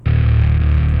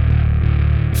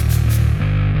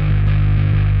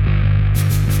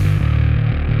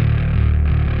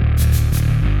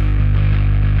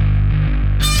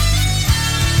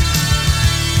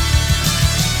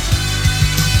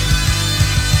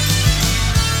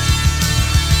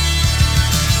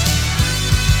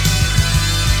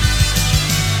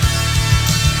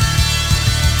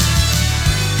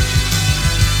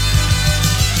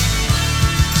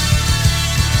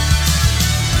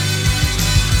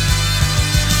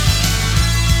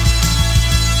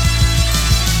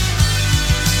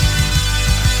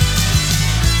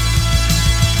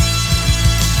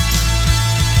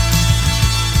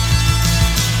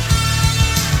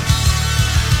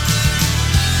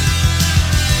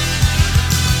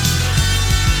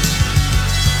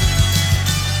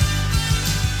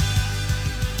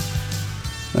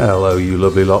Hello, you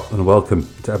lovely lot, and welcome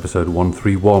to episode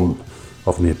 131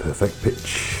 of Near Perfect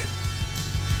Pitch.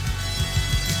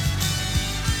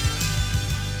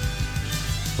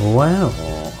 Well,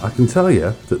 I can tell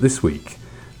you that this week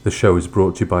the show is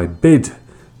brought to you by BID,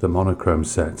 the monochrome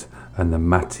set, and the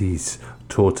Matisse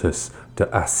Tortoise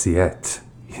d'Assiette.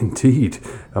 Indeed,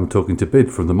 I'm talking to BID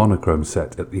from the monochrome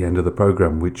set at the end of the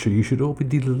programme, which you should all be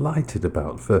delighted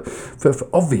about for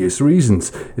obvious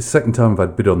reasons. It's the second time I've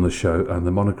had BID on the show, and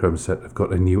the monochrome set have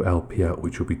got a new LP out,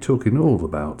 which we'll be talking all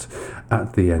about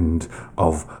at the end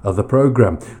of the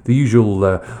programme. The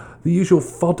usual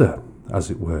fodder,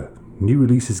 as it were. New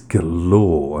releases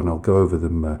galore, and I'll go over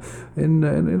them in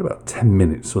about 10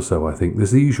 minutes or so, I think.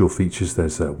 There's the usual features.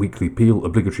 There's Weekly Peel,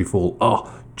 Obligatory Fall,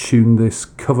 Tune This,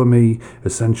 Cover Me,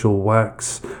 Essential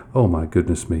Wax, oh my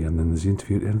goodness me, and then there's the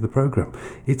interview at the end of the programme.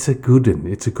 It's a good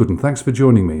one. Thanks for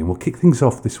joining me, and we'll kick things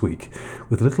off this week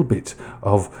with a little bit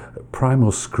of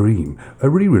Primal Scream, a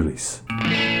re-release.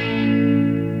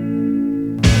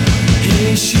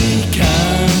 Here she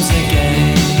comes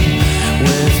again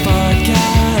with vodka.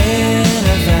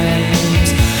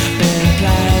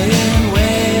 Playing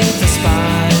with the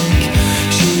spike,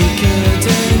 she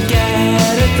couldn't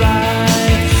get it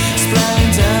right.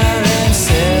 Splendor in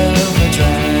silver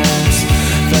dress,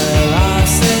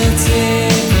 velocity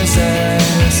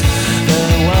possessed. The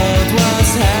world was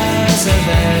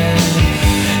hesitant,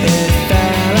 it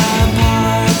fell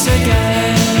apart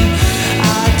again.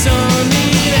 I don't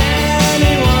need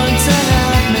anyone to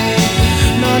help me,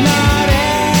 no, not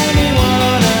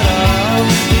anyone at all,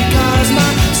 because my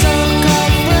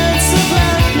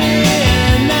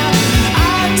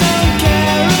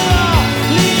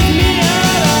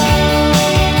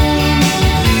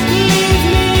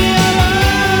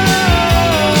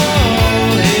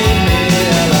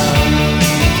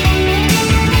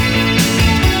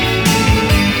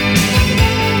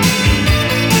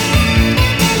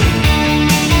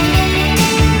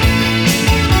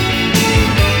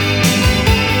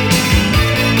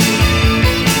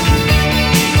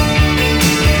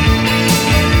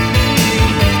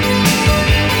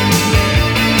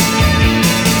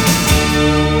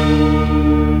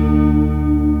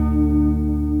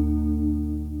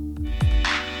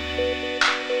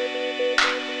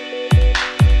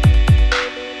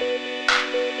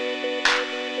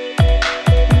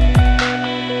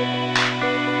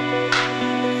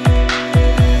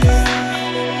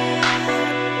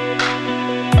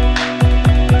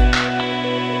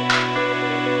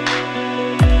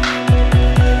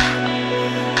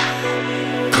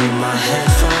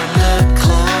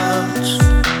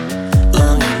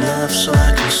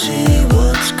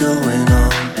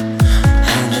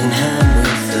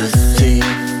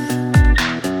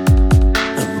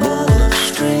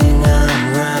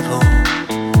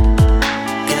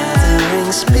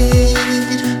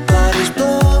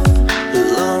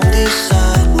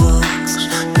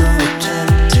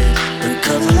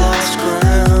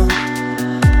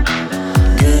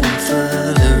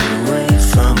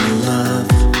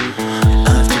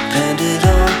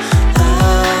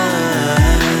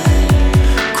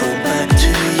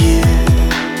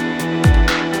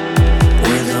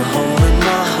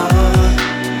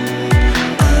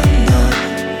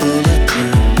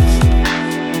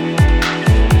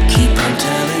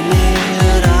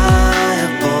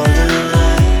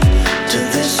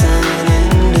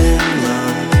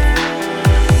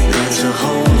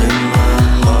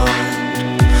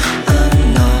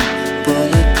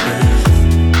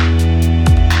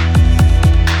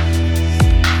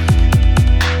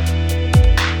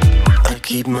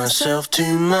myself to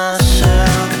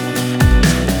myself,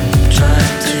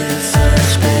 trying to find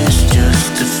space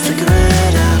just to figure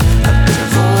it out. I've been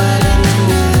avoiding the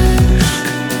news,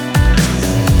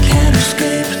 can't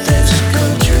escape this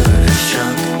culture of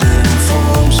shock that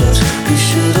informs us. We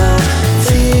should all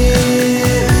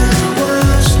feel the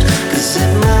worst, 'cause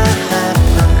it might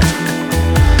happen,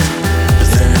 but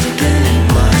then again it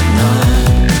might not.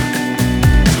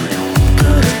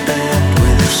 Good or bad,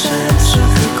 with a sense of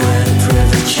regret for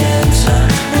every chance I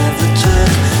ever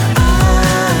took.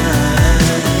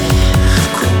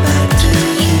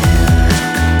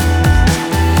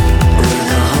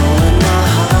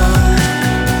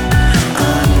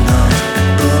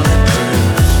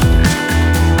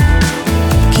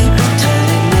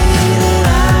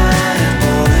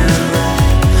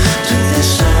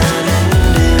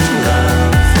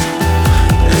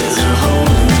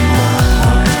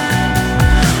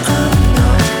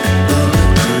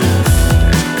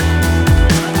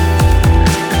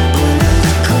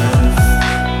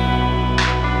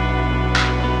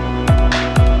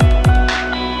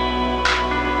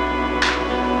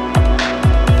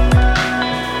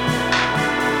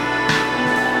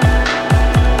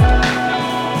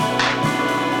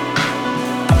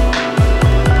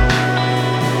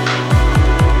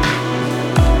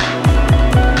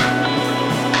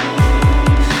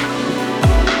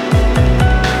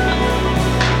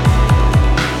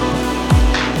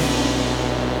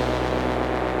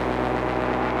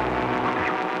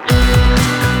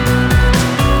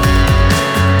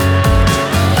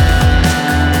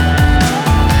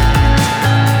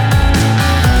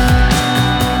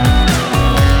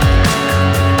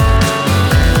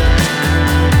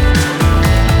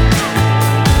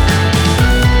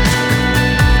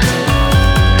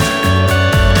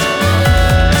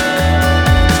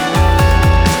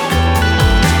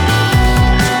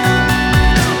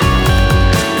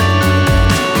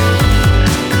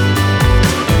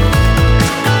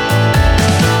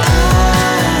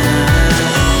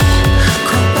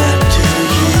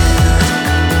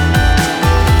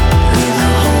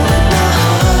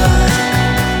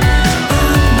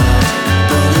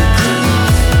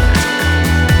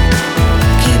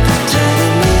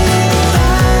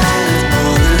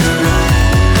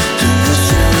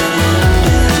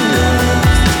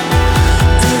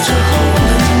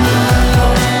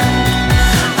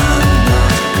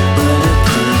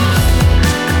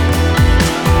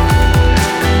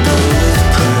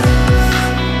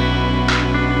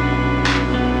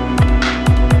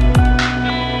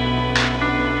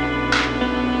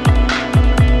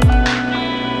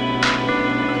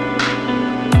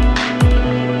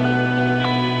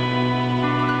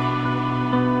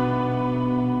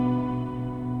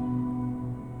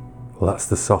 That's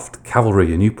the Soft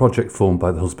Cavalry, a new project formed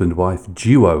by the husband-wife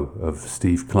duo of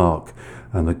Steve Clark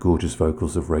and the gorgeous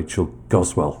vocals of Rachel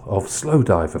Goswell of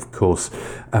Slowdive, of course.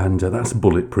 And that's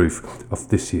Bulletproof of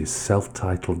this year's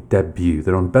self-titled debut.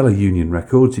 They're on Bella Union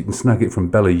Records. You can snag it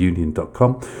from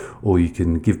bellaunion.com, or you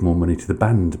can give more money to the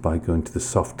band by going to the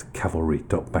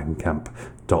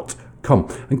softcavalry.bandcamp.com.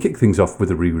 And kick things off with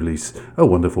a re-release, a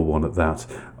wonderful one at that,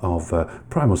 of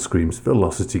Primal Scream's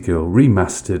Velocity Girl,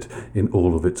 remastered in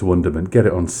all of its wonderment. Get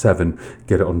it on 7,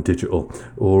 get it on digital,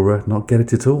 or not get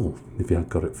it at all if you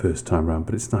hadn't got it first time round.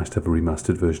 But it's nice to have a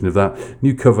remastered version of that.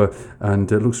 New cover,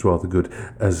 and it looks rather good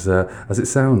as it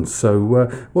sounds. So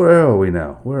where are we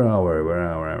now? Where are we?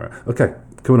 Okay.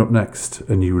 Coming up next,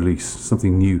 a new release,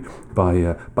 something new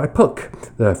by Puck.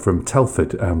 They're from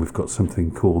Telford, and we've got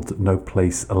something called No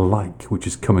Place Alike, which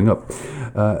is coming up.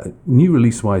 New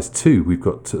release-wise too, we've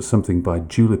got something by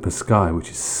Julipper Sky, which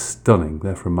is stunning.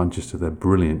 They're from Manchester, they're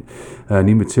brilliant.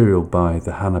 New material by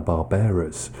the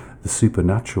Hanna-Barberas. The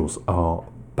Supernaturals are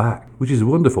back, which is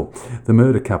wonderful. The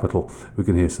Murder Capital, we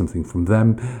can hear something from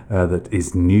them that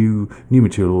is new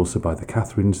material also by the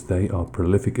Catherines. They are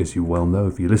prolific, as you well know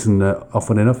if you listen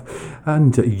often enough.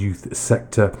 And Youth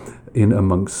Sector in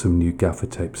amongst some new Gaffer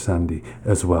Tape Sandy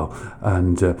as well.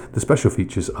 And the special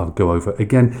features I'll go over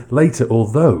again later,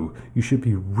 although you should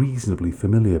be reasonably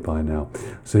familiar by now.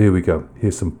 So here we go.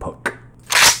 Here's some Puck.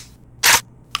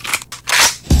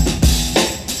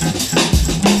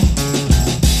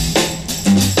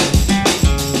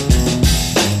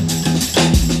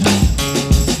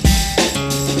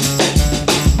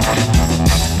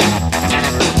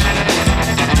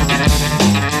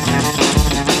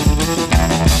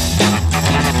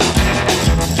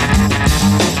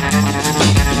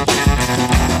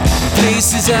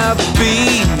 I've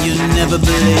been, you never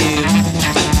believe.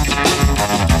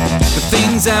 The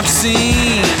things I've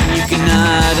seen, you can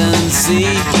hide and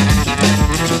see.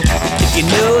 If you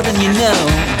know, then you know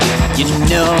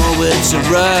it's a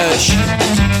rush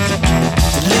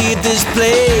to leave this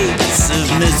place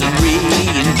of misery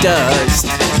and dust.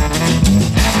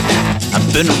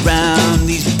 I've been around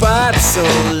these parts so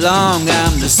long,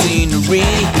 I'm the scenery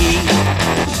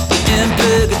in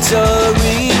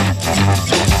purgatory.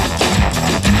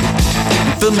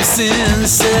 For my sins,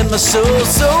 set my soul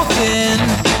so thin.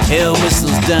 Hell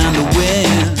whistles down the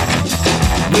wind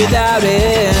without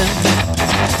end.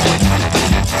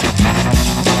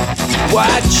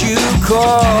 What you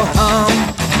call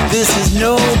home, this is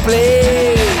no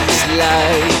place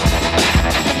like.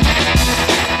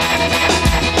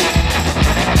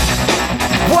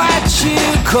 What you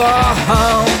call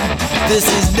home, this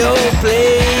is no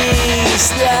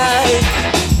place like.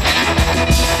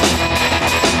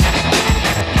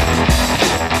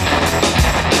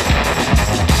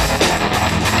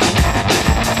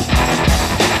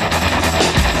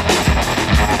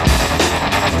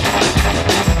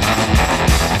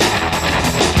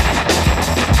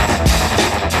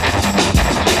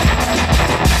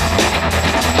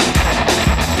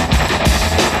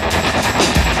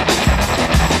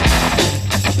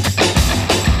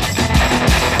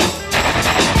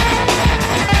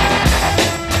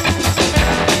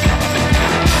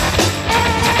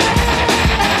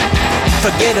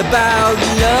 Forget about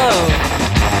love,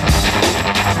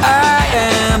 I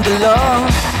am the law.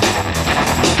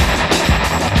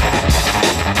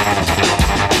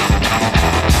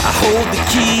 I hold the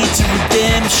key to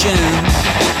redemption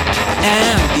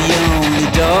and the only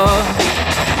door.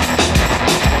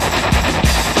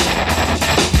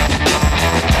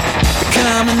 The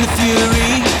calm and the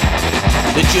fury,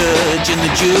 the judge and the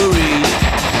jury.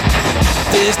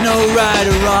 There's no right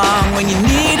or wrong when you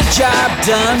need a job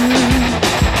done.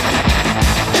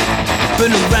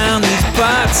 Been around these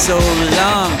parts so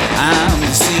long, I'm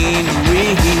the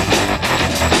scenery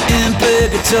in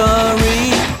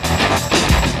purgatory.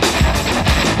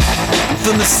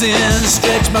 For my sins,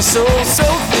 stretch my soul so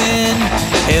thin.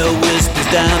 Hell whispers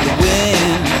down the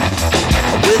wind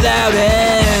without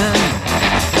end.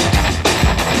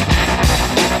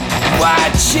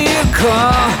 What you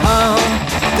call home,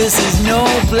 this is no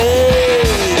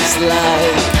place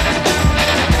like.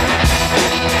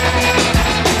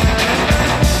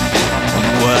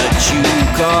 What you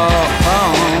call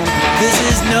home, this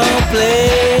is no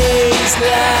place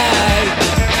like.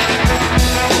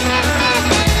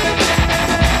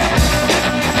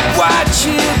 What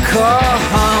you call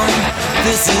home,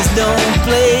 this is no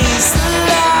place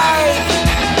like.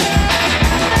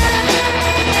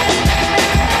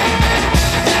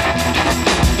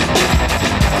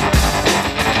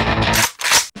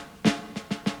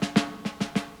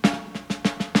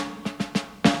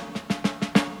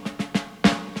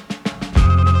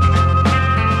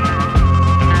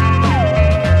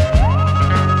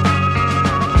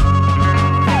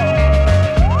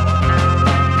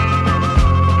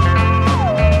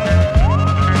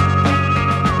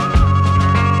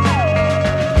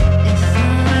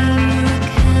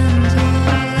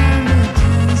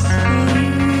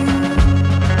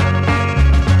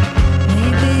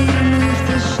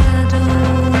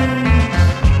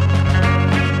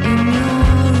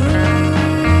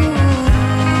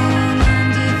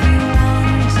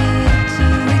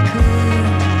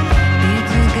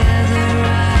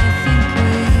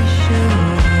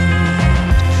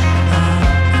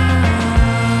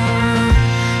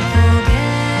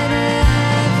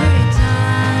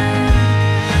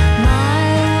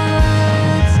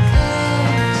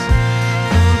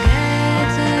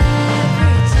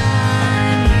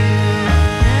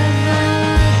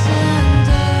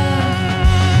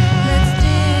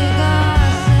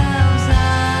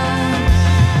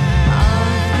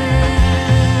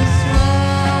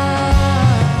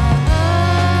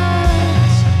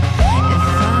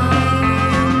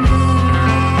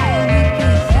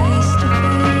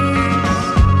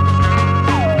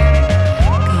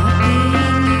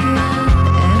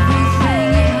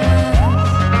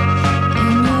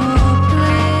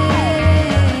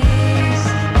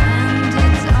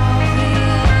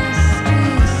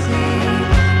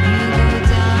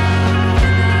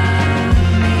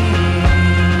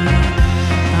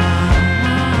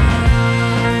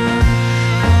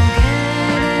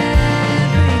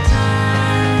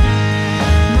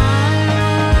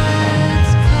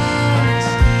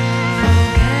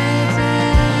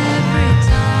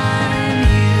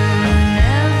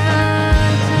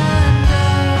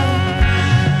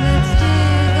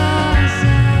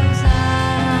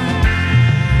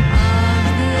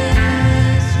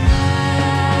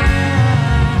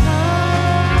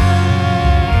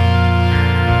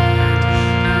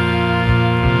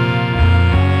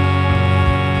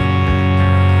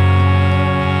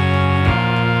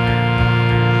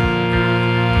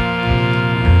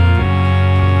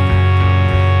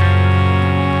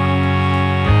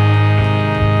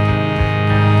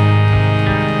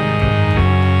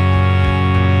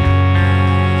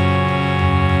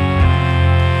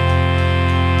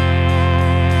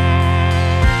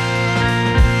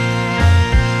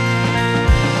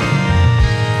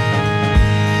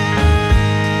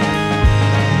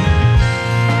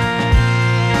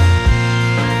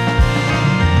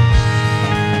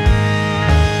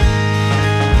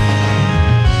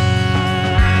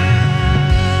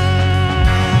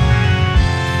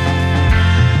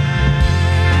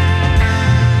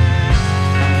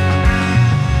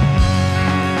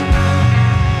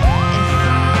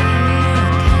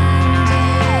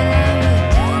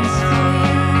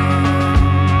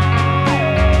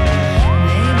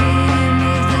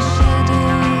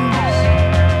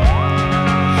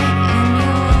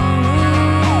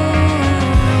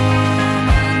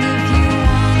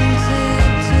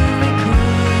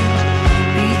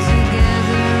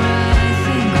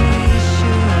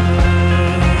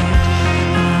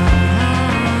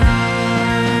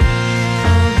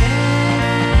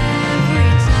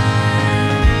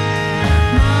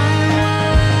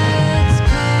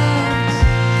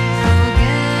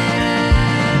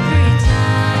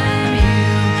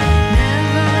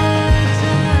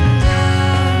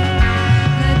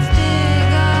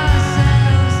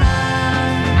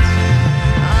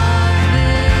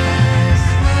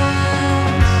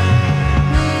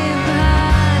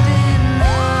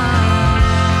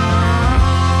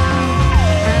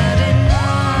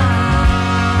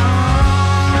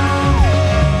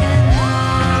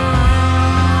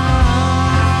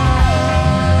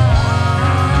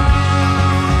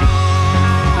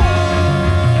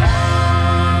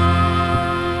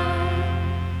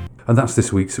 And that's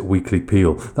this week's Weekly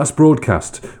Peel. That's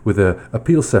broadcast with a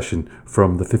Peel session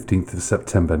from the 15th of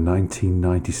September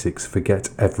 1996, Forget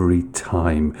Every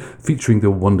Time, featuring the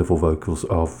wonderful vocals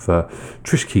of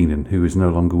Trish Keenan, who is no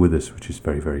longer with us, which is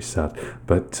very, very sad.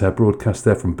 But broadcast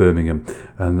there from Birmingham,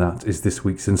 and that is this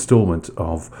week's instalment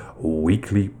of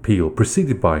Weekly Peel,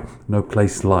 preceded by No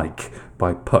Place Like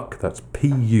by Puck. That's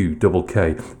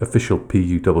P-U-K-K. Official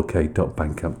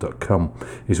PUKK.bandcamp.com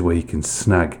is where you can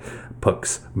snag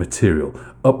Puck's material.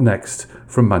 Up next,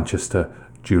 from Manchester,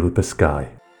 Juniper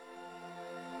Sky.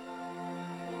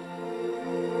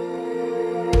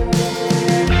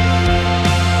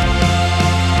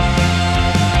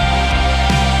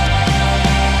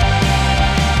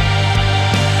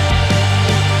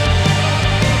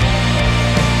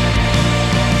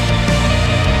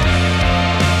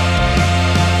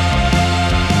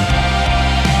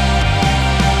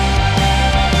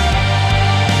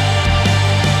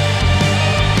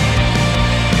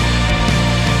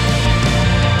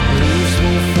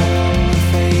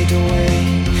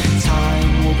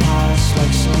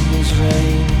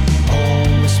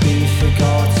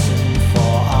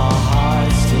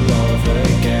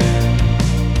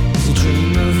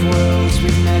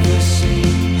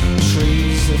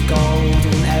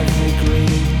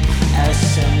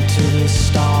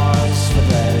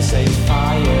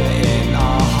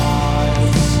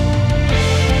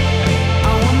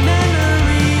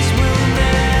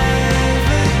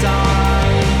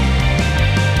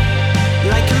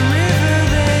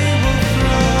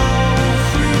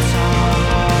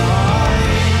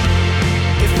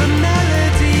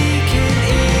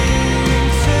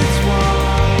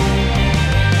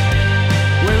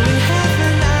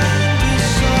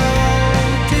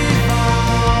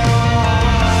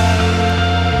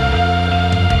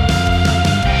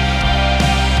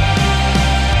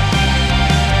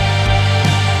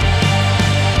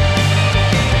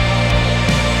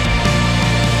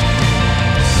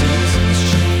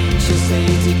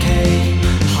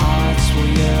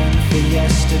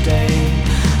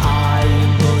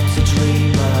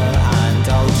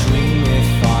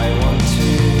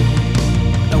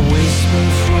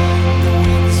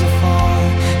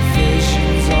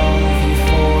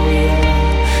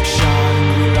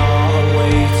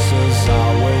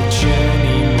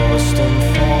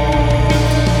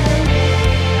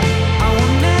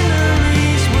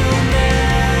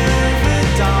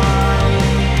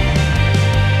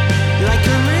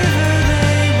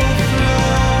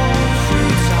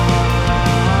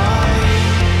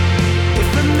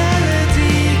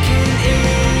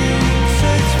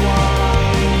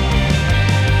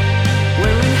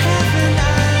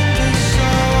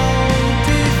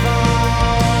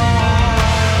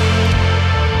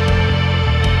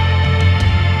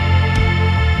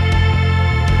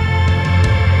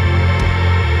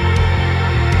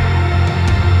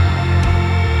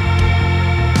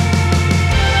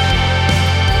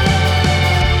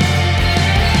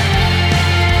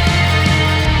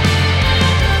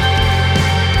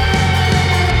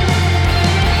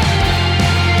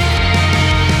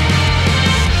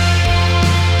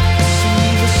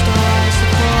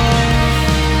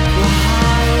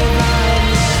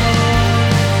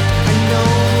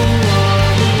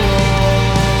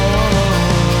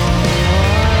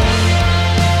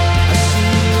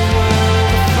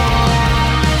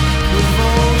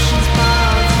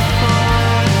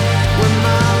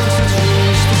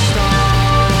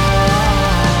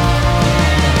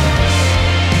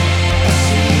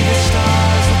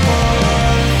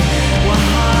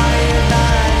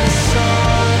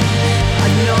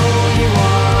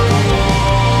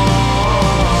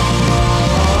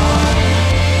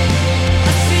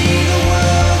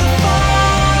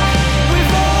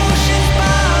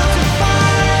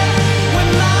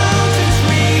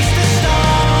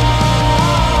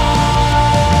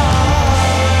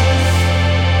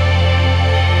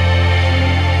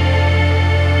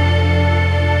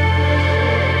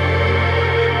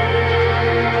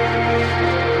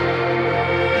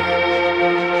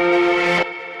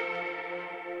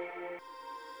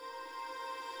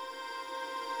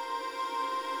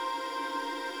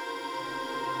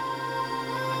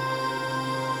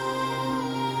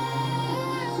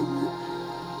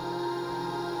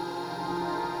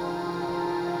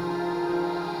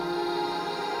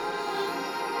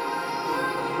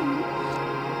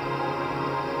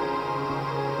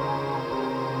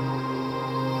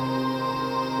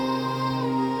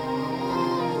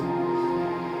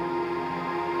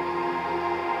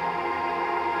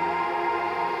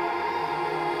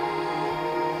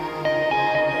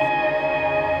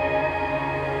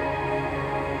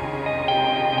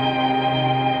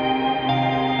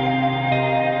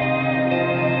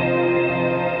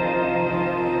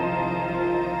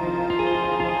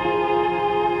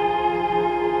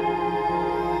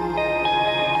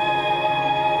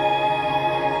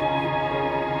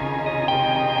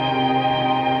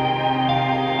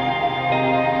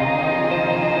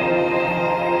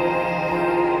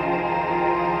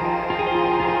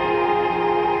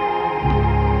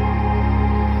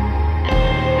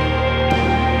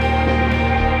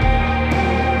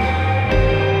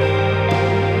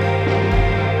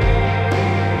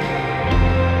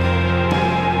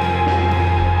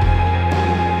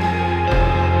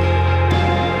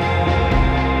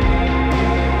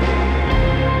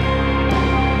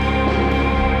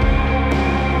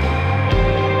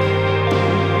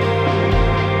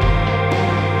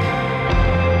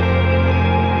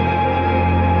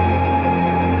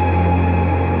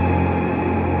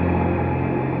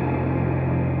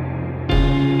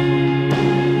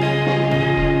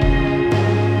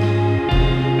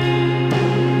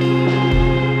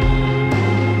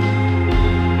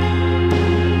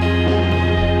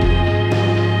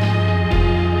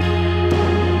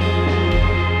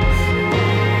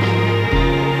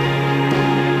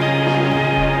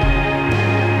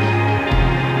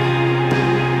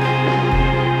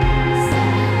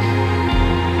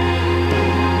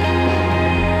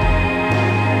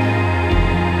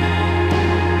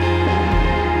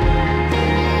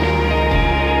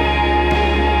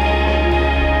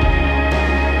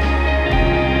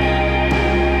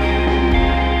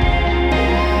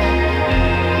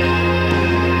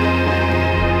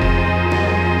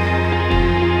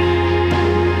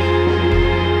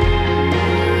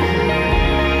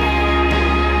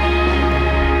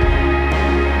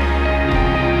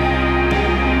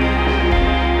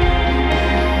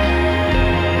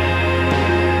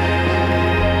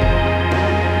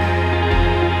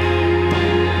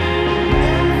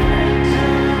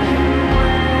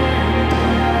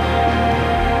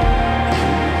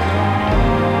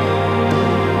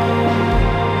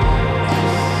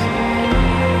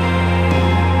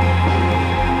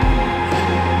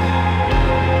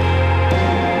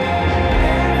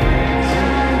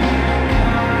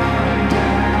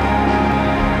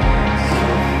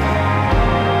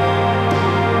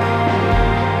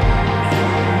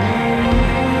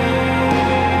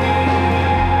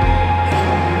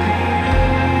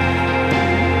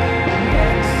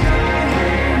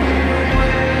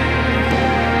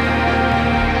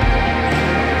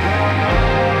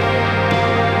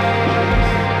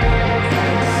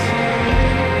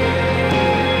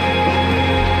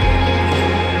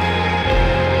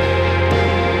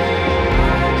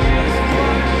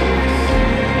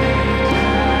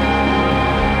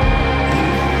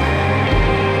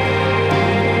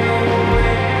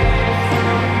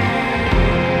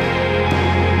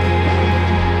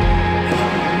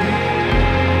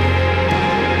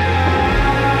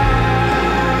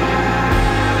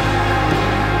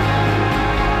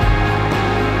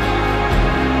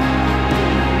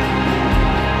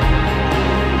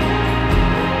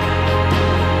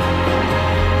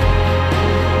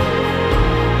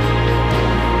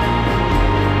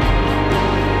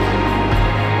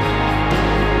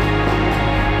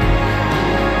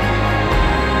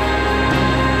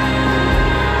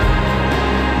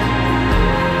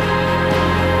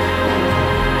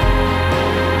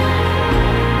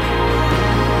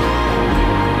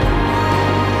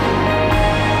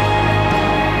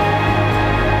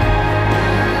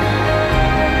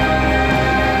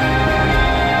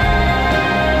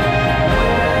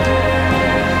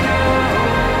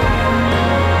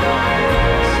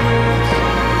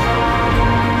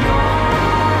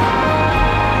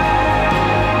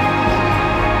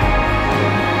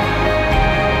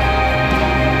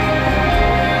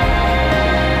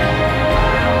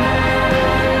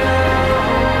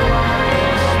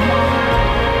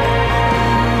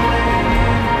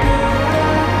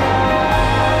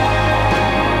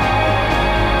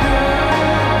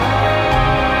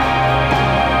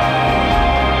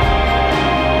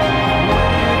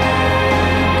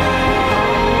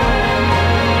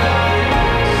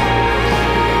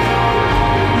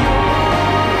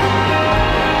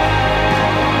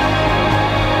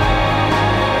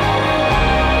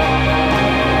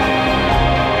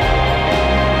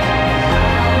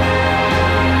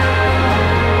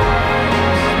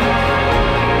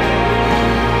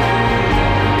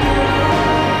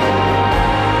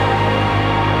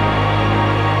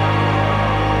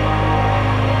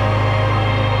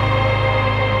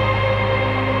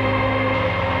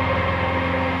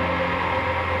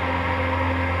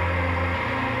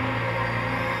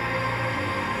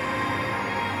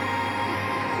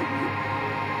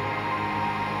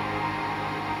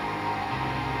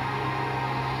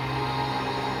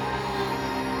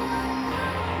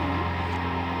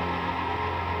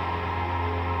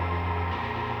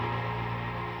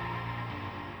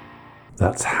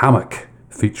 That's Hammock,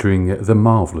 featuring the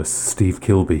marvellous Steve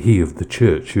Kilbey, he of The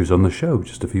Church, who was on the show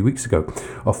just a few weeks ago,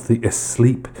 off the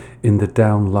Asleep in the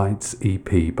Downlights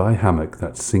EP by Hammock,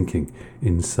 that's Sinking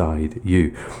Inside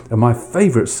You. And my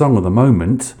favourite song at the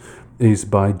moment is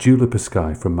by Julipper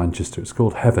Sky from Manchester. It's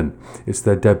called Heaven. It's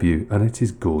their debut and it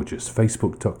is gorgeous.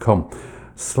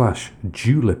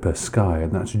 Facebook.com/Julipper Sky,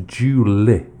 and that's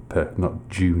Julipper, not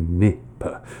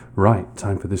Juniper. Right,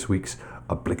 time for this week's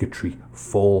obligatory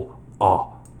Fall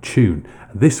R tune.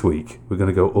 This week we're going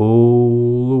to go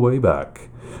all the way back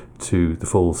to the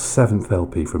Fall's 7th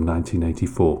LP from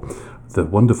 1984, The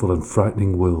Wonderful and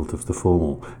Frightening World of the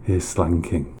Fall. Here's Slang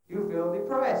King. You feel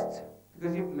depressed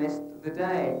because you've missed the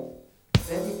day.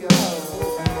 There you go.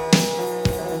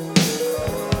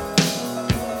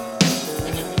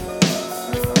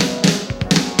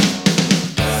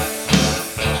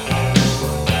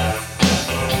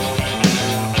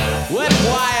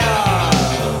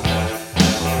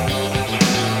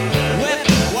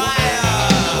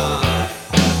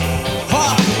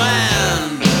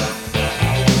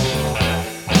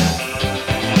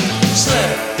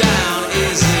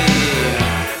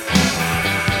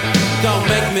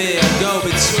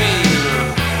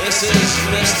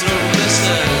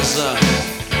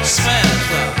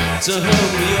 To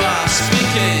whom you are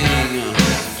speaking.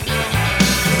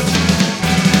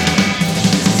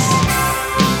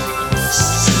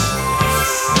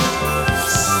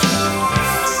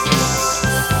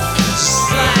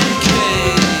 Slang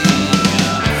King.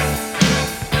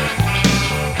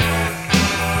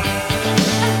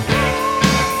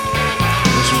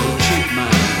 This was a cheap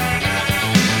man.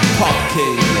 Pop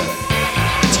King.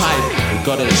 Type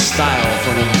got his style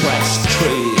from a pressed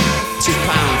tree.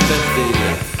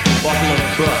 £2.50. Bottle of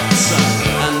Brutz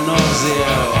and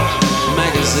Nausea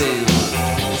magazine.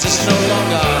 It is no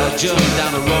longer a journey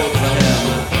down the road for him.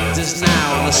 It is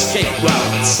now an escape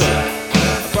route.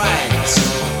 Bright,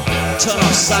 turn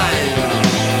off sign,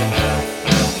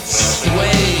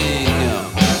 swaying.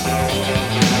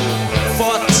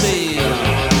 14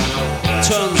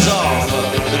 turns off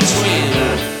between.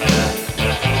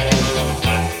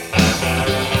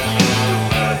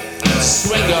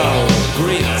 Swingo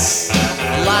greets.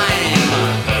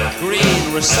 Green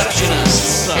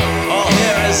receptionists, all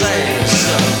here is ace,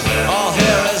 all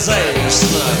here is ace,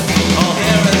 all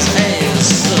here is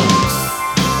ace.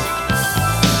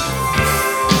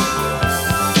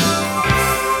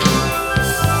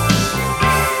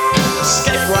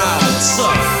 Escape routes, a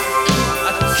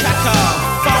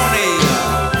cacophony,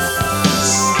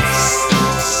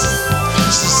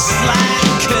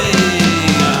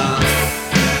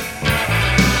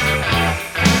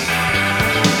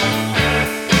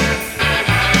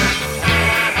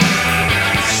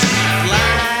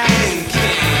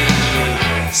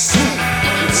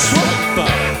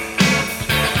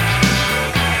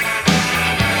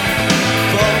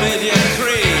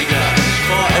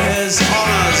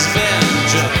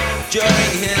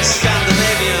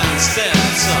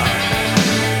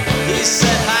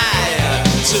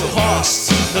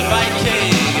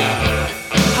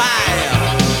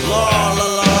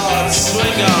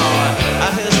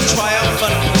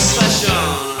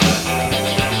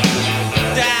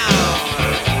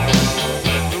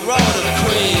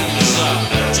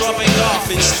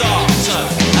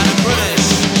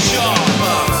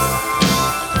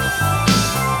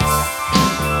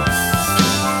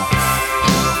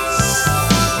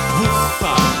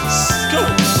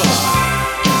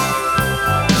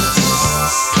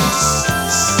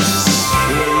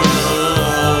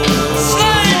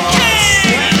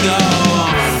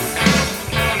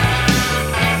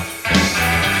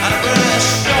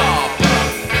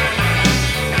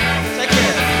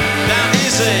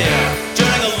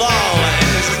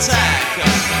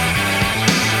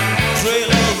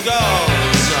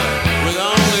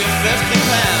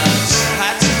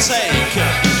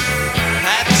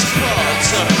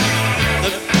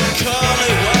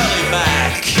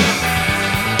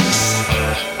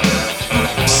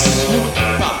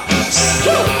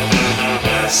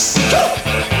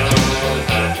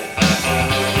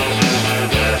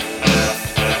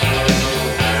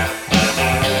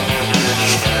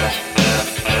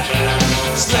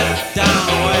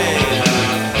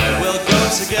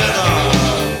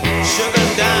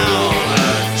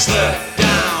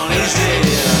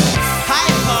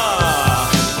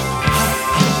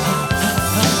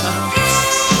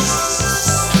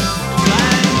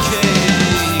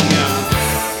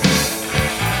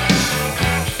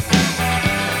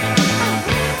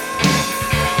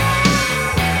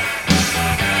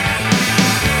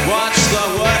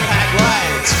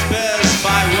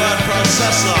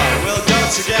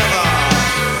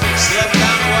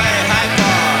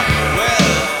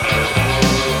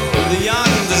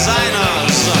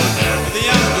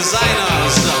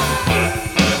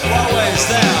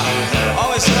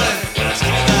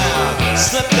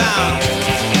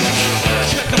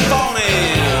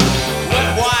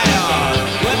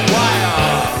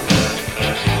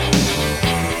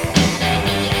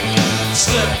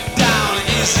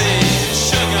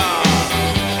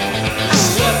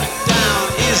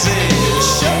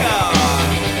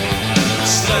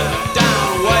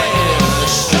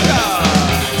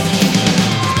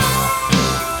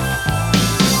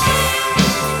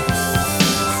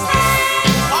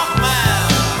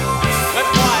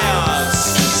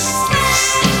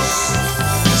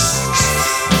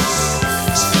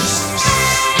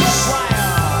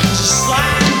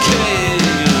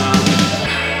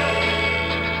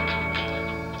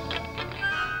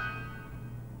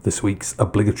 this week's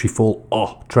obligatory fall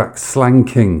track, Slang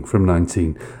King from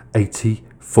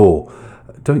 1984.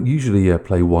 Don't usually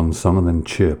play one song and then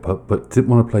chirp up, but didn't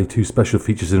want to play two special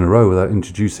features in a row without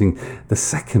introducing the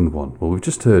second one. Well, we've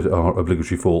just heard our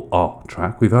obligatory fall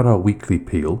track, we've had our weekly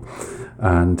peel,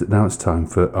 and now it's time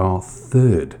for our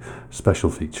third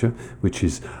special feature, which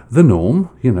is the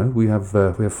norm. You know, we have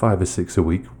 5 or 6 a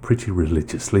week, pretty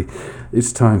religiously.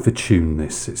 It's time for Tune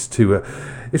This. It's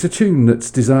a tune that's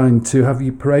designed to have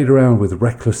you parade around with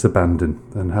reckless abandon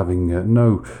and having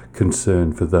no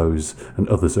concern for those and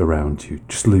others around you.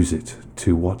 Just lose it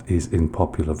to what is in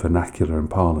popular vernacular and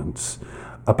parlance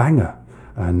a banger.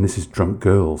 And this is Drunk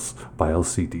Girls by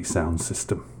LCD Sound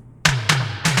System.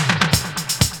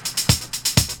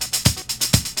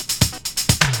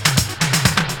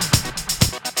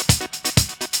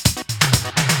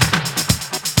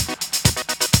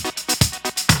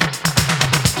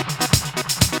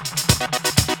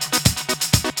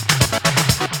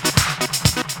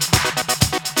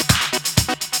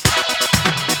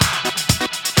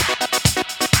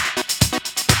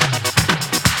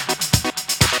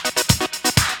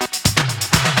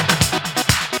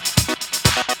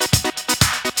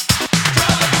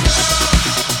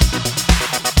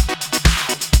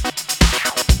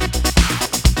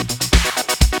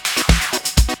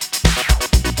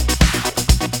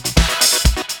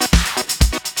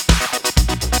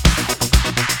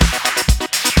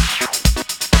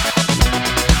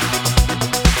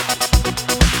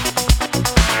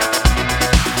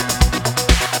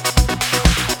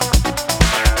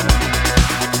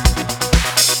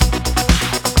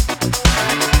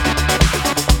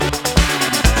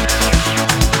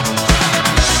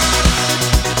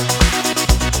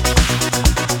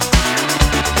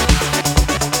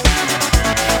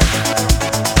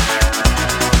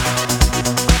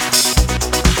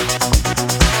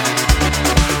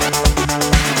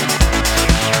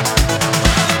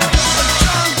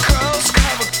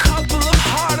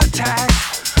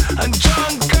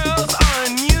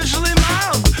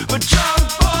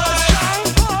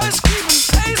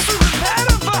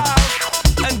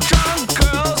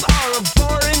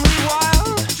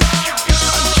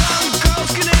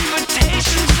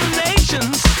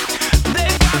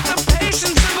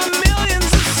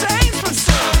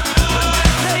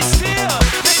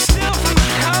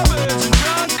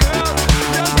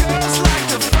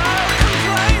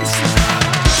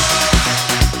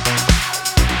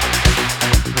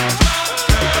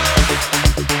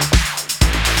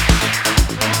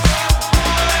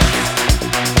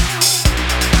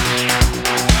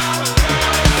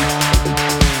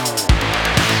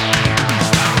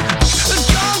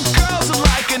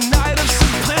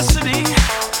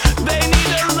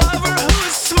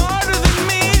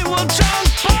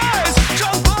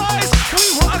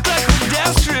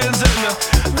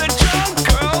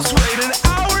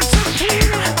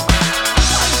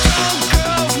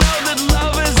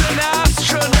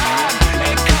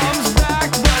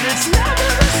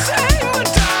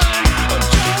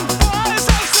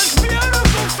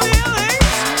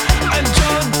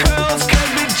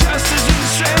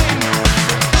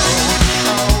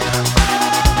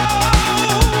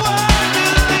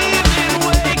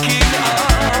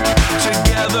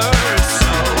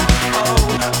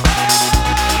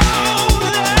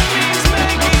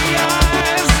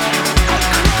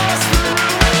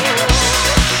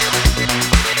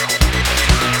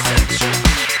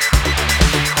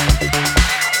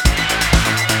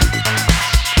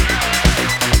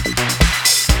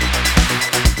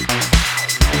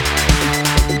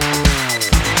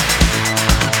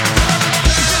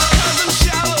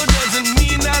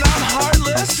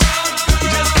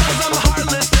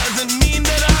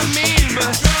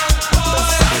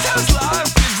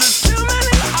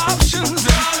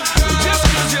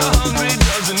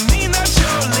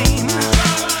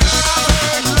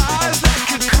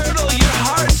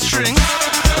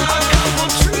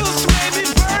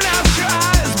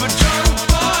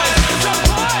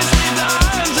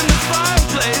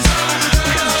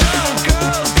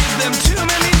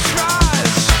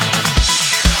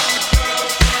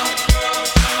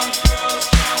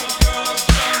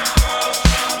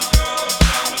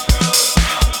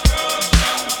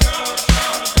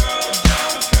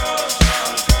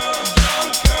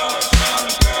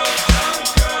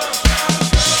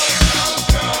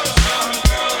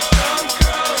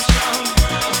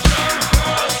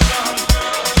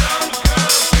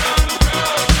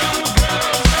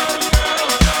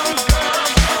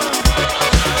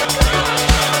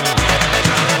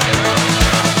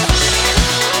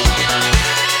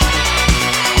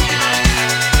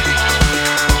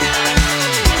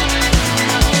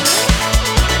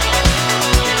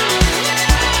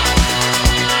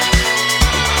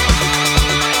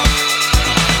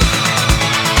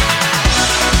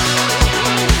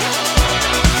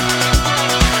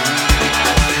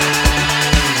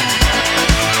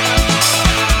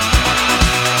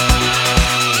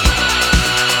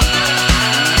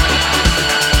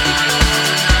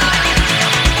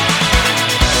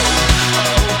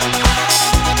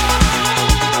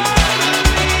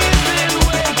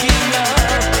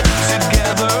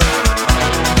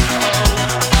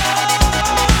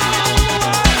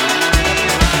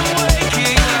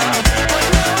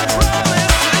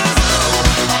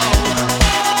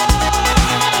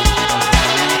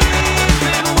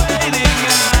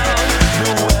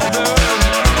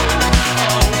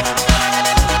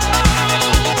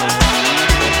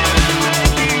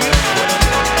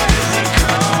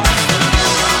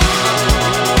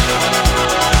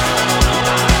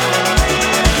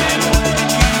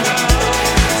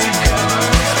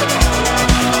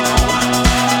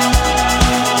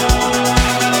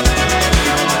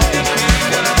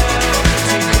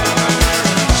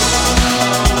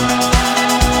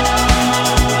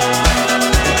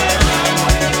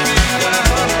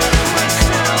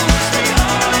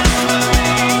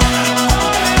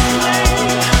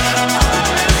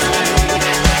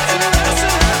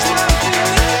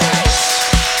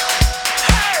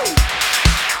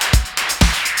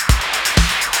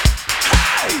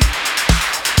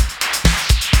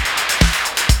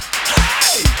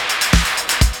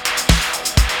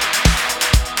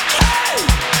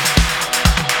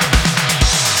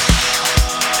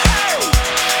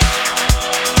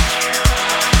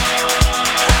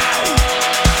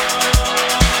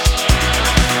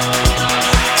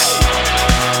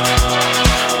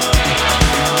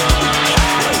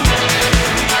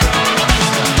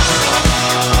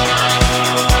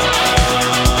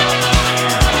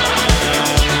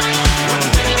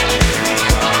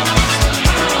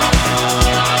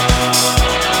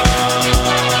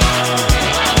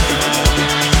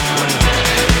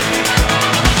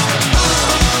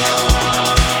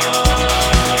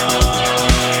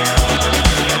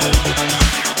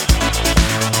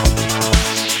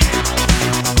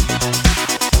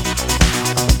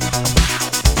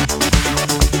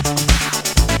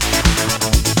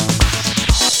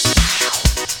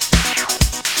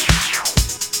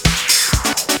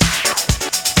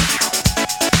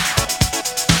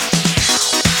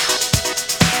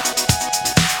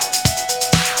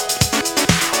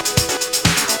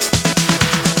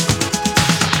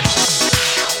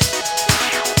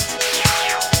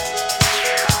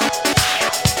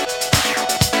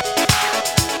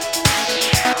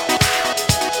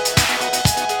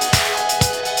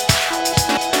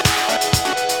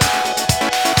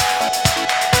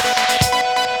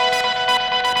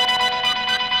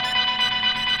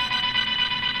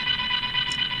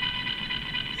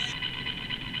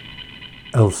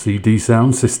 LCD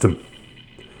Sound System.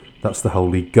 That's the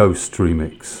Holy Ghost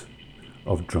remix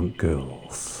of Drunk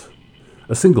Girls.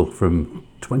 A single from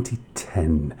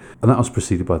 2010. And that was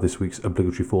preceded by this week's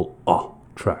obligatory Fall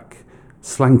track,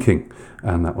 Slanking.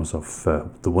 And that was of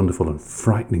The Wonderful and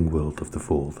Frightening World of the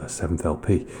Fall, their 7th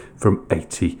LP from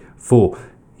 84.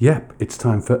 Yep, it's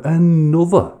time for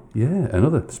another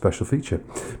special feature.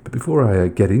 But before I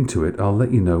get into it, I'll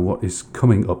let you know what is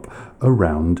coming up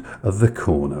around the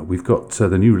corner. We've got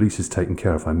the new releases taken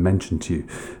care of. I mentioned to you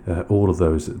all of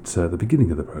those at the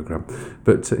beginning of the programme.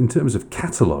 But in terms of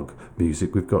catalogue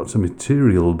music, we've got some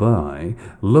material by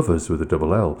Lovers with a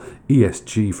double L,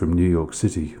 ESG from New York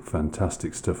City,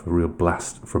 fantastic stuff, a real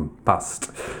blast from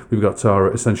past. We've got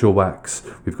our Essential Wax,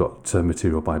 we've got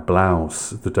material by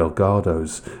Blouse, the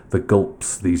Delgados, the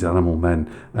Gulps, These Animal Men,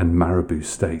 and Marabou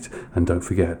State. And don't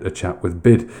forget a chat with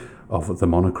Bid of the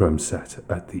Monochrome Set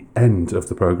at the end of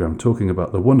the programme, talking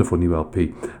about the wonderful new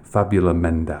LP Fabula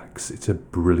Mendax. It's a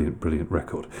brilliant, brilliant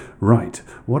record. Right,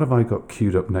 what have I got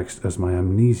queued up next as my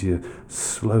amnesia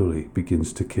slowly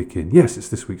begins to kick in? Yes, it's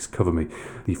this week's Cover Me.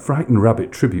 The Frightened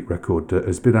Rabbit tribute record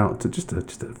has been out just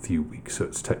a few weeks, so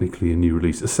it's technically a new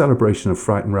release, a celebration of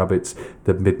Frightened Rabbits,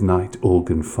 the Midnight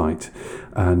Organ Fight.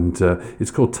 And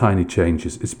it's called Tiny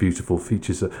Changes. It's beautiful,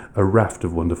 features a raft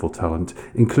of wonderful talent,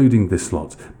 including this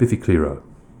lot, Biffy Clyro.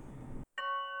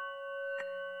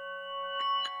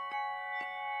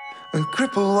 A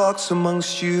cripple walks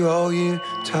amongst you, all you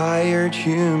tired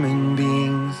human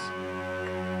beings.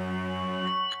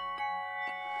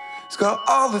 It's got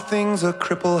all the things a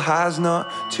cripple has,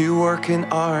 not 2 working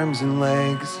arms and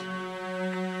legs.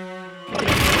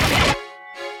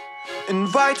 And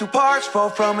vital parts fall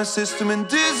from his system and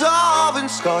dissolve in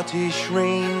Scottish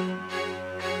rain.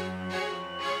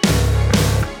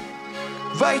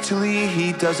 Vitally,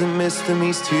 he doesn't miss them,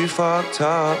 he's too fucked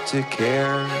up to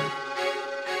care.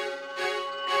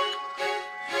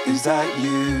 Is that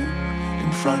you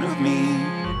in front of me?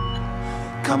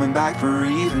 Coming back for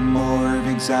even more of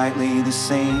exactly the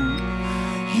same.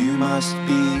 You must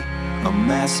be a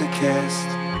masochist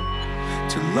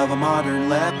to love a modern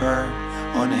leper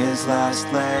on his last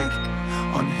leg,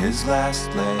 on his last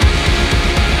leg.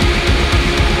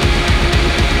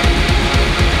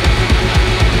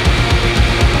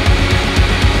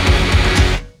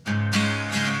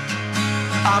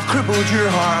 I've crippled your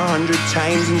heart 100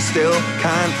 times and still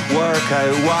can't work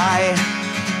out why.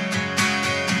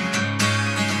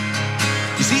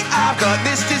 You see, I've got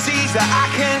this disease that I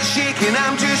can't shake and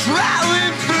I'm just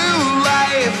rattling through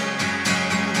life.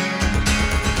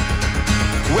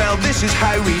 Well, this is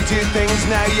how we do things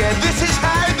now, yeah, this is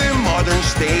how the modern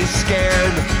stays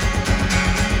scared.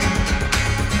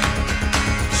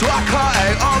 So I cut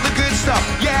out all the good stuff,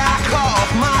 yeah, I cut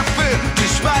off my foot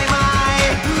despite my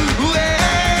leg.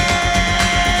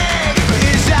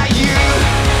 Is that you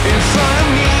in front of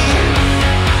me?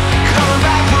 Coming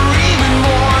back for even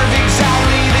more of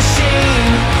exactly the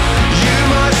same. You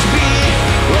must be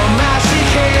a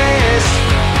masochist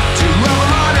to love a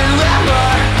modern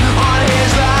leper on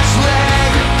his last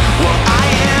leg. Well, I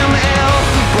am ill,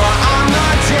 but I'm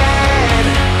not dead,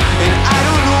 and I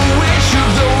don't know which of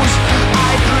those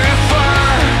I prefer,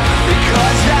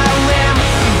 because that limb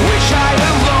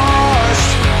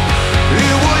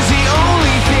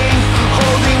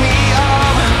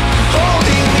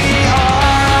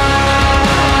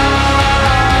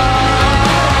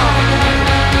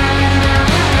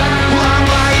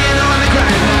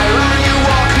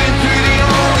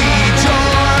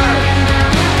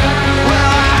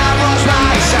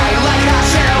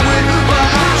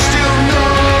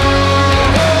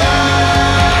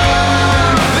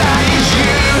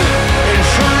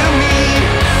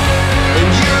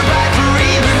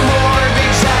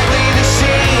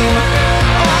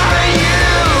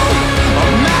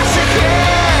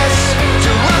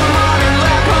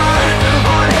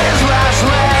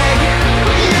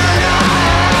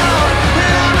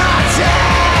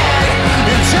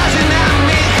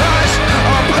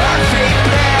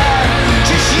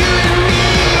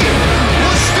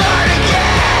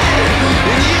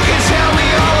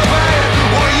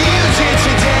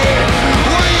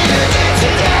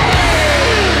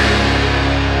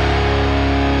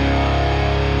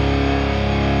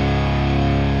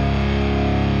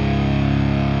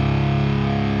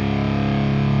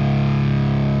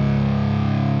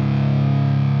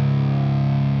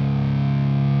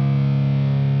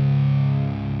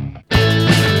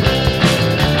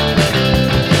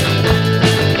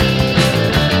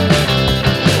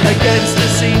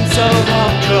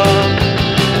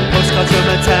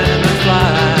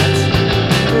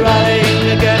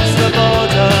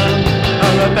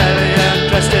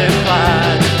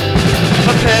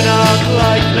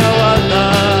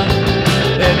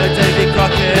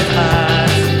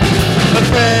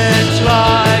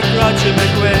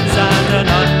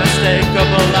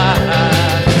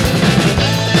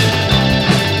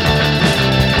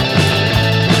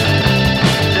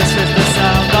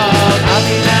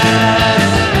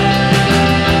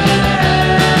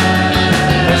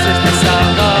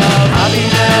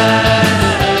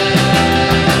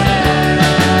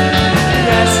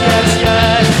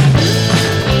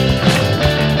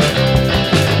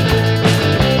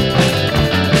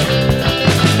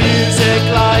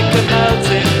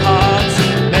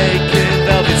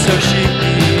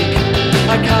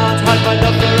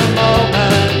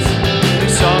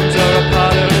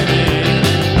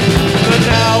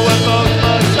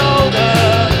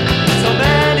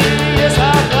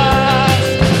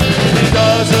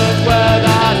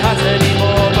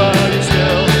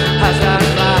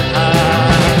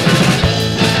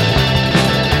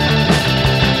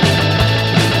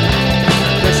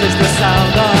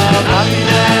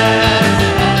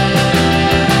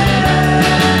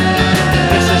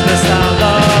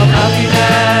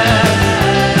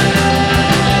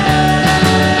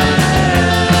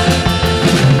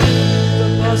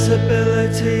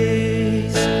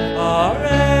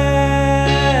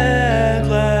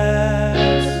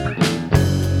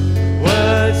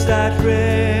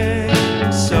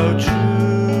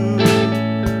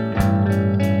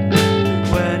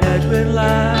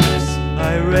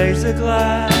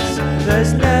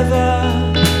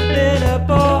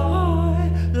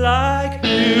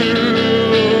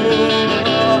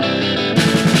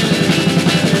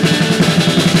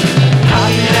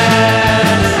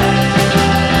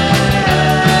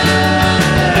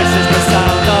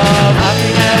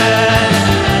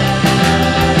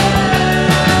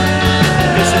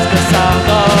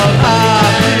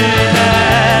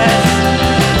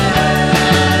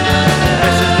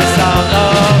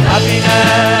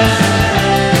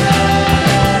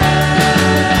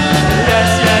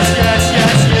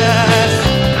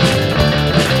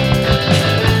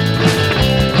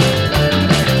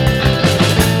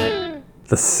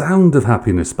The Sound of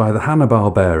Happiness by the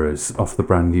Hanna-Barberas off the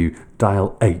brand new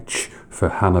Dial H for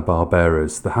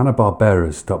Hanna-Barberas, the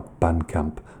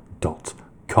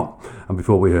hannabarberas.bandcamp.com. And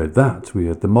before we heard that, we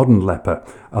heard The Modern Leper,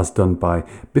 as done by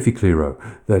Biffy Clyro.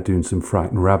 They're doing some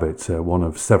Frightened Rabbits, one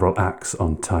of several acts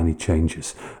on Tiny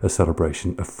Changes, a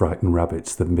celebration of Frightened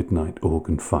Rabbits, the Midnight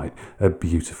Organ Fight, a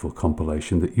beautiful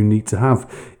compilation that you need to have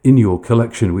in your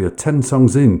collection. We are 10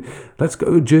 songs in. Let's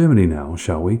go to Germany now,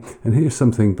 shall we? And here's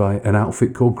something by an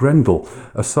outfit called Grendel,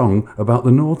 a song about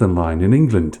the Northern Line in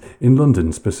England, in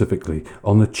London specifically,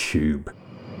 on the Tube.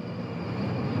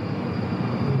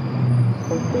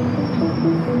 Thank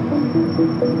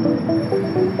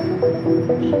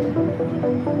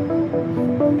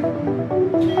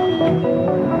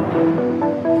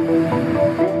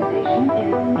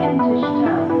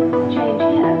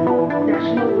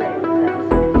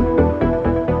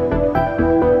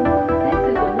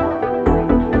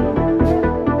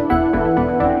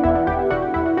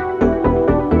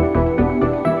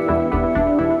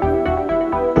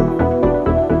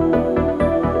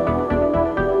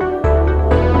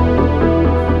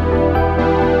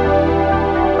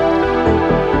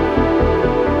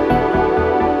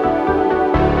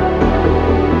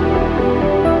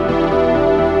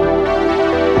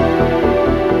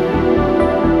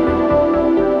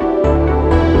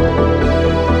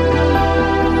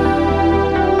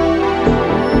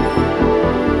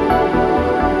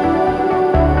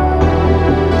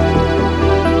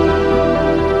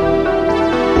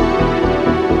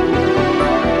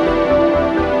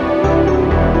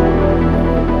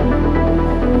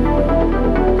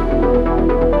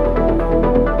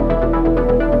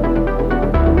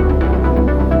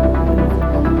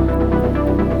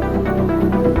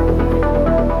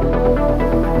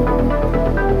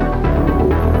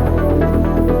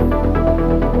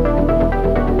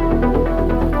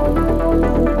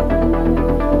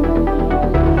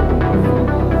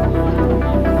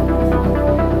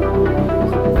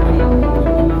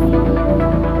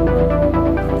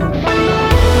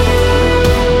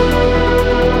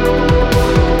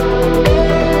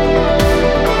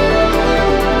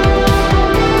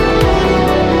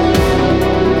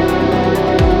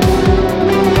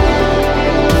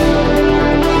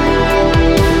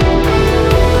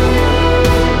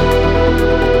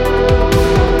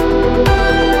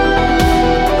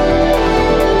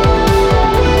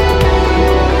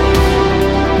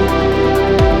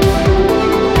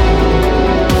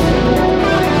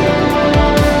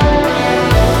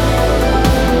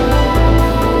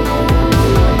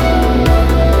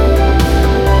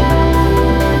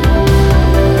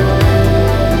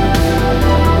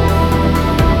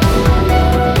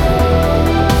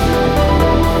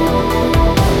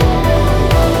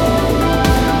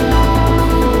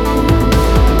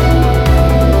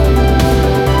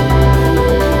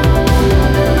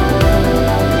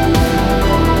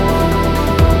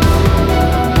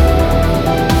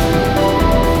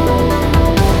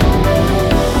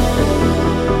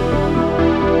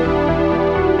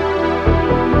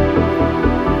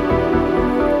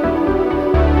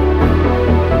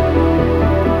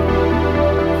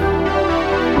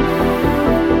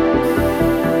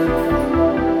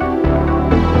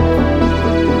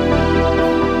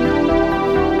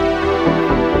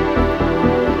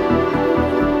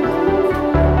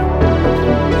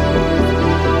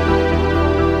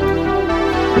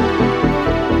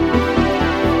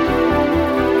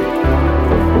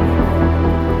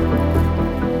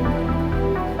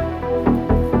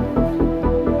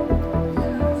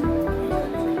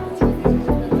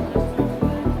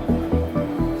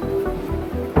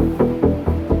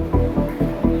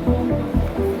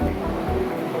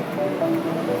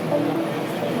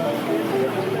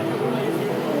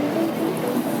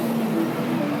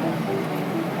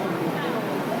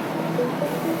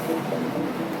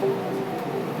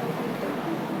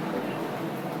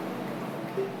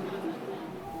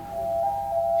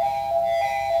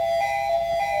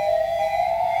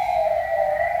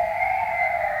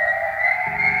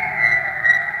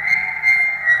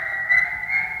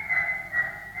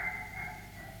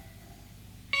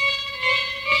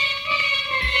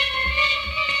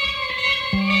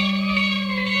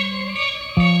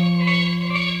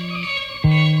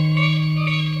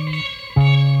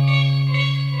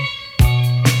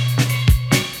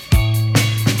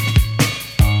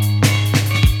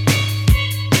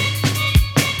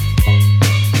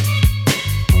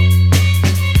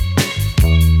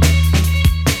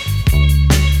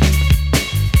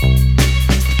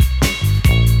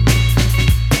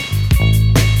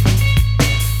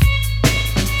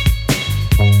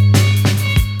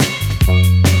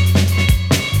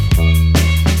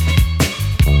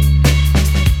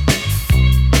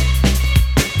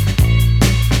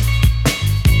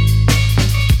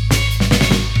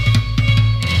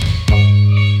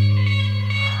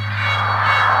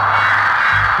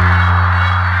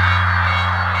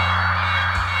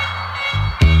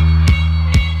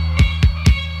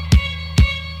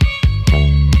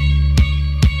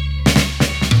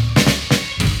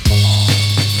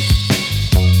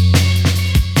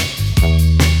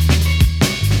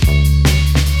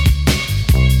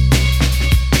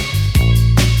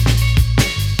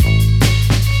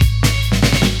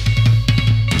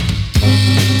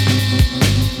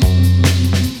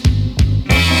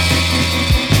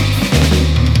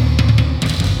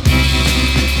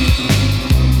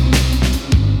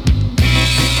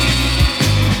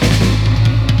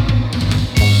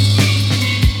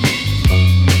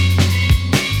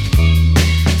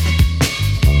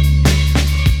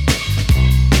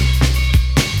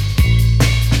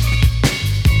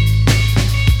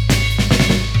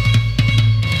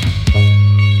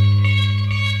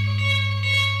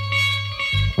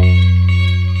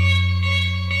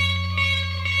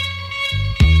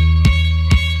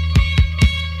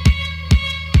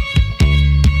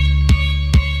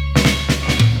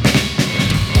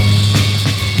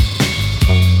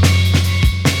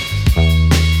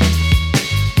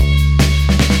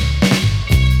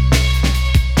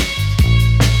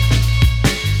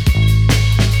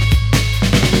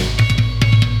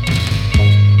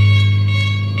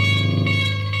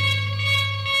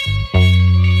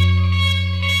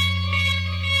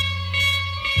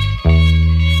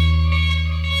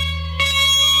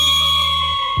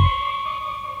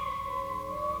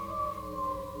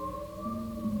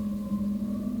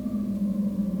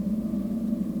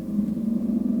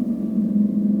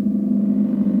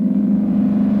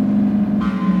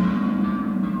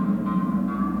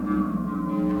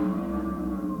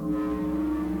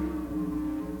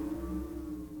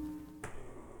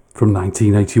From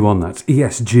 1981, that's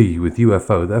ESG with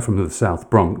UFO. They're from the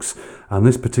South Bronx, and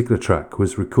this particular track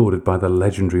was recorded by the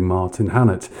legendary Martin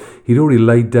Hannett. He'd already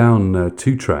laid down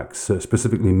 2 tracks,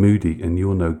 specifically Moody and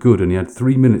You're No Good, and he had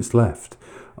 3 minutes left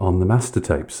on the master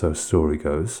tape, so story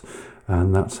goes.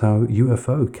 And that's how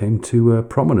UFO came to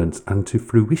prominence and to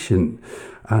fruition.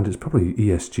 And it's probably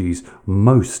ESG's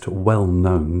most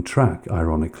well-known track,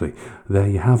 ironically. There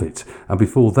you have it. And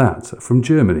before that, from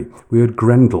Germany, we heard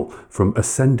Grendel from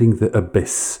Ascending the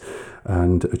Abyss,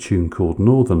 and a tune called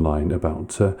Northern Line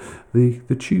about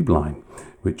the tube line,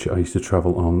 which I used to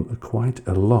travel on quite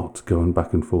a lot, going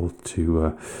back and forth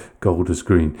to Golders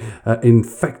Green.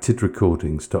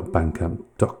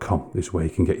 Infectedrecordings.bandcamp.com is where you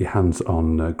can get your hands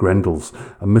on Grendel's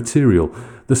material.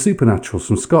 The Supernaturals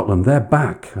from Scotland, they're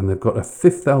back, and they've got a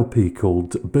 5th LP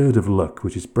called Bird of Luck,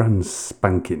 which is brand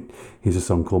spanking. Here's a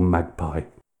song called Magpie.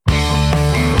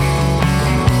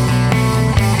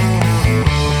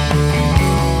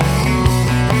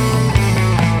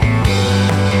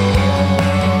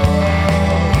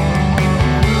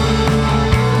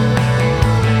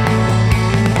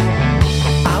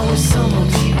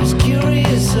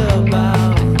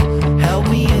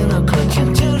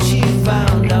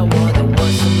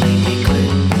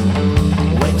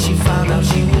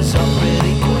 She was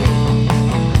already quit.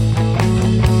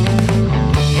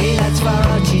 Hey, that's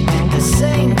fine.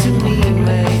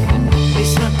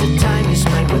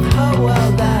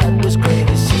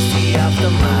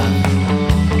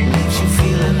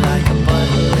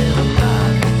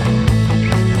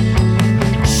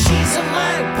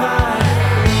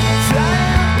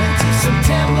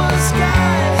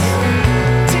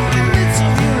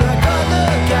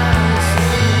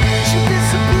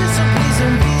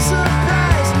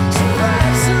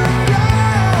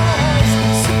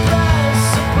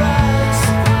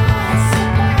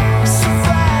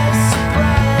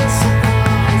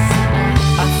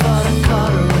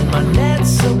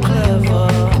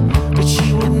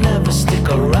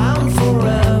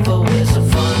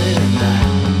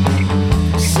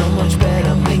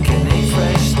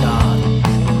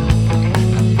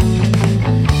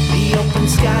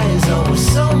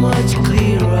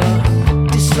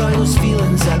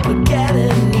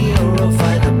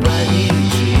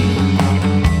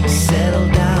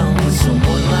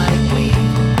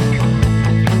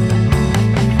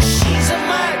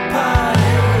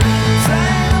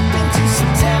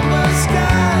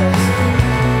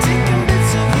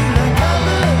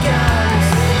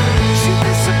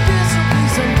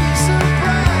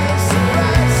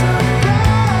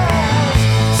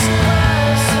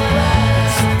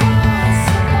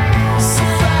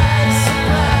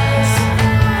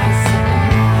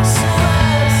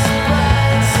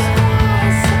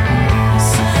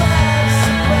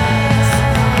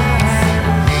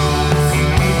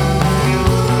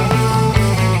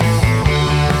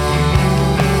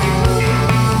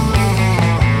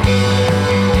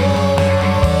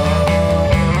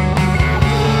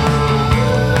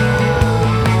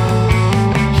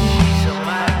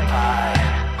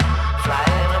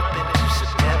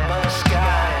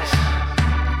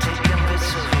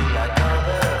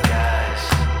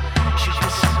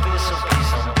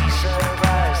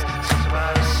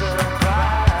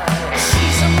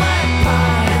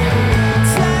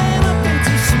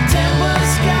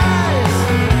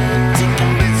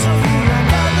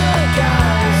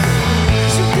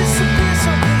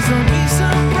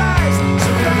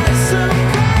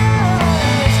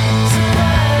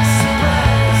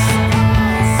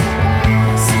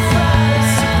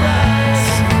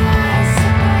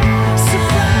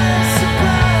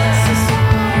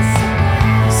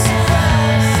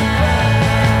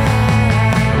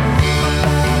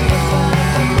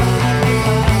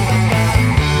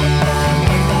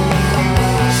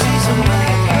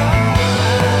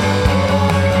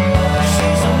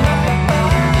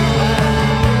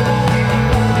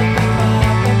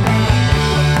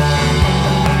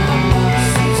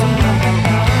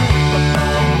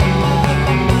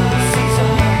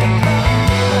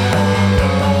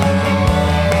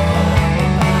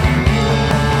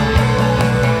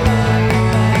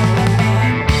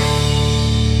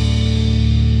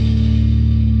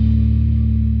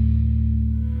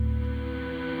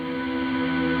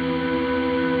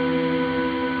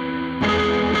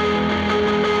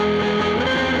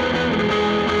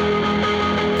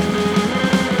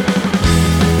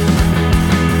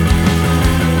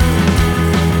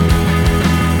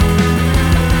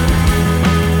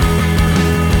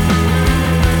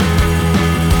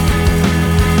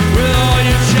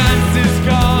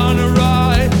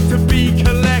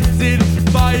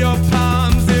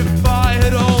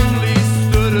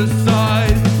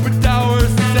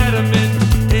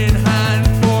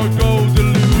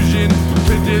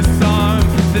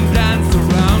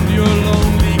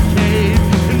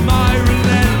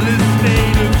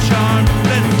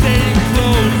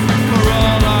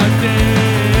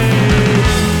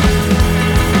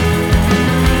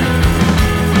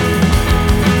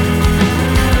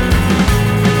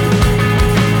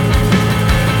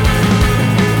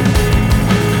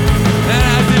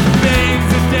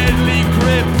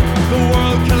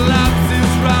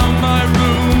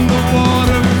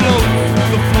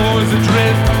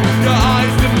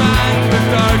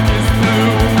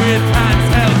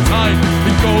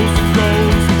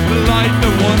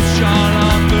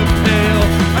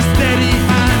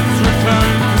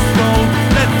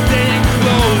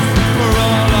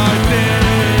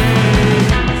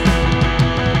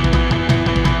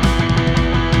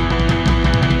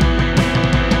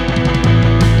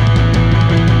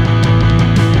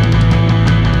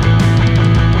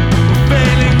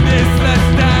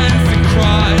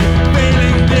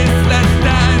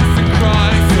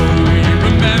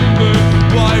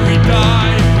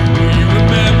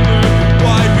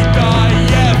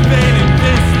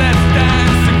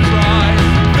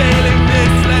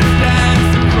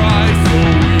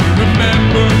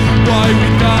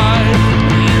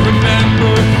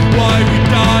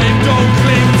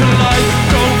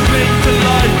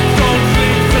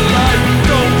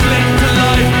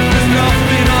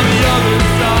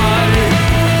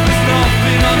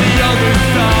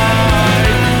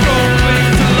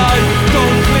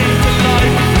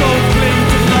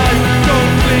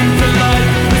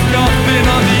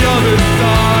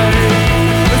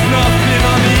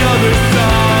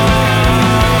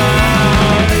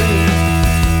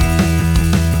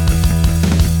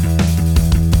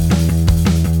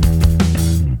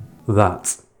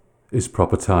 That is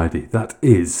Proper Tidy. That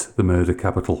is the Murder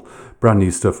Capital. Brand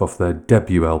new stuff off their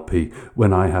debut LP,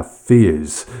 When I Have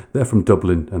Fears. They're from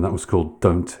Dublin, and that was called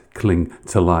Don't Cling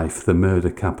to Life,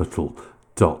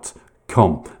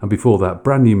 themurdercapital.com. And before that,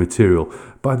 brand new material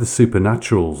by the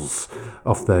Supernaturals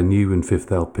off their new and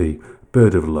fifth LP,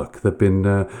 Bird of Luck. They've been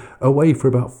away for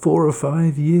about 4 or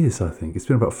 5 years, I think. It's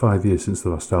been about 5 years since the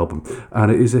last album. And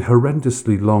it is a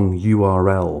horrendously long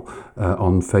URL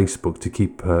on Facebook to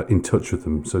keep in touch with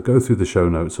them. So go through the show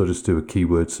notes or just do a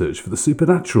keyword search for the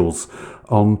Supernaturals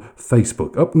on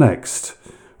Facebook. Up next,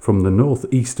 from the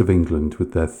northeast of England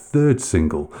with their third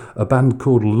single, a band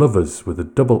called Lovers with a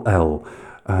double L.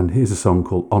 And here's a song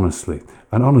called Honestly.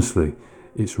 And honestly,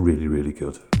 it's really, really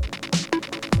good.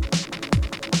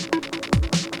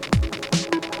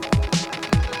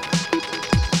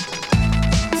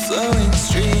 Flowing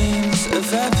streams of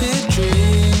vapid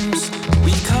dreams,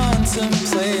 we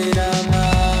contemplate our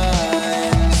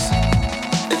minds.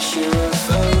 A sure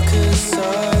focus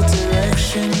or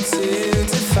direction to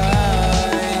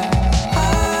define. I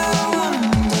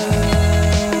wonder,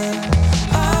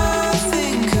 I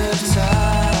think of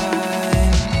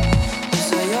time as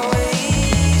I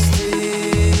always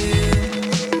do.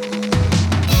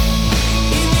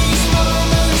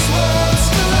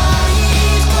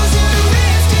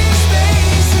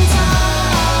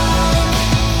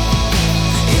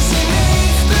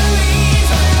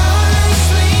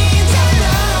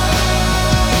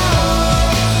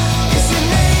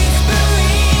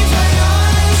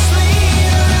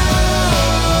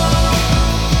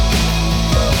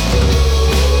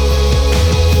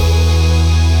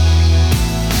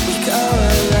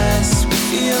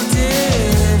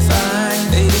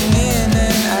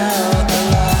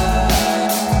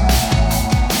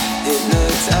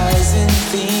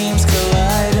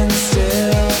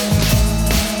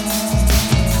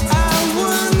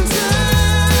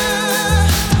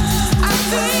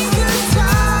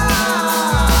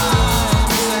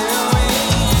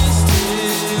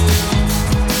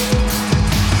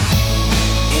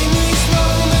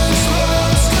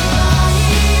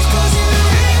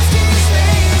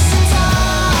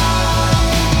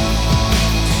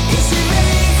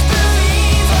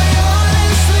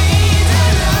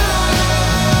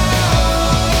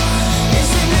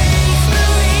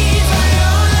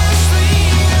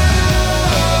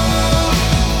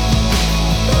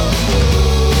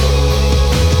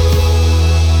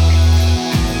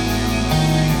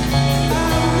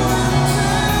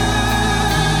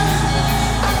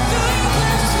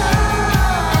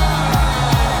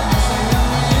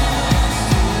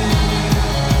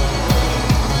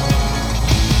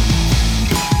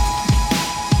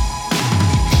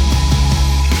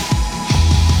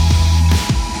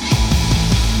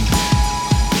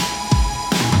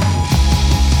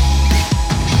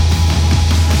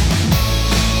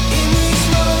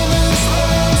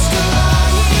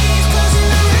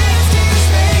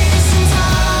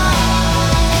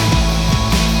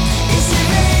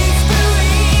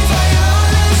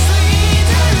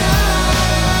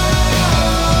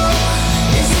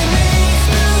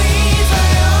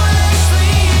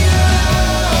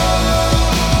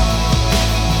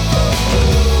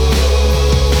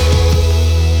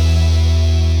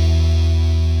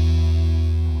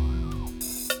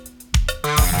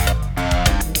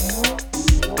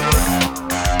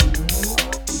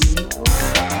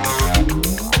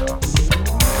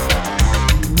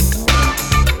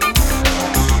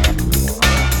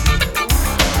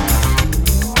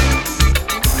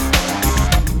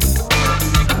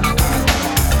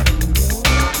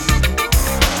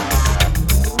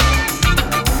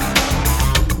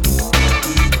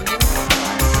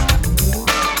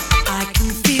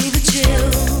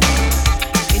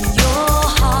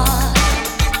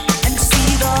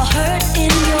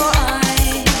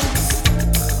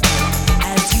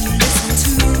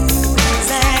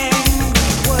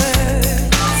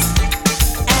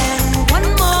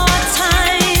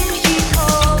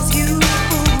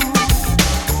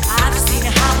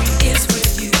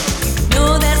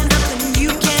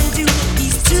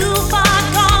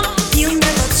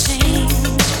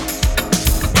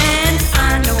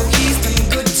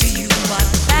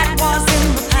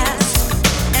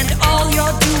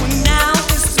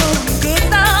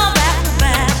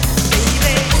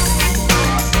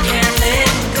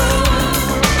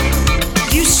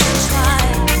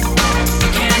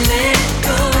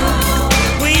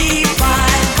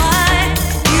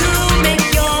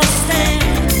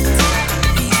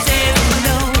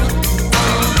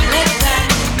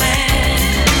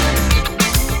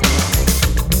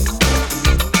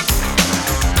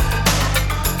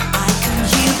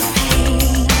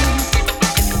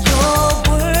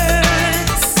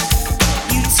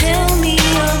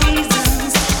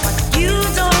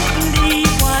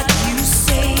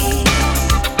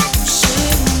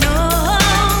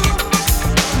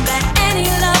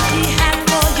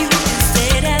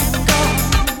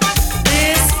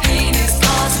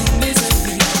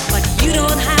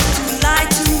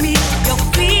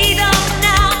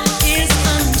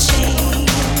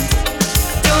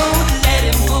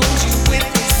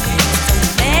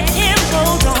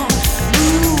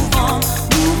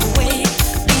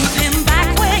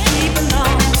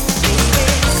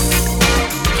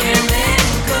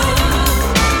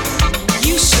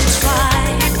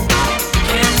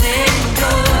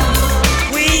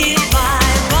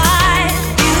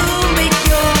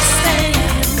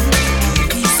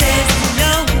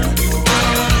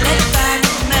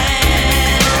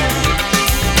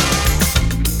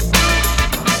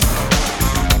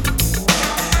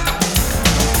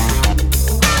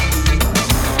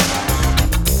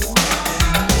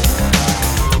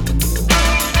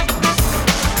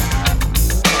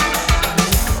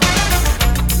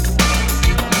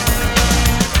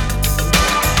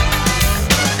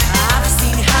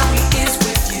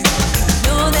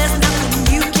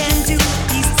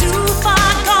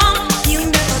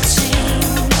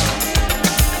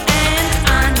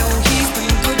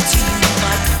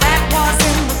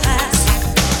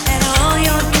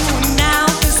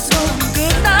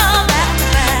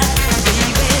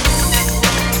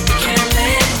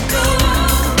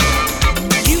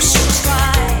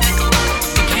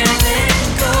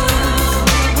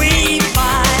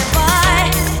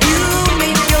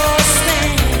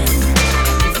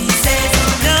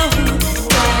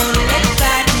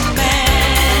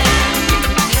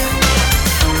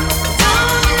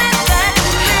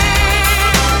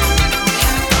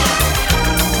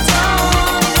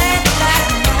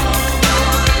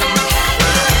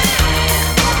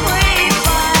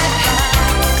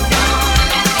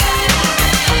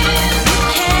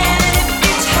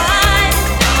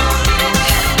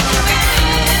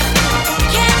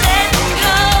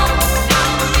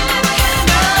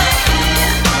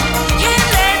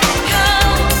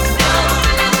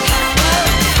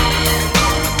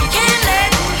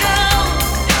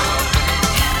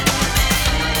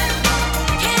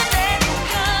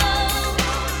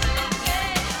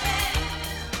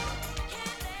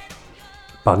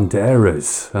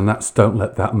 Banderas, and that's Don't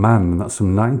Let That Man, and that's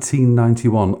from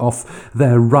 1991 off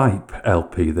their Ripe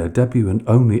LP, their debut and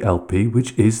only LP,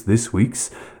 which is this week's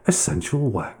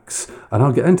Essential Wax. And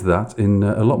I'll get into that in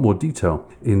a lot more detail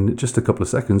in just a couple of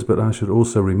seconds, but I should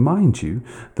also remind you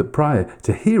that prior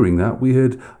to hearing that, we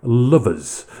heard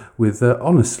Lovers with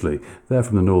Honestly. They're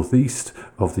from the northeast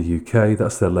of the UK.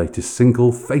 That's their latest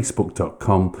single,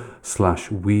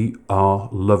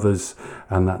 facebook.com/wearelovers,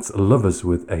 and that's Lovers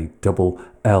with a double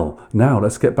L. Now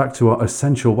let's get back to our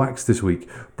Essential Wax this week,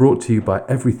 brought to you by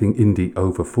Everything Indie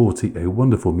Over 40, a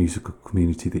wonderful musical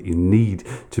community that you need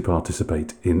to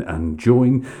participate in and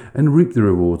join and reap the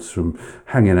rewards from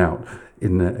hanging out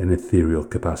in an ethereal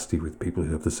capacity with people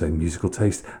who have the same musical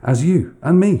taste as you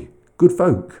and me. Good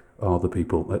folk are the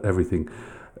people at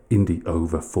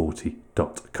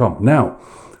everythingindieover40.com. Now,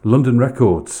 London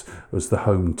Records was the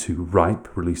home to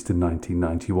Ripe, released in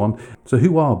 1991. So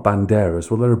who are Banderas?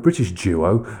 Well, they're a British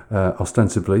duo,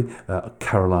 ostensibly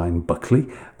Caroline Buckley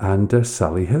and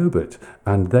Sally Herbert.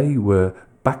 And they were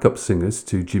backup singers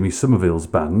to Jimmy Somerville's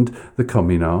band, the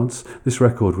Communards. This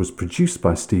record was produced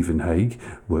by Stephen Hague,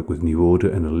 worked with New Order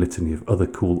and a litany of other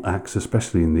cool acts,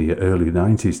 especially in the early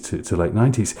 90s to late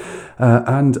 90s.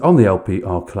 And on the LP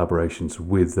are collaborations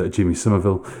with Jimmy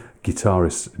Somerville,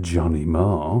 guitarist Johnny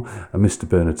Marr, and Mr.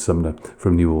 Bernard Sumner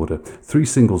from New Order. 3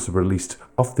 singles were released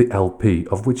off the LP,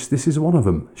 of which this is one of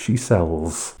them, She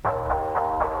Sells. She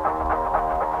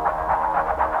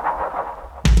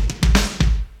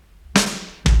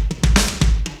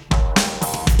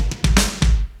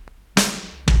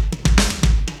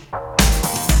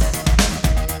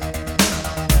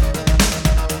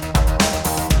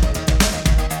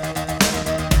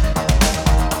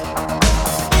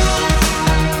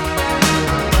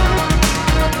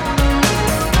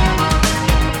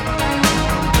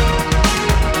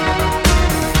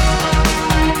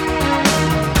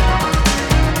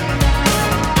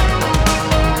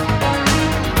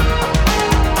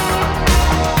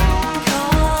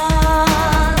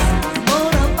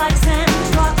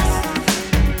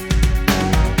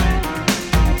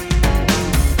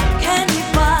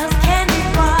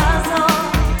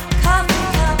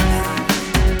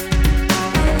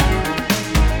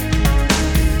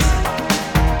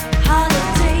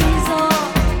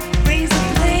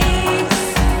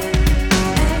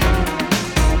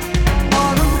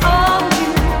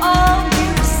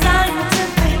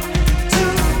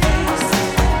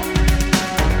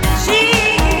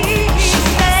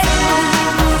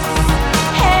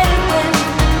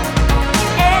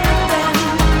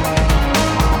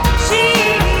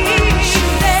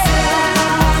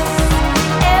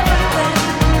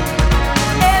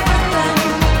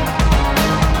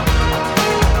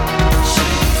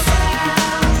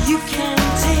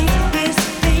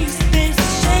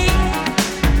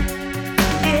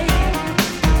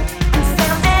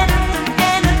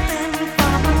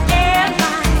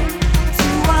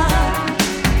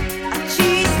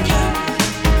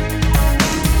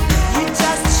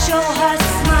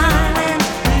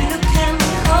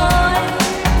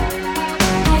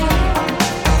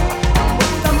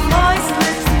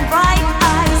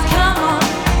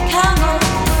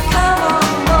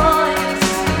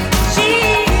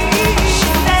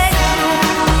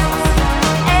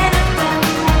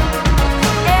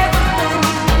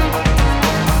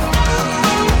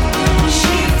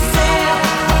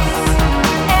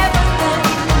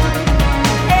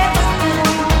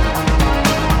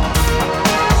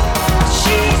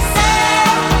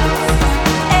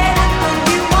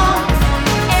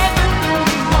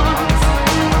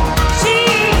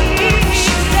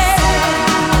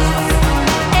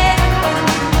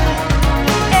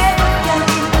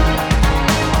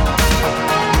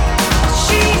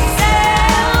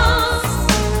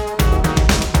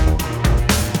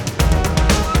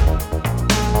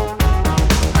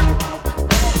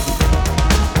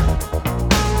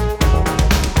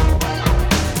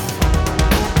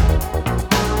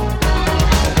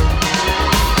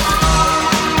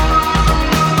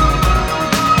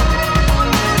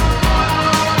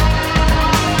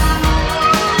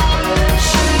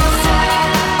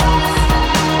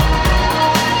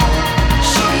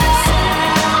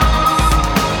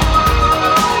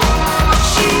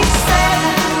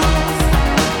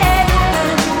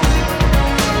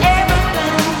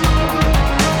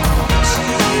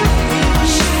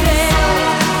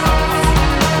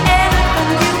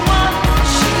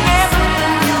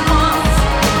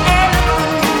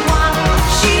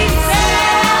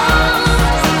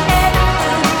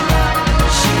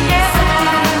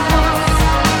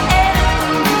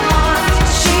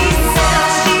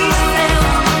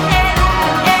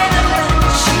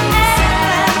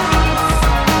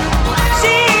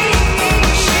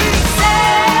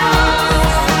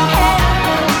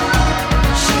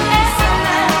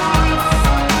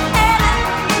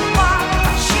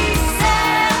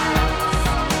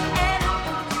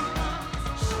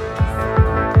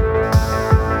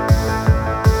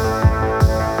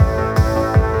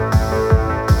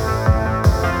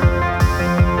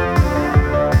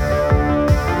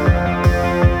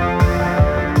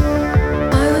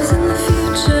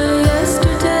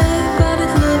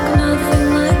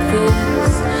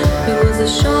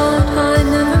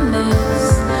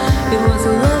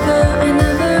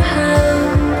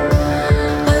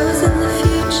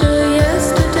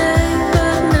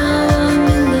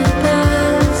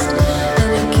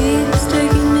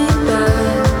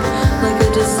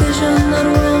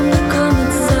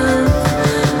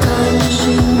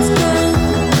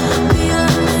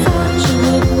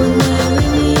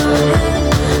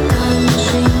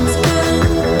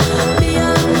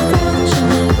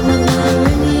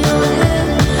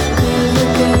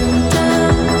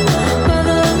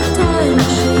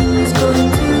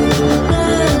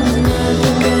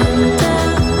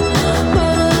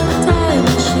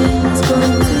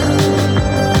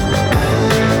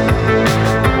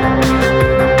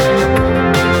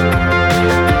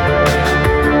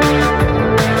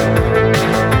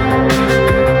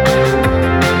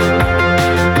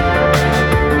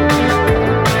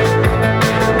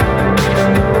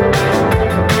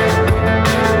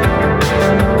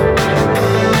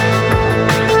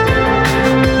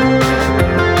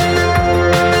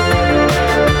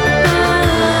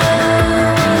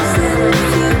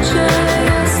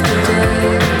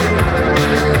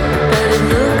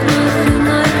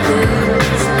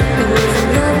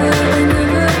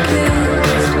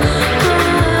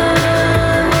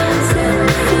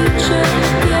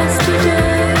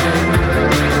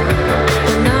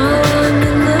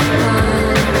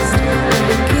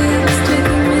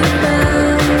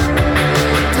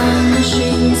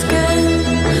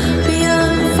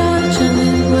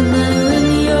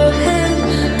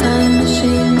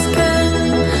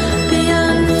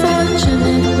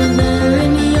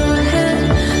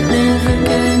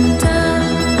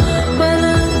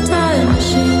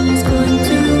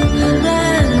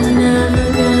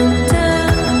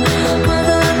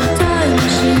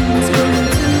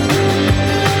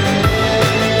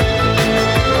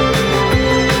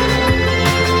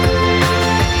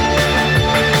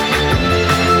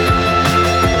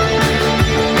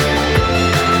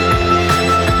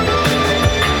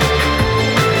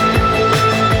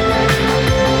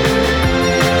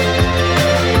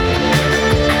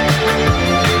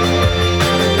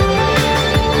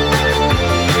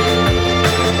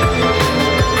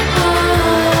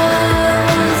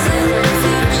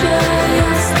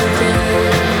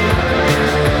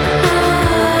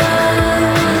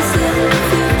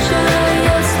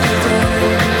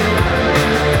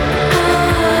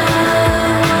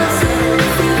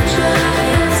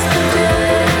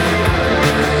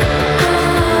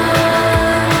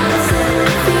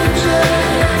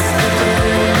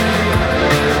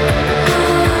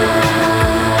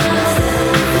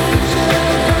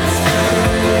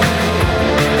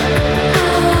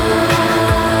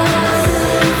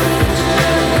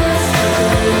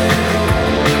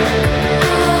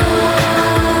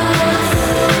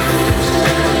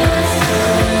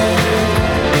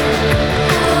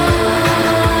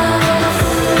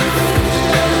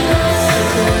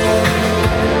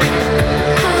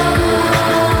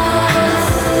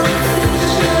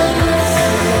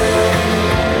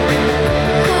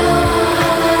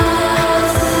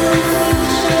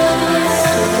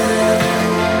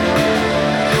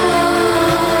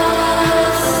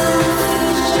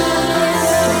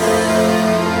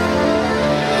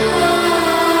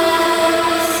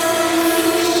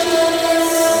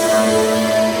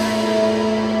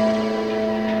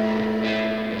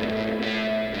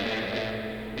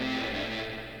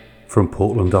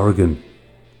Portland, Oregon.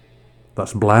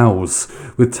 That's Blouse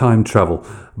with Time Travel.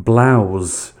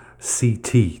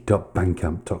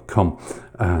 BlouseCT.bandcamp.com.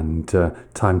 And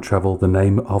Time Travel, the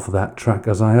name of that track,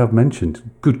 as I have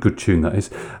mentioned. Good tune that is.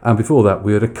 And before that,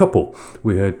 we heard a couple.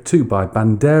 We heard two by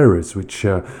Banderas, which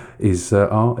is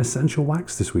our Essential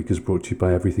Wax this week, is brought to you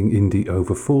by Everything Indie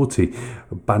Over 40.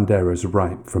 Banderas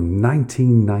Ripe from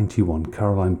 1991,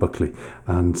 Caroline Buckley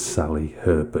and Sally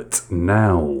Herbert.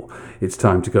 Now, it's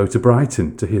time to go to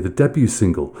Brighton to hear the debut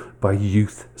single by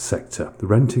Youth Sector,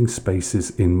 Renting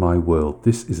Spaces in My World.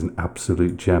 This is an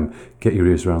absolute gem. Get your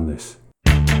ears around this.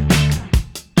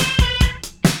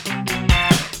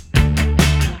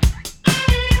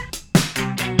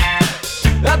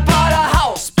 I bought a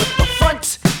house, but the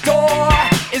front door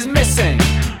is missing.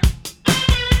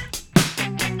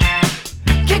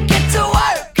 Can't get to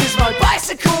work, cause my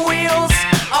bicycle wheels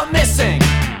are missing.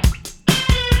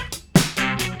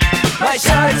 My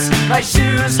shirts, my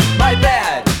shoes, my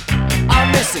bed are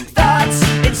missing. Thoughts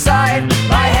inside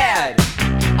my head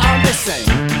are missing.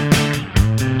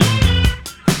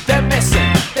 They're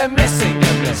missing, they're missing,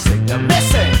 they're missing, they're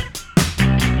missing.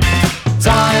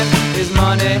 Time is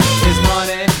money, is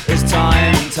money, is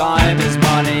time. Time is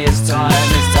money, is time,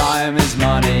 is time is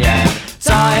money. And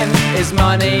time is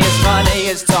money, is money,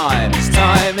 is time. Is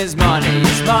time is money,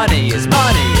 is money, is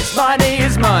money, is money,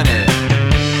 is money.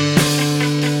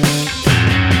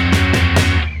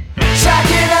 Check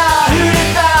it out, who'd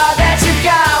have thought that you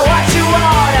got what you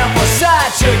want and for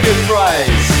such a good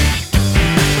price?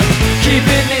 Keep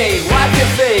it neat, wipe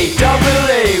your feet, don't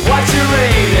believe what you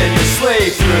read and you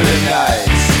sleep through the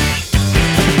nights.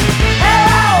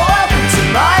 Hello, welcome to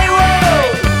my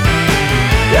world.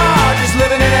 You're all just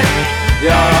living in it.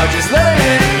 You're all just living in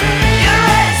it. You're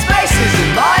in spaces in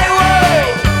my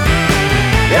world.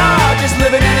 You're all just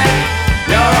living in it.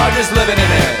 You're all just living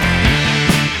in it.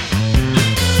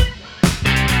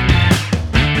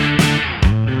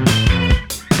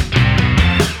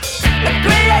 A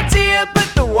great idea, but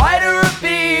the wider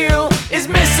appeal is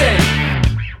missing.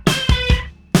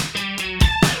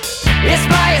 It's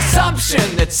my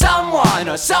assumption that someone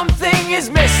or something is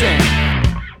missing.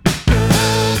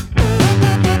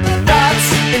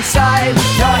 Thoughts inside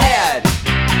your head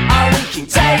are leaking.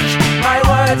 Take my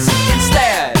words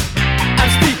instead. I'm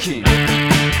speaking.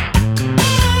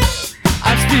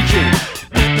 I'm speaking.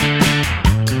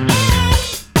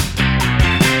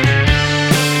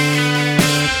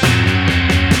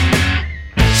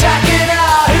 Check it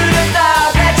out, who'd have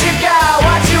thought that you got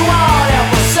what you want and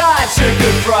for such a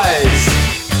good price?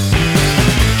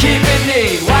 Keep it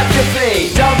neat, wipe your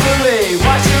feet, don't believe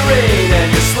what you read and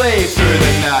you sleep through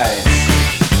the nights.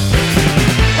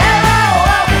 Hello,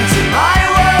 welcome to my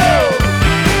world.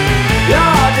 You're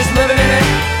all just living in it.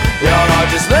 You're all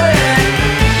just living in it.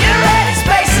 You're in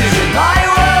spaces in my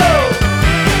world.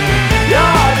 You're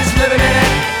all just living in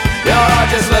it. You're all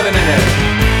just living in it.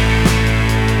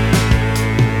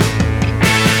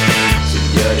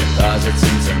 Your deposits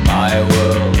into my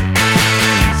world.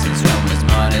 Since when was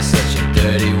money such a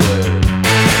dirty word?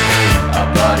 I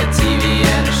bought a TV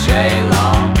and a shade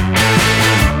long,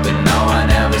 but no one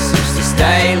ever seems to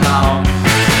stay long.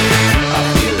 I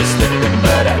feel it slipping,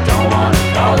 but I don't wanna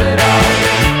call it off.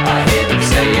 I hear them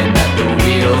saying that the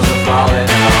wheels are falling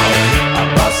off. I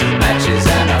bought some matches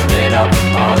and I lit up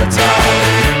all the time.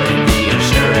 In the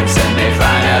insurance and they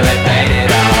finally paid it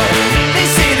off. They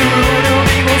say the root of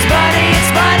evil's money,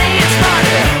 it's money, it's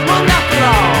money. Well, not for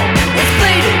long. It's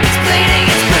bleeding, it's bleeding,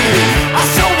 it's bleeding. I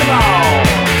sold them all.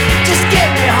 Just get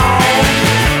me home.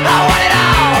 I want it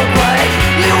all, but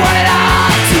you want it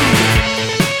all too.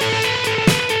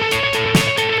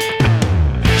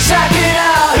 Check it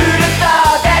out, who'd have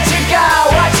thought that you got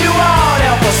what you want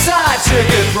and for such a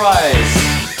good price?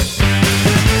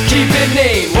 Keep it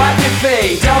neat, wipe your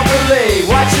feet, don't believe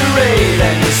what you read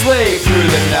and you sleep through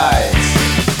the nights.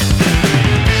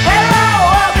 Hello,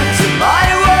 welcome to my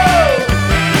world.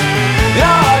 You're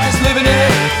all just living in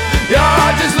it. You're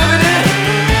all just living in it.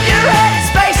 You're in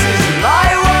spaces in my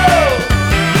world.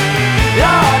 You're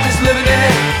all just living in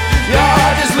it. You're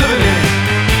all just living in it.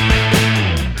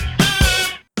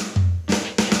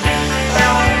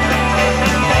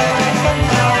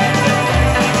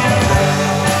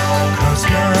 Cross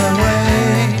my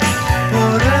way,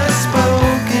 what has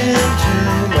spoken to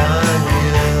my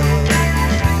will.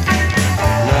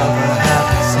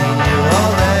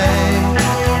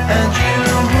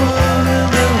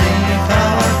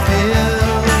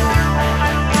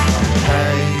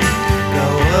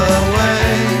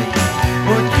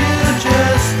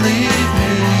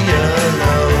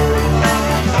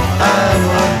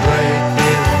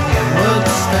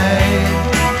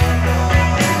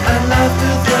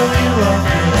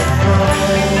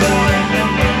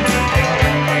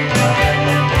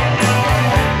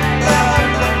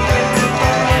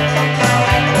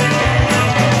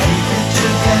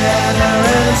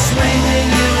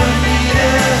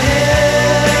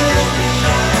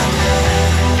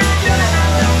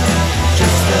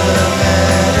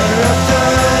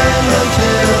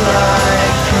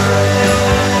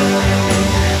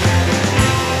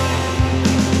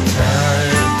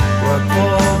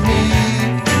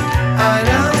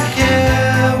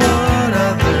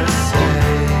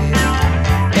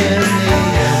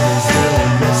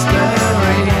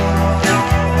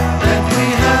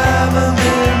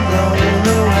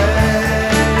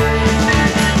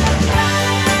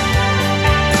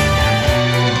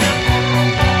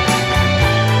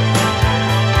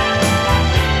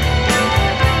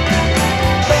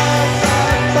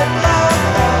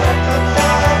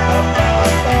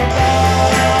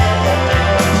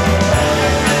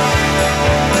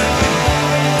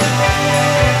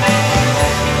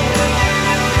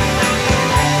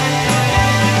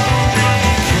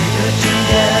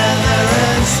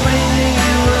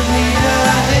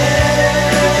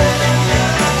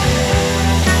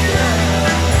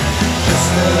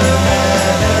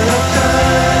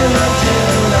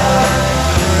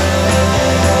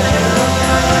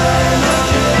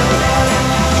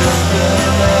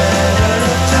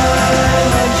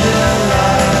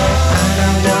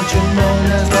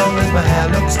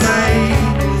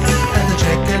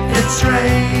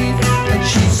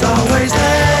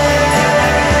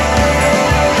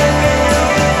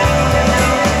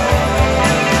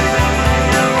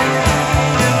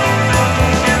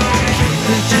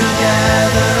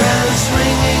 together and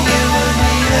swinging, you would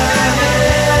need a hand.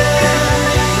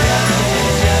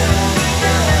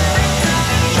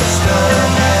 Just a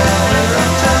matter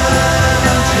of time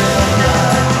until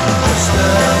just a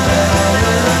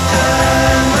matter of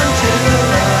time until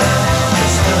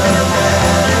just a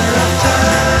matter of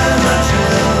time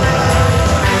until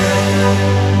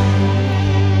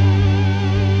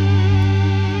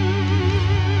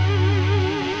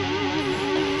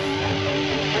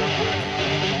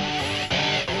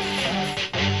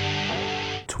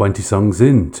 20 songs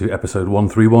in to episode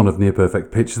 131 of Near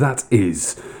Perfect Pitch. That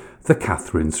is the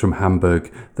Catherines from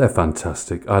Hamburg. They're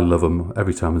fantastic. I love them.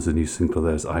 Every time there's a new single of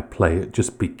theirs, I play it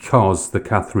just because.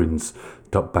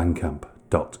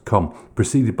 thecatherines.bandcamp.com.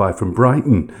 Preceded by From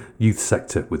Brighton, Youth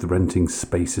Sector with Renting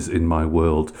Spaces in My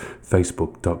World.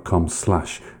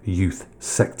 Facebook.com/Youth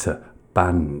Sector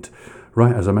Band.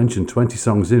 Right, as I mentioned, 20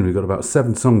 songs in. We've got about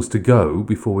 7 songs to go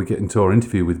before we get into our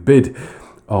interview with Bid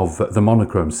of the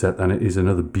Monochrome Set, and it is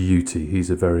another beauty. He's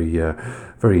a very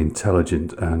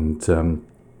intelligent and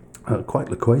quite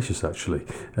loquacious, actually,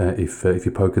 if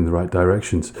you poke in the right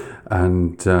directions.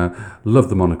 And love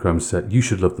the Monochrome Set. You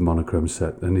should love the Monochrome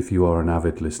Set. And if you are an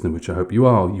avid listener, which I hope you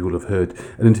are, you will have heard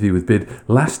an interview with Bid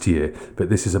last year. But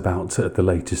this is about the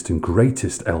latest and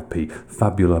greatest LP,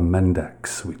 Fabula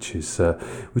Mendax, which is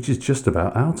just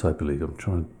about out, I believe. I'm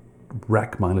trying to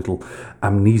rack my little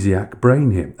amnesiac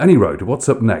brain here. Any road, what's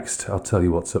up next? I'll tell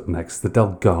you what's up next. The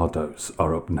Delgados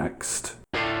are up next.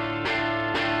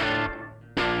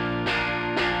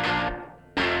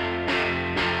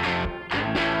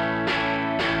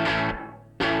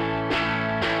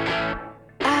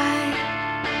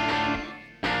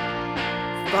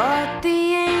 But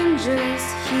the angels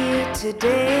here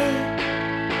today.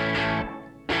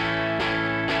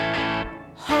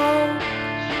 Hope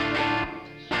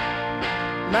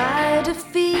my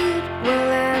defeat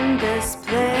will end this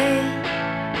play.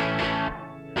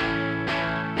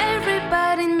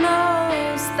 Everybody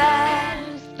knows that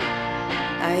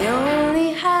I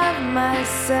only have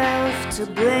myself to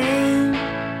blame.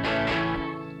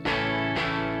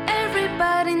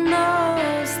 Everybody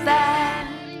knows that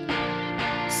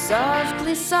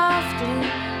softly, softly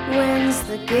wins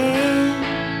the game.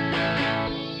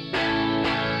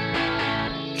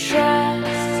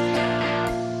 Trust,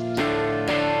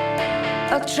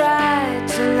 I'll try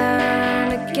to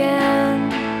learn again.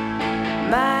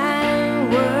 My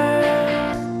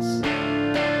words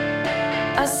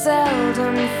are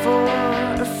seldom for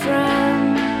a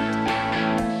friend.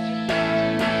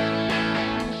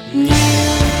 You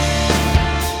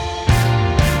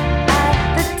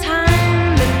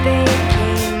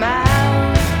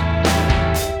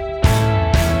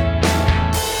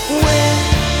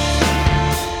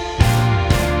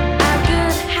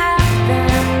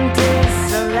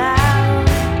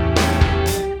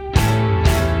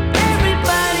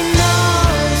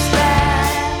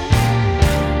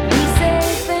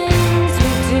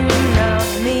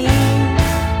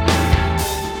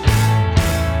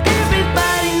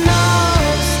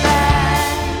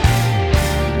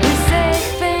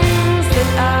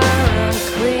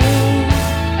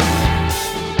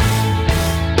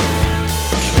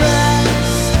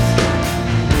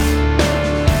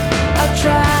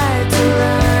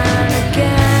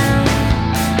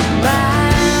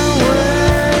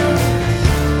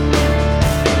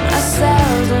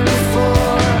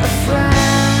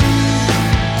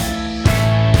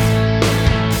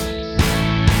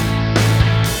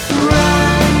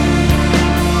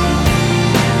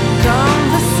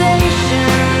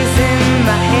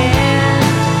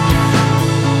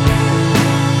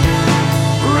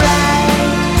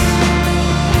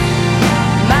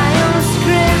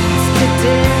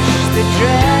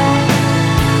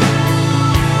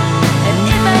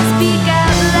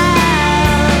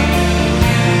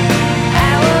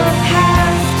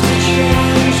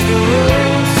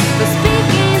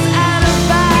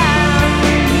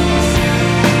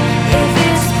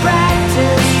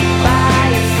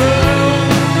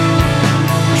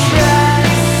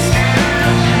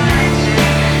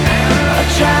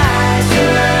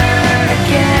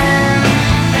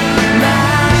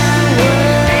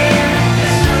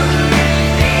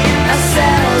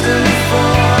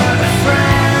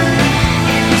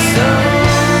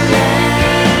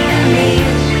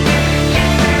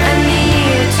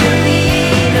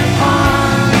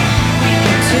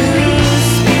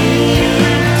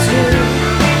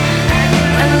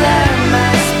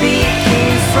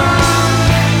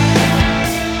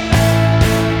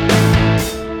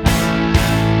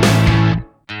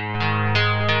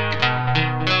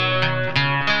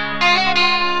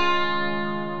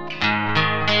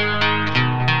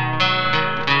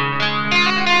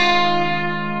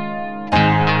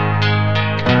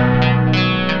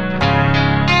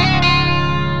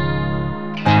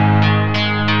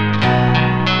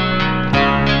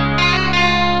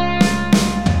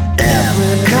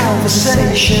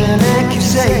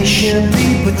conversation,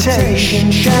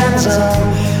 deportation shines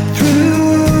on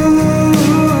through.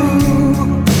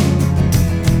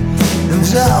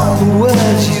 And all the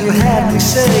words you had me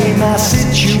say, my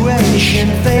situation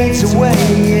fades away,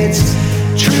 it's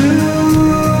true.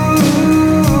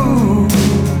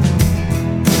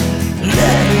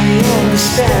 Let me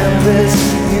understand this,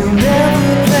 you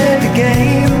never played the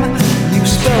game. You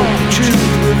spoke the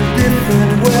truth with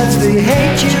different words, they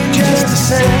hate you just the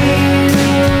same.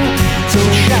 So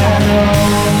shine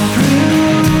on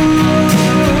through,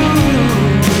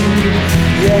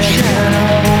 yeah, shine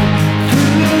on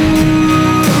through.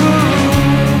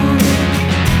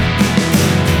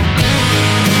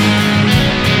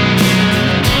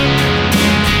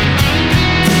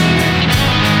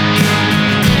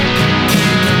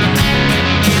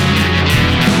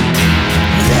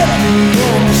 Let me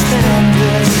understand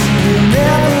this, you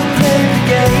never played the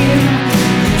game.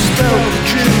 You spoke the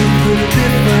truth with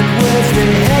different words,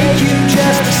 they hate you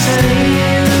just the same.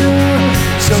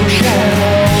 So shine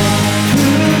on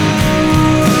through,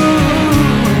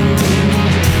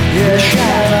 yeah,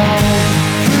 shine on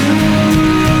through,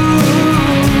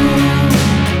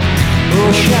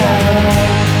 oh, shine on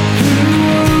through,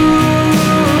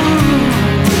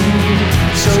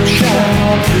 so shine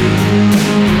on through.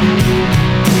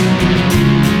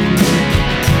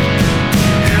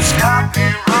 It's got me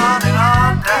running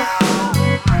on down.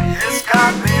 It's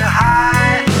got me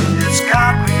high. It's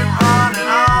got me running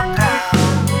on down.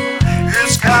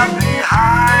 It's got me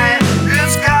high.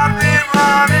 It's got me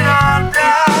running on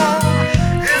down.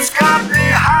 It's got me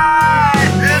high.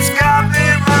 It's got me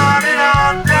running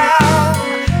on down.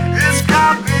 It's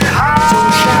got me high. So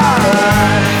shine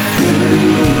through.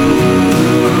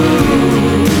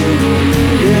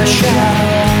 Yeah, shine.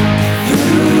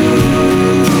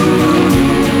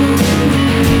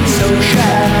 So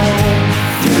shine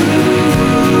through,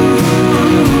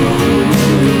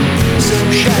 so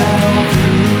shine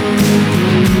through,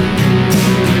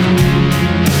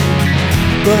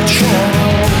 but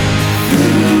shine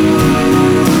through,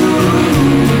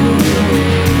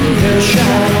 yeah,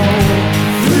 shine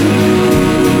through,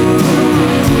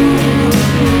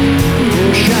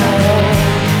 oh, shine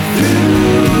through,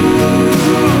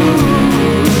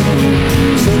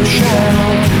 so shine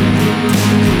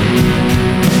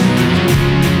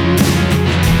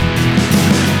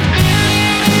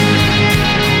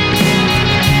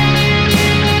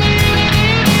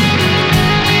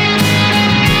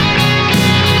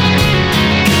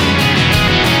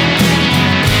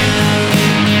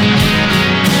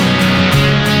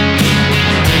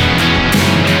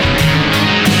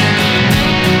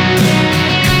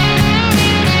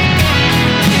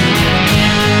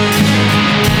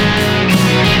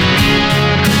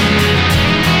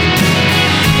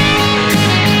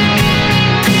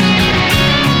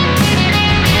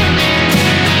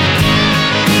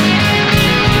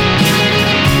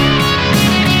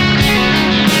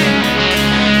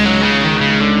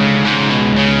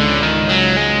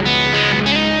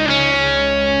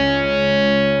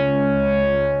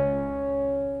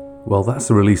Well, that's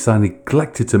a release I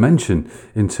neglected to mention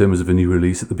in terms of a new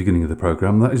release at the beginning of the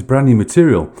programme. That is brand new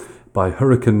material by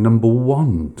Hurricane No.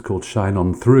 1. It's called Shine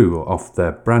On Through, off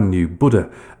their brand new Buddha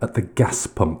at the Gas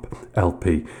Pump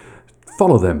LP.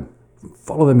 Follow them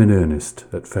in earnest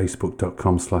at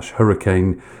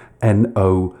facebook.com/hurricane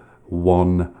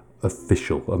NO1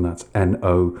 official, and that's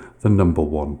NO the number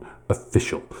 1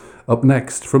 official. Up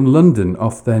next, from London,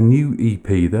 off their new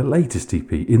EP, their latest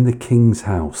EP, In the King's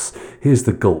House, here's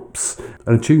The Gulps,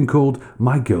 and a tune called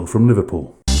My Girl from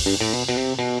Liverpool.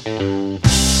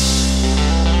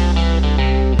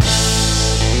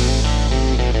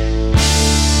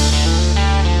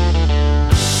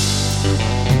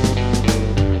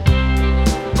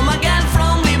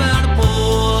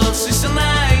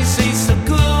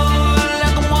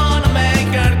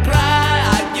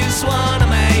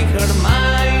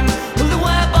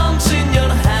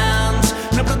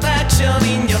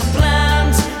 In your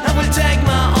plans, I will take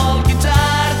my old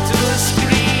guitar to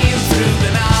scream through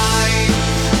the night.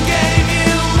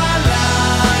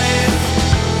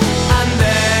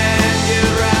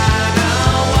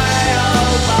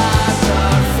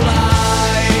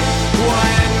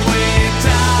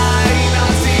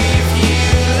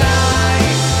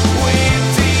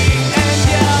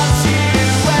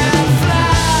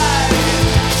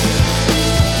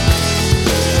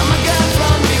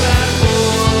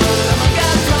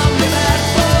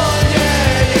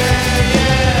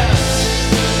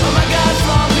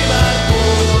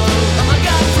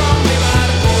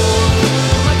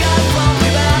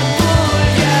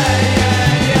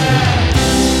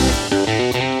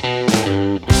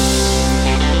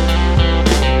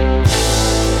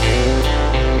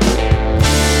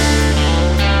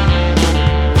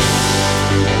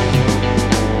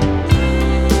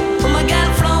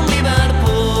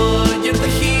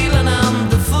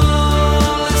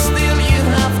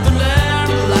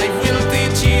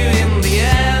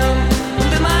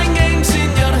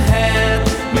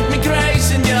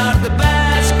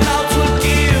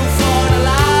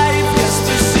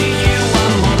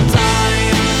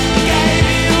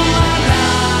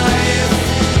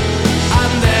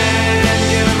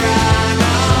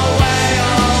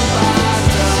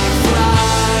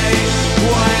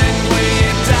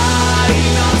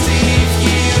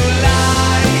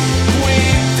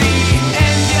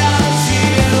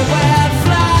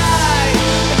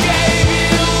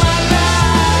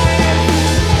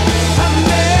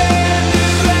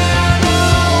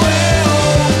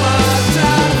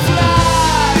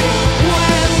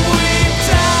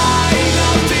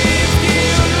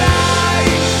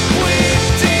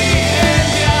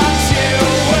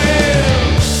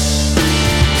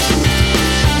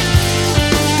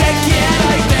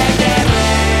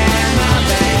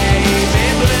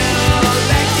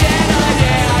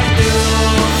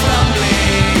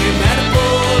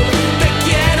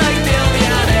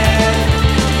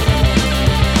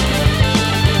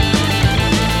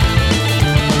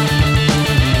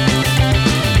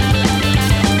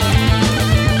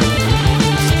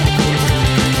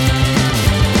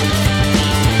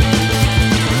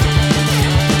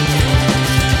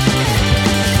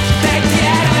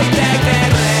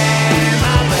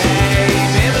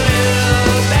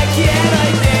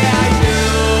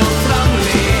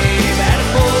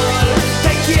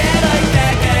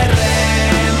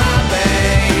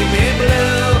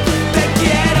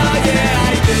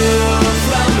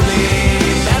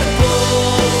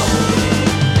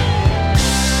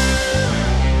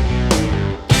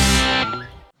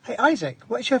 music.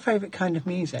 What's your favourite kind of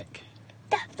music?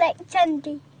 That's like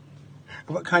Sandy.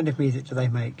 What kind of music do they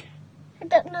make? I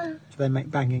don't know. Do they make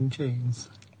banging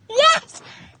tunes? Yes!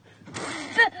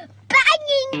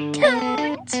 Banging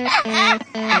tunes!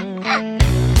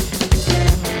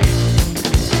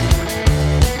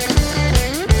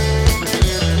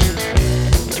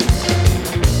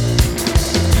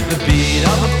 The beat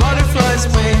of a butterfly's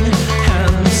wing,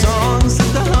 and the songs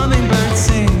that the hummingbird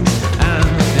sings,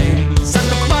 and the things that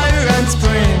the fire ants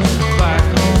bring back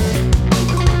home.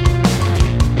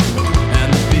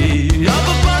 And the beat of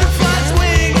a butterfly's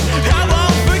wing, I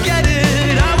won't forget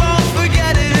it, I won't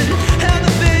forget it. And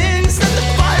the things that the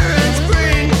fire ants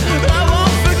bring, I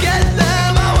won't forget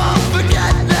them, I won't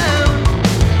forget them.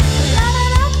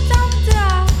 La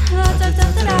da da da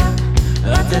da,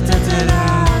 la da da da da, la da da da da.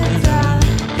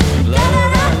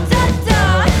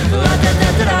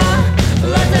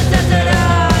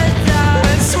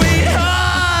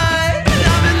 Sweetheart,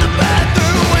 I'm in the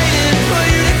bathroom waiting for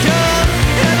you to come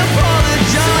and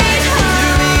apologize to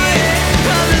me.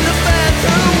 I'm in the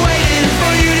bathroom waiting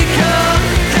for you to come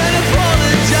and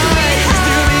apologize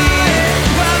to me.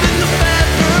 I'm in the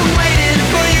bathroom waiting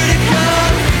for you to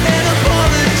come and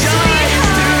apologize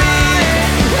to me.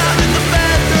 I'm in the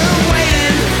bathroom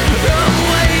waiting, I'm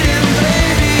waiting,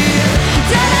 baby.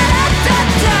 Da da da da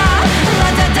da, la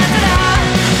da da da da,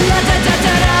 la da da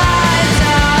da da.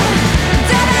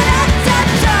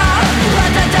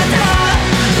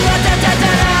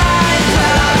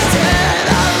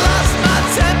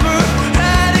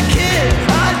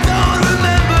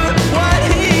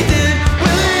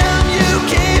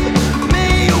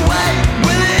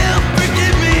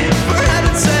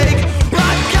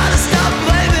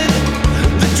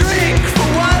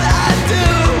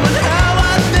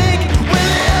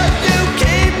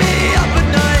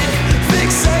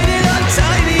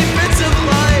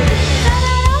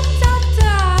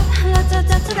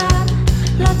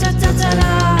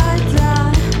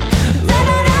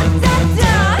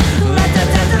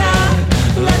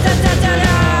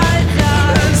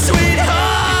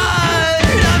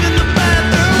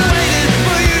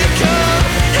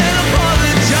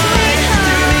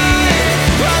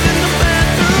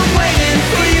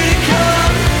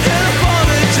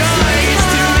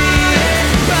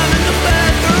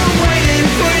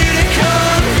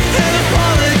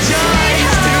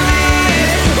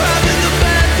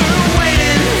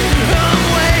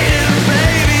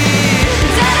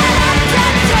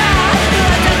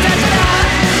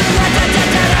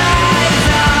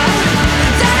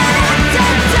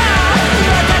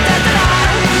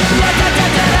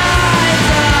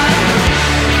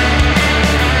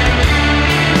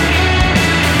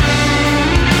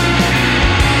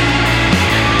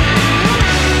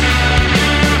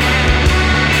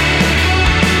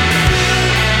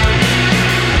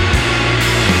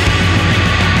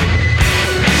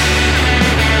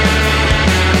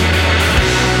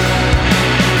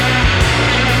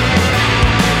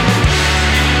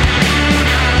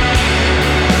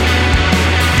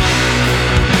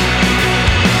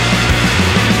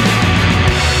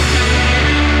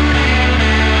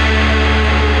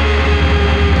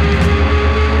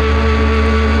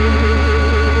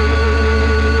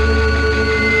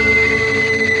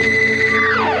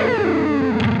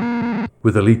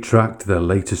 With the lead track to their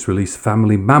latest release,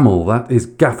 Family Mammal, that is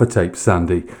Gaffer Tape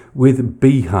Sandy with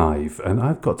Beehive. And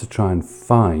I've got to try and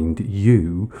find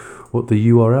you what the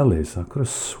URL is. I've got to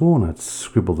sworn I'd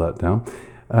scribbled that down.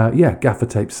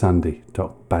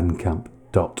 Gaffertapesandy.bandcamp.com.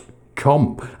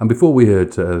 And before we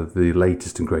heard the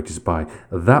latest and greatest by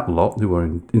that lot, who are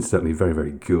incidentally very,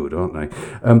 very good, aren't they?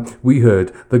 We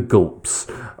heard The Gulps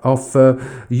off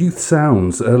Youth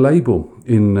Sounds, a label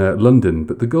in London.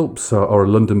 But The Gulps are a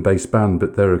London-based band,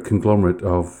 but they're a conglomerate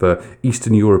of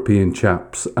Eastern European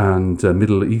chaps and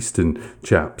Middle Eastern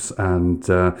chaps. And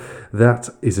that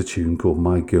is a tune called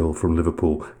My Girl from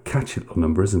Liverpool. Catchy little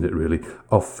number, isn't it, really?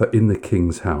 Off In the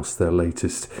King's House, their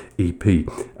latest EP.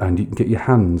 And you can get your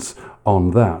hands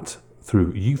on that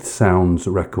through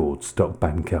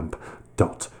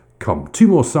youthsoundsrecords.bandcamp.com. Two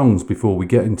more songs before we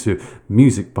get into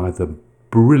music by the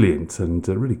brilliant and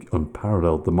really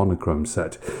unparalleled The Monochrome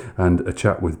Set and a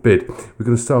chat with Bid. We're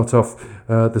going to start off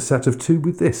the set of two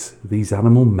with this, These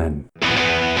Animal Men.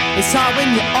 It's hard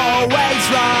when you're always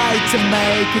right to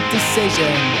make a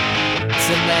decision,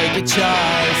 to make a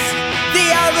choice.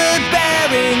 The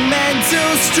overbearing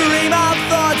mental stream of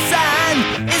thoughts and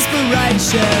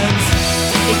inspirations.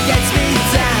 It gets me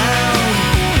down,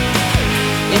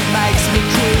 it makes me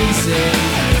crazy.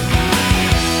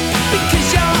 Because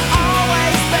you're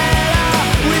always better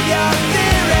with your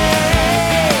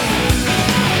theory.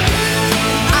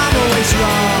 I'm always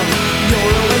wrong.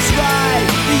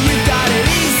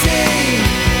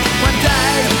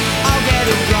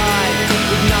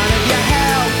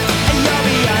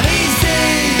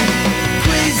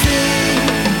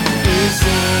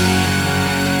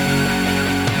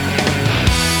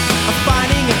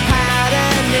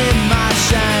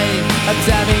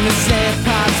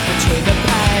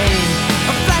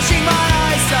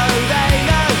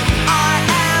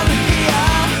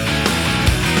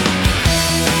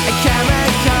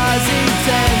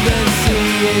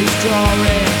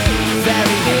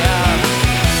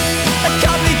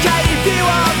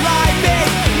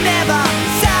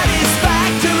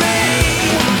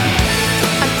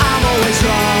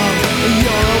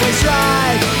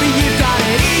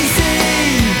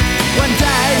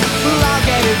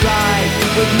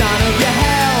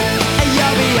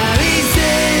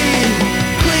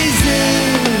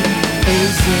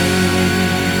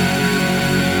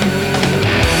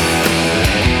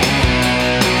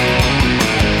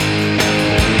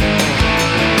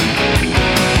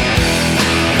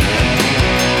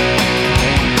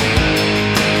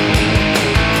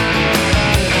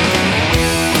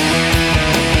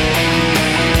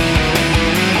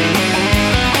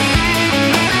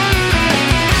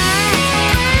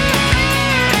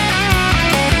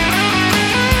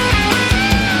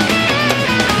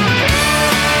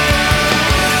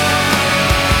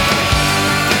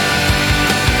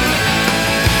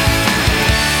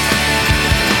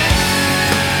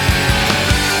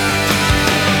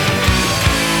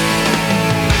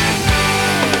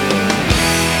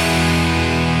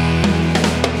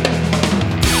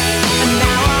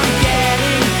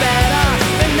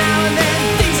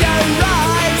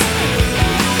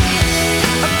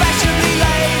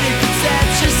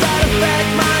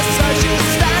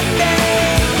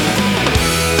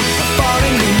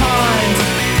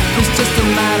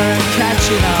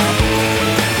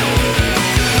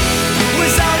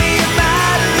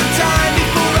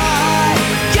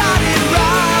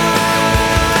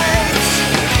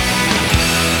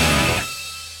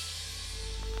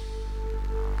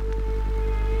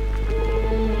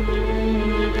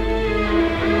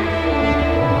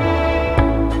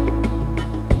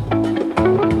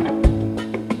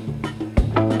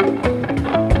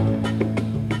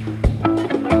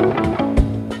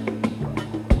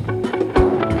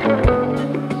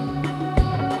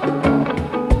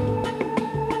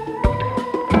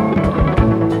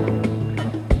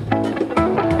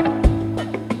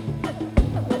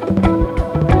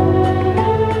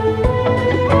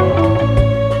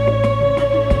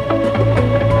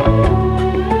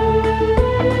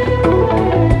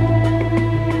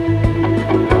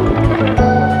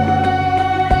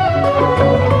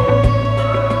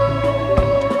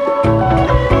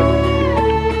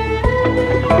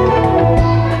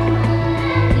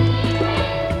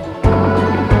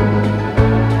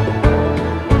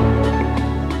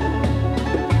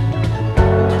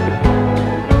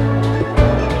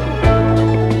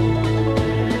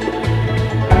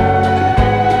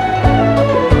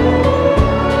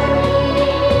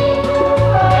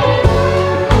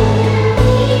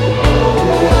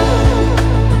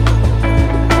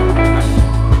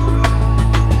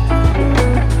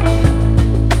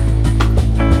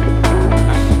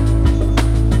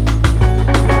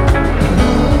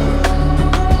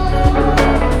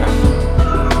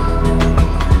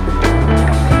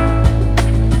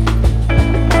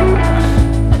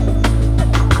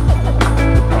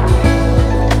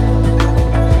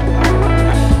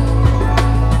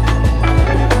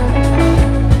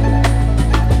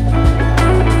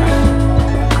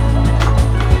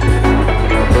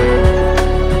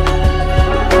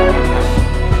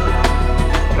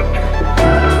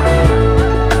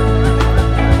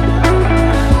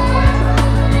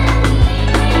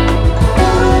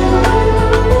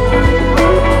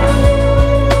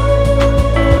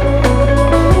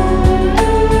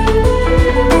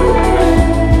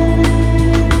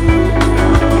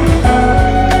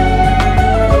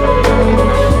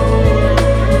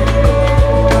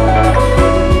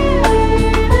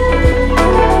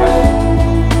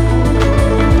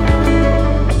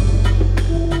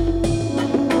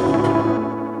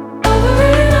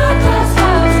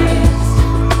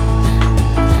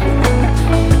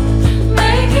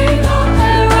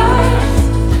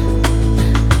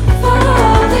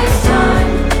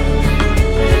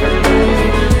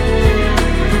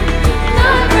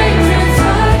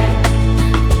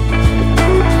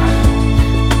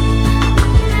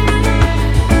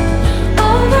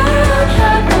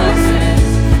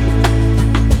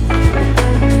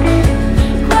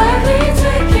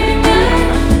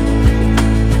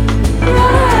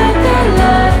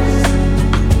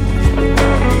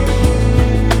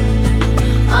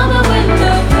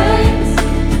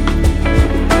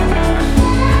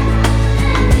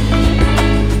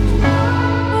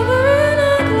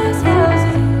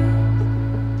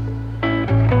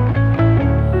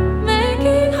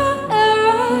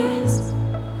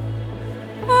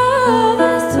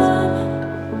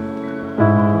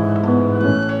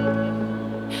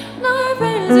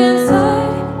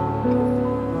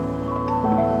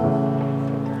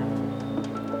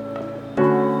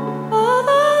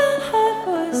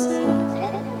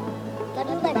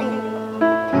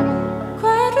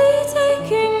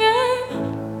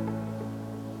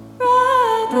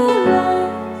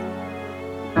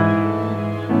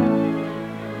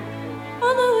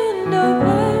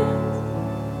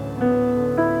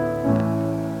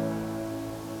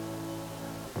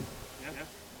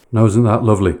 Now, isn't that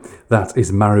lovely? That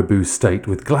is Marabou State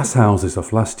with Glass Houses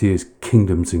off last year's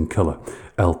Kingdoms in Colour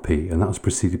LP, and that was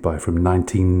preceded by, from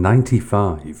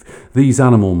 1995, These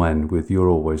Animal Men with You're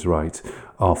Always Right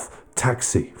off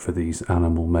Taxi for These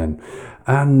Animal Men.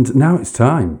 And now it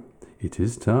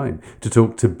is time to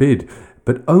talk to Bid,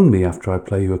 but only after I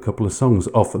play you a couple of songs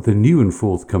off the new and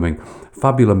forthcoming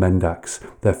Fabula Mendax,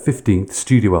 their 15th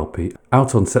studio LP,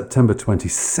 out on September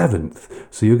 27th.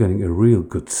 So you're getting a real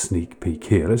good sneak peek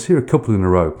here. Let's hear a couple in a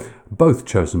row, both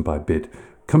chosen by Bid.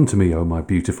 Come to Me, Oh My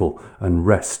Beautiful, and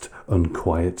Rest,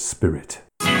 Unquiet Spirit.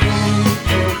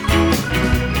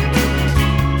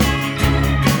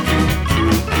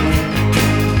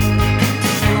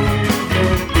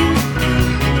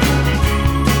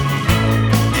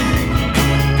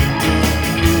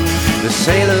 The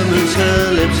sailor moves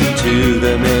her lips into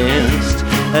the mist,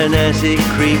 and as it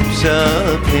creeps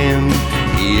up him,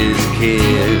 he is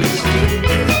kissed.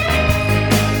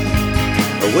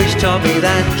 A wish taught me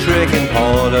that trick in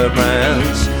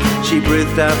Port-au-Prince. She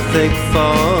breathed out thick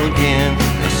fog in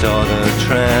a sort of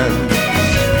trance.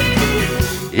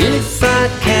 If I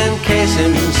can kiss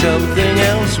him, something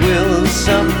else will,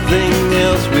 something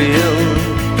else will.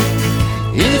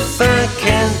 If I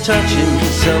can touch him,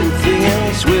 something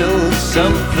else will,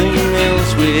 something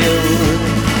else will.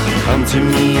 Come to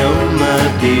me, oh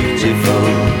my beautiful.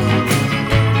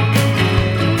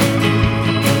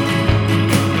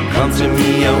 Come to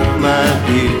me, oh my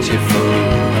beautiful.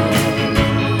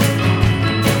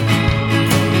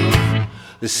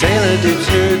 The sailor dips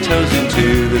her toes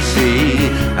into the sea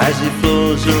as it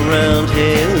flows around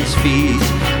his feet.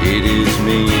 It is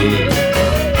me.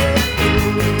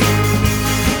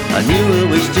 I knew I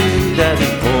was due that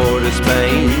in Port of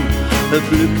Spain. The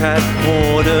blue cat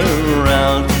poured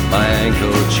around my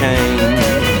ankle chain.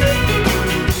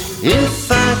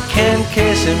 If I can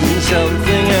kiss him,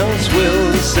 something else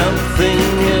will, something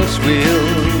else will.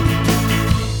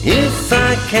 If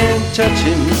I can touch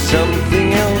him, something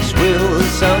else will,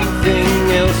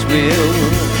 something else will.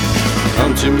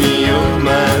 Come to me, oh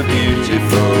my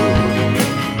beautiful.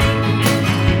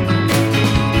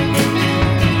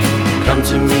 Come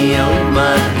to me, oh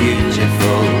my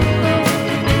beautiful.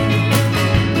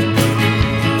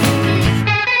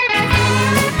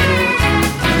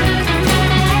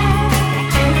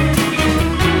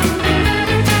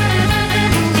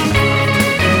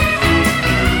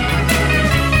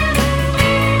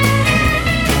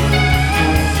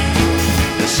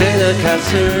 The sailor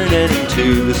casts her net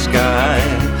into the sky,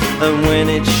 and when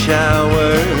it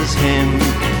showers him,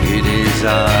 it is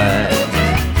I.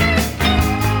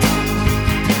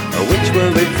 Which were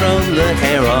it from the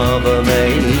hair of a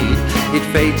maid? It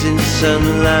fades in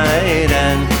sunlight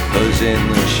and goes in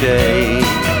the shade.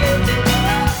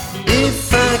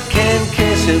 If I can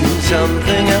kiss him,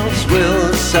 something else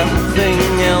will,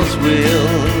 something else will.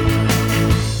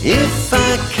 If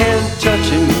I can touch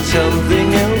him,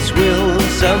 something else will,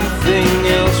 something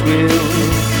else will.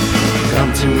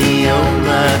 Come to me, oh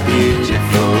my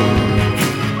beautiful.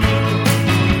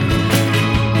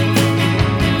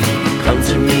 Come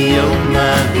to me, oh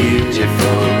my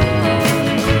beautiful.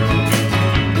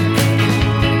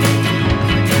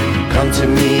 Come to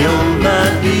me, oh my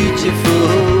beautiful.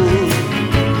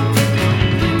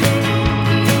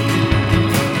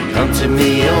 Come to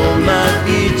me, oh my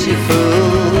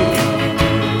beautiful.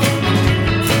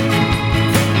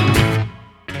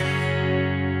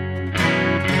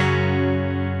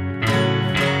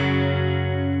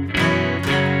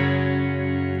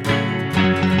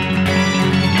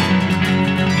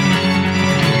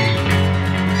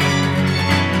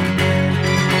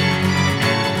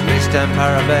 And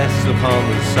parabesque upon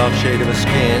the soft shade of her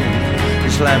skin.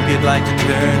 This lamp you'd like to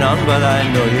turn on, but I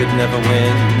know you'd never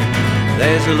win.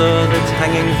 There's a lure that's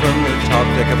hanging from the top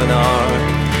deck of an ark,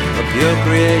 a pure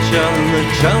creation that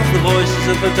chants the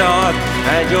voices of the dark,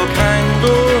 and your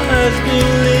candle has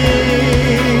been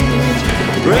lit.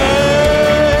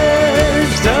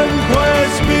 Rest and quiet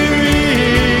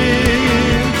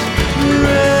spirit,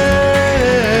 rest.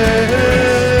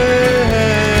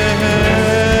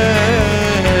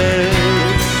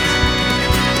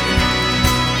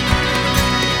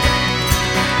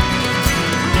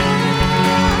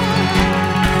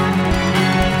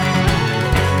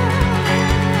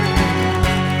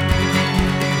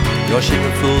 Your ship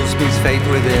of fools meets fate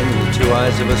within the two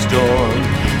eyes of a storm.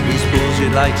 These fools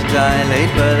you'd like to dilate,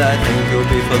 but I think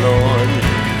you'll be forlorn.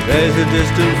 There's a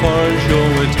distant foreign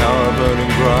shore with tower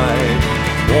burning bright,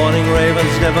 warning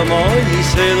ravens nevermore, ye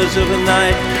sailors of the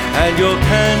night, and your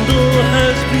candle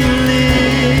has been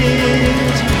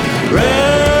lit.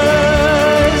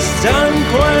 Rest and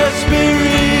quiet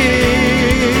spirit,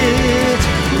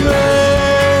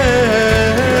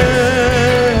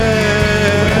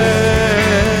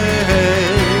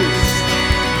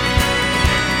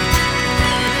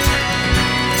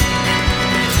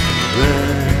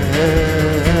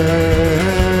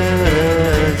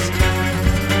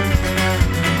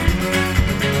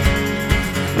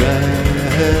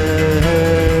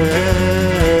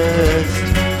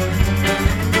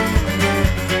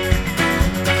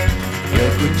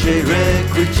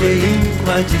 requice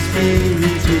inquati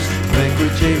spiritus,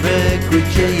 requice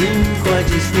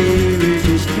inquati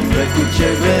spiritus, requice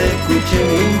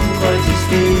inquati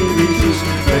spiritus,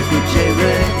 requice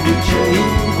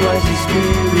inquati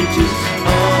spiritus,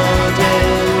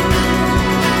 ardens.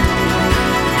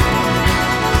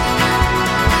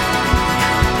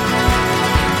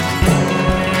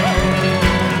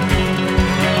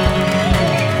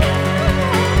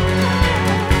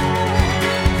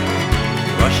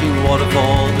 Rushing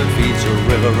waterfall that feeds a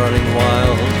river running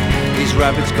wild. These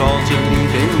rapids call to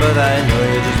leaping, but I know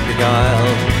you're just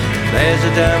beguiled. There's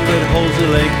a dam that holds the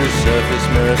lake, the surface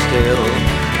mirror still.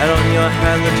 And on your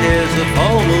hand the tears that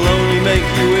fall will only make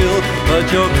you ill. But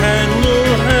your candle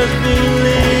has been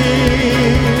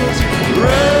lit.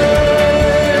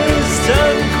 Rest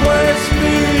and quest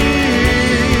me.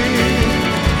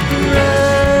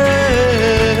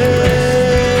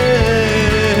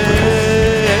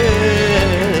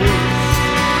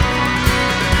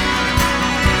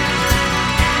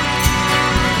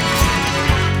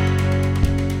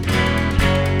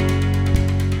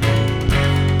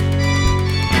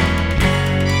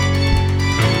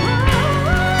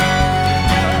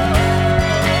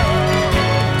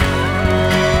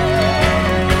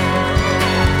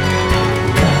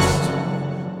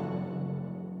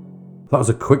 That was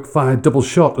a quick-fire double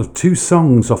shot of two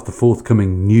songs off the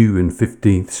forthcoming new and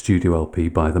 15th studio LP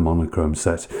by the Monochrome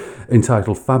Set,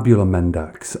 entitled Fabula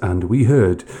Mendax, and we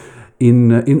heard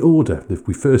in order.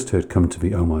 We first heard Come to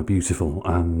Me, Oh My Beautiful,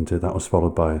 and that was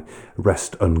followed by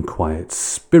Rest Unquiet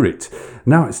Spirit.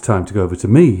 Now it's time to go over to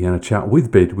me and a chat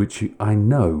with Bid, which I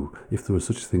know, if there was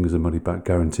such a thing as a money-back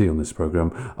guarantee on this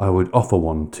programme, I would offer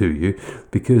one to you,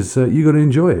 because you're going to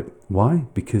enjoy it. Why?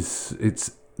 Because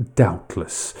it's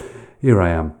doubtless. Here I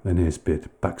am, and here's Bid.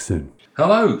 Back soon.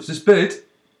 Hello, is this Bid?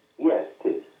 Yes, it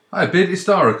is. Hi Bid, it's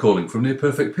Dara calling from Near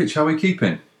Perfect Pitch. How are we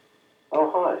keeping?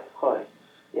 Oh, hi.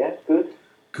 Yes, good.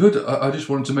 Good. I just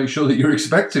wanted to make sure that you're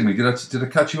expecting me. Did I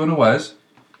catch you unawares?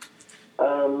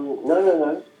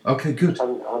 No. Okay, good.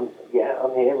 I'm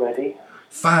here, ready.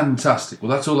 Fantastic.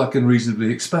 Well, that's all I can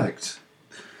reasonably expect.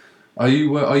 Are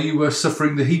you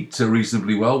suffering the heat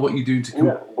reasonably well? What are you doing to...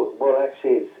 No, well,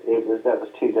 actually, that was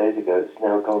 2 days ago. It's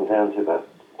now gone down to about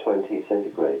 20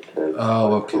 centigrade. So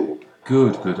okay. Cool.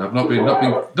 Good. I've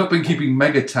not been keeping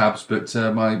mega tabs, but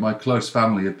my close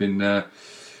family have been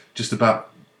just about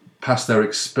past their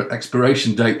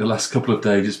expiration date the last couple of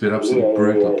days. It's been absolutely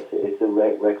brutal. Yeah, it's the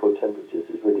record temperatures.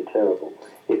 It's really terrible.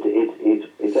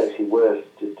 It's actually worse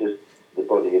to just the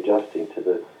body adjusting to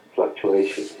the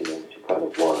fluctuations, which are kind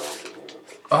of wild.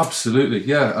 Absolutely,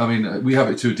 yeah. I mean, we have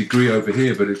it to a degree over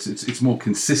here, but it's more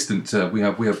consistent. We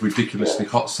have ridiculously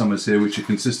hot summers here, which are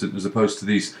consistent as opposed to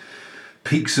these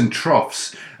peaks and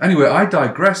troughs. Anyway, I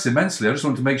digress immensely. I just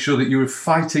wanted to make sure that you were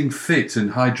fighting fit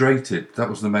and hydrated. That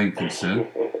was the main concern.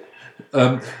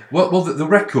 Well, the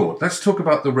record. Let's talk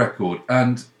about the record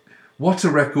and what a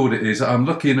record it is. I'm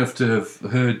lucky enough to have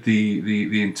heard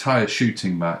the entire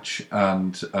shooting match,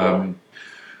 and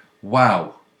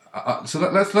wow. So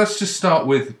let's just start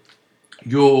with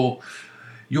your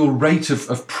rate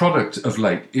of product of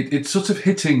late. It's sort of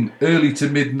hitting early to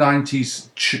mid 90s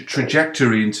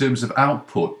trajectory in terms of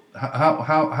output.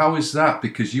 How is that?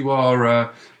 Because you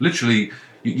are literally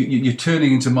you're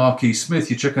turning into Marquis Smith.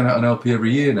 You're checking out an LP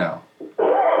every year now.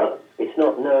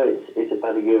 It's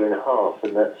about a year and a half,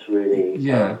 and that's really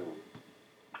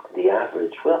the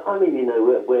average. Well, I mean,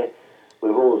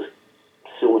 we've always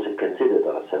sort of considered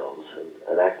ourselves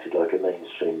and acted like a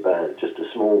mainstream band, just a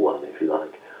small one, if you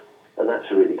like. And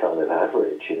that's really kind of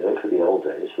average, for the old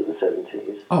days, for the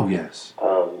 70s. Oh, yes.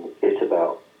 It's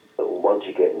about, once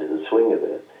you get into the swing of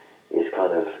it, it's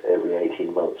kind of every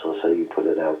 18 months or so you put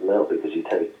an album out, because you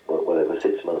take,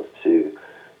 6 months to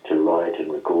write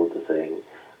and record the thing,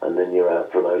 and then you're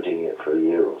out promoting it for a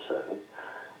year or so.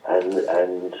 And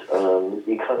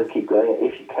you kind of keep going,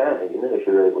 if you can, if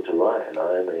you're able to write, and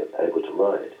I am able to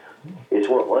write. It's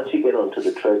once you get onto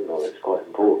the treadmill, it's quite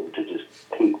important to just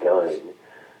keep going,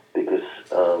 because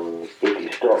if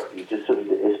you stop, you just sort of,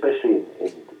 especially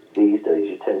in these days,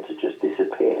 you tend to just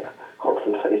disappear off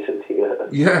the face of the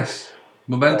earth. Yes,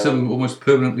 momentum almost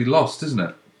permanently lost, isn't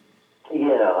it?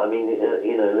 Yeah, I mean,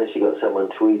 unless you got someone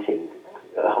tweeting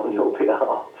on your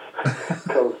behalf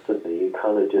constantly, you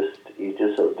kind of just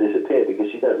sort of disappear,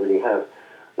 because you don't really have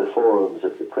the forums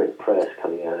of the print press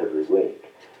coming out every week.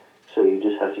 So you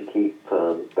just have to keep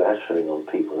battering on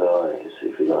people's eyes,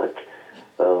 if you like,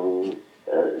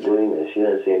 doing this.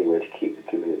 It's the only way to keep the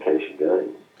communication going.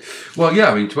 Well, yeah,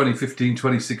 I mean, 2015,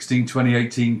 2016,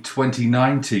 2018,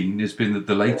 2019 has been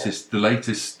the latest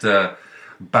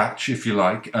batch, if you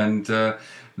like, and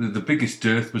the biggest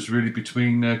dearth was really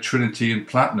between Trinity and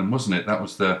Platinum, wasn't it? That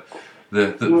was the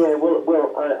Yeah,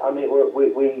 I mean,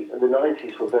 we the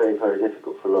 90s were very, very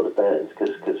difficult for a lot of bands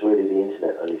because really the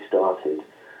internet only started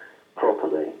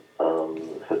properly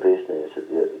for business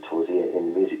towards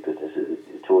in the music business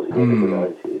towards the end of the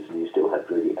 90s, and you still had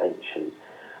really ancient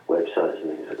websites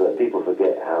and things like that. People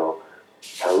forget how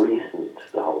recent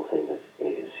the whole thing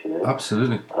is, you know.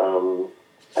 Absolutely.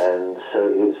 And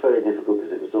so it was very difficult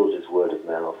because it was all just word of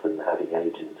mouth and having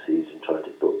agencies and trying to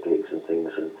book gigs and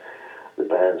things, and the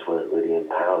bands weren't really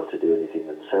empowered to do anything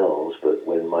themselves. But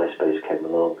when MySpace came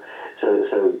along,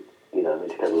 so you know, I mean,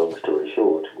 to cut a long story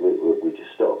short, we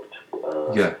just stopped.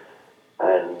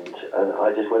 And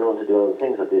I just went on to do other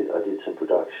things. I did some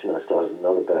production. I started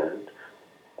another band,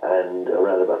 and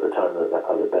around about the time that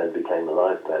other band became a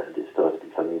live band, it started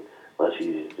becoming much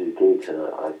easier to do gigs, and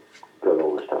I got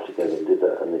all the stuff together and did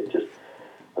that, and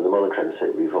the Monogram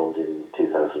set reformed in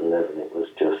 2011. It was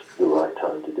just the right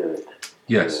time to do it.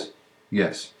 Yes,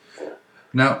 yes. Yeah.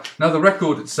 Now the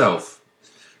record itself.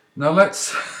 Now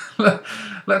let's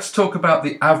talk about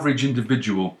the average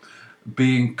individual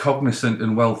being cognizant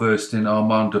and well versed in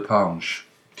Armand Dupange.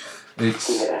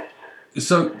 It's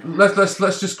so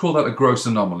let's just call that a gross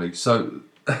anomaly. So.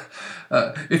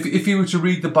 If you were to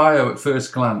read the bio at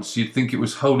first glance, you'd think it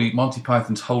was Monty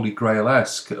Python's Holy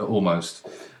Grail-esque almost.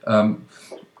 How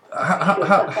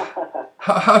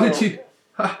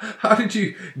did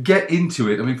you get into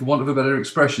it? I mean, for want of a better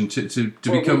expression, to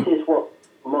become. This is what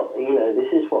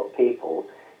This is what people.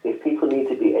 If people need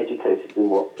to be educated into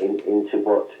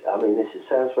what. I mean,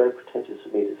 sounds very pretentious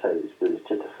of me to say this, but it's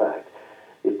just a fact.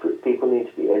 If people need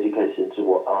to be educated into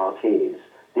what art is,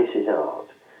 this is art.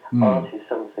 Art is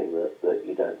something that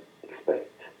you don't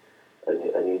expect, and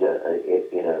you don't.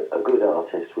 A good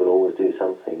artist will always do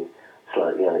something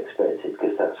slightly unexpected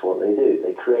because that's what they do.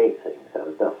 They create things out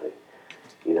of nothing,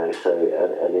 you know. So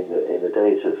and in the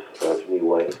days of New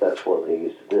Wave, that's what they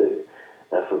used to do.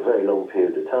 Now, for a very long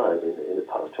period of time, in the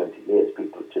past 20 years,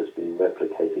 people have just been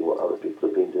replicating what other people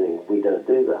have been doing. We don't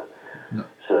do that. No.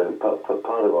 So part of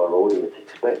our audience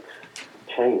expects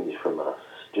change from us.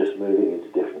 Just moving into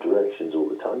different directions all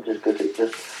the time, just because it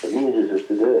just amuses us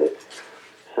to do it.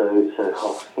 So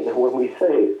when we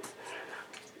say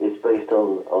it's based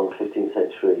on 15th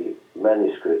century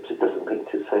manuscripts, it doesn't mean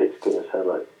to say it's going to sound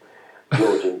like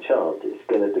Georgian chant. It's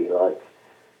going to be like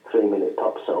 3-minute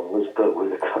pop songs, but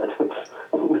with a kind of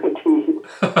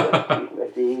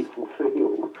medieval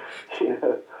feel, you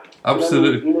know.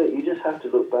 Absolutely. You know, you just have to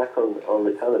look back on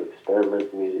the kind of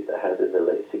experimental music they had in the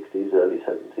late 60s, early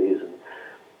 70s, and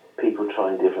people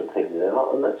trying different things in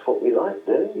art, and that's what we like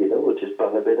doing. You know, we'll just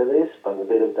bung a bit of this, bung a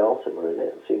bit of dulcimer in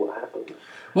it, and see what happens.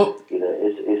 Well, you know,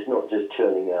 it's not just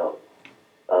churning out.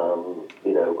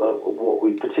 What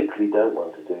we particularly don't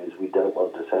want to do is we don't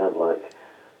want to sound like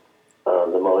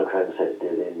the Monogram set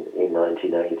did in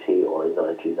 1980 or in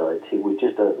 1990. We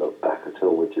just don't look back at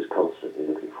all. We're just constantly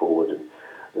looking forward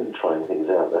and trying things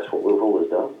out. That's what we've always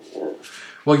done. Yeah.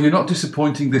 Well, you're not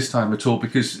disappointing this time at all,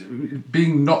 because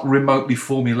being not remotely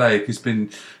formulaic has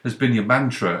been your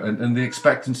mantra, and the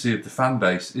expectancy of the fan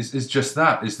base is just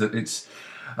that. Is that it's.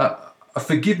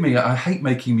 Forgive me, I hate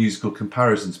making musical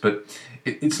comparisons, but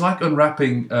it's like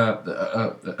unwrapping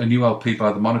a new LP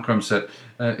by the Monogram set.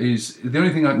 Is the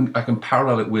only thing I can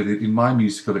parallel it with in my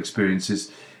musical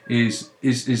experiences is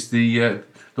the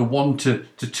 1 to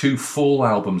 2 fall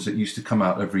albums that used to come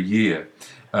out every year.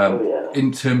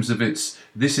 In terms of this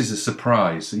is a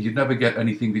surprise. You'd never get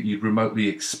anything that you'd remotely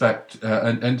expect,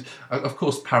 and of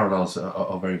course parallels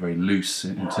are very, very loose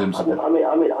in terms of. I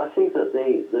mean, I think that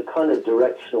the kind of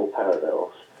directional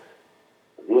parallels,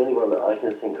 the only one that I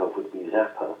can think of would be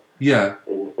Zappa. Yeah.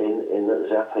 In that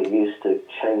Zappa used to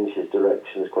change his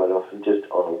directions quite often just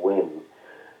on a whim,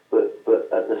 but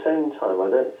at the same time, I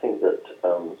don't think that.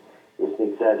 It's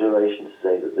an exaggeration to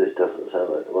say that this doesn't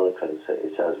sound like the Monogram set.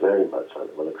 It sounds very much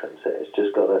like the Monogram set. It's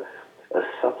just got a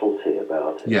subtlety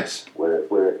about it. Yes. Where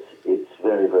it's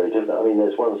very, very different. I mean,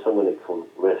 there's one song in it called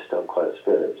Rest on Quiet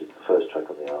Spirit, which is the first track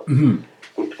on the album.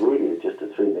 Mm-hmm. It's really just a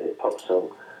 3-minute pop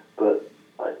song, but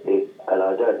and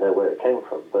I don't know where it came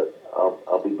from, but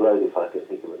I'll be blowed if I can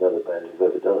think of another band who's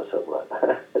ever done a song like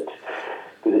that.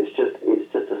 Because it's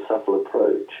just a subtle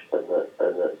approach, and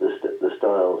the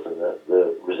styles and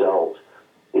the result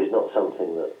is not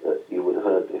something that you would have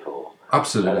heard before.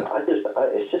 Absolutely.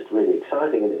 It's just really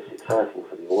exciting, and it's exciting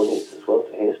for the audience as well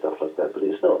to hear stuff like that. But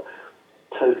it's not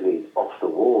totally off the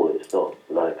wall. It's not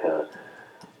like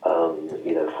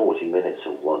 40 minutes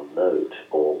of one note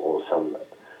or some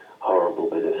horrible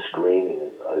bit of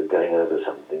screaming and going over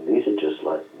something. These are just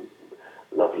like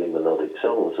lovely melodic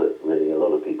songs that really a lot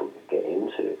lot of people could get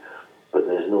into. But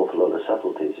there's an awful lot of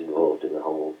subtleties involved in the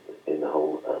whole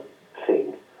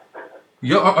thing.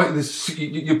 Yeah,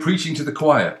 you're preaching to the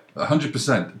choir,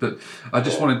 100%. But I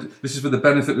just wanted, this is for the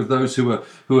benefit of those who are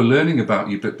learning about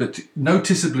you. But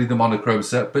noticeably the monochrome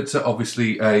set, but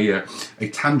obviously a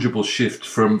tangible shift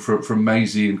from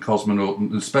Maisie and Cosmonaut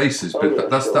and Spaces. But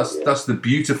that's the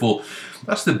beautiful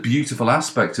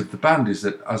aspect of the band, is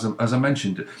that as I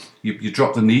mentioned, you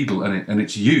drop the needle and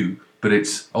it's you. But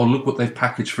it's, oh, look what they've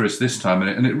packaged for us this time.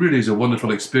 And it really is a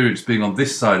wonderful experience being on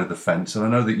this side of the fence. And I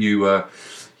know that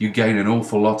you gain an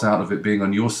awful lot out of it being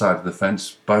on your side of the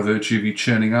fence by virtue of you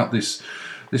churning out this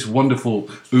wonderful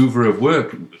oeuvre of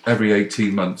work every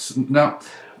 18 months. Now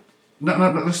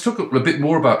let's talk a bit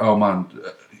more about Armand.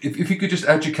 If you could just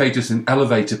educate us in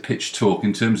elevator pitch talk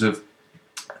in terms of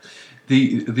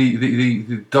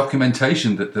the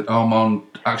documentation that Armand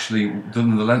actually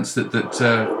done, the lengths that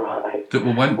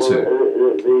we went to.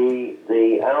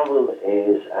 The album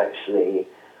is actually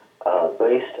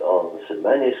based on some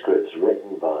manuscripts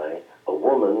written by a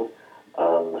woman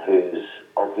whose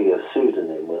obvious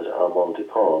pseudonym was Armand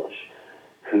Duponge,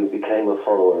 who became a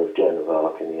follower of Joan of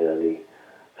Arc in the early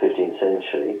 15th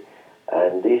century.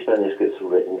 And these manuscripts were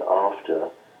written after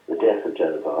the death of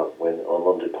Joan of Arc, when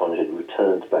Armand Duponge had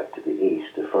returned back to the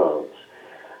east of France.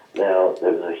 Now,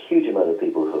 there was a huge amount of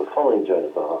people who were following Joan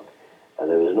of Arc, and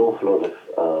there was an awful lot of,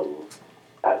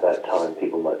 at that time,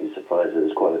 people might be surprised, there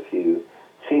was quite a few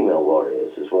female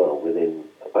warriors as well within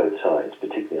both sides,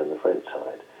 particularly on the French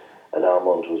side, and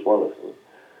Armand was one of them.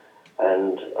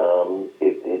 And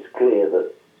it's clear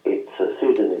that it's a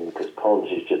pseudonym because Ponge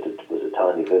was a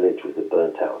tiny village with a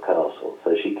burnt-out castle,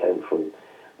 so she came from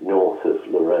north of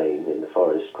Lorraine in the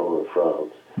forest corner of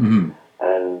France,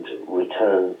 and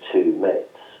returned to Metz,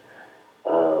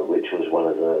 which was one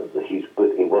of the huge, but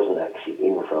it wasn't actually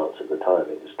in France at the time,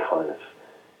 it was kind of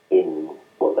in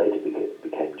what later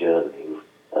became Germany.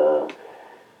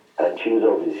 And she was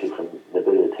obviously from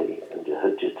nobility and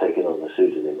had just taken on the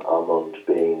pseudonym, Armand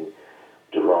being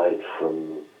derived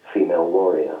from female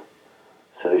warrior.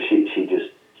 So she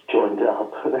just joined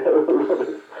up. There were a lot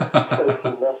of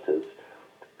total nutters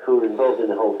who were involved in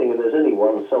the whole thing. And there's only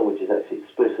one song which is actually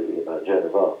explicitly about Joan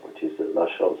of Arc, which is La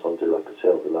Chanson de la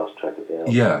Pucelle, the last track of the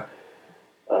album. Yeah.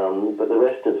 But the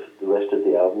rest of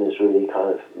the album is really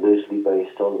kind of loosely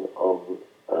based on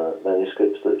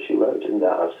manuscripts that she wrote and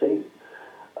that I've seen.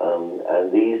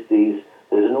 And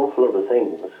there's an awful lot of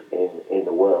things in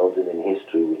the world and in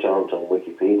history which aren't on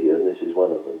Wikipedia, and this is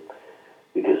one of them.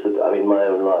 Because, my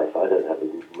own life, I don't have a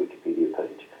Wikipedia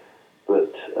page,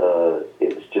 but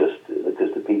it's just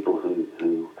because the people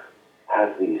who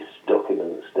have these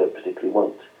documents don't particularly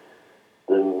want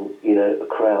them,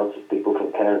 crowds of people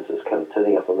from Kansas come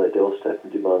turning up on their doorstep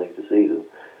and demanding to see them.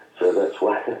 So that's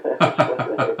why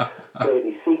they're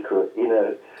fairly secret,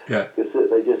 Yeah. because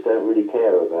they just don't really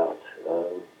care about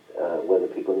whether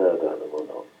people know about them or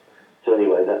not. So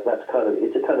anyway,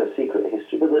 it's a kind of secret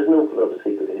history, but there's an awful lot of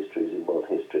secret histories in world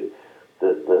history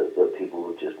that people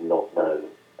would just not know.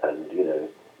 And,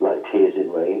 like Tears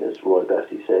in Rain, as Roy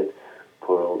Batty said,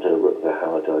 poor old Rutger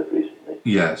Hauer died recently.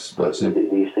 Yes, but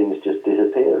these things just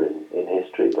disappear in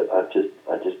history, but I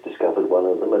just discovered one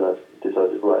of them and I've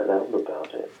decided to write an album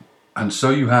about it. And so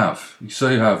you have.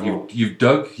 You've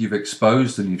dug, you've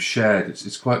exposed, and you've shared.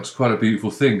 It's quite a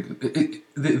beautiful thing.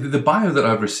 The bio that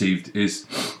I've received is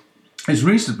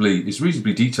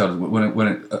reasonably detailed when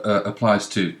it applies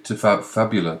to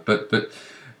Fabula, but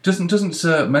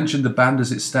doesn't mention the band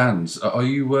as it stands. Are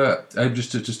you able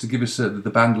just to give us the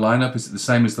band lineup? Is it the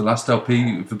same as the last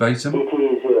LP verbatim? It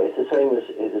is. Yeah, it's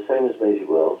the same as Maisie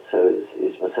World. So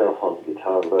it's myself on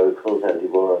guitar and vocals, Andy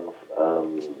Warren,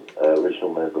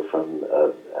 original member from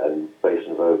and bass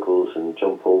and vocals, and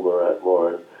John Paul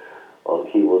Moran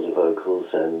on keyboards and vocals,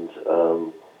 and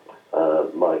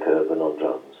Mike Urban on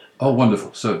drums. Oh,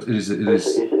 wonderful! So it is. It's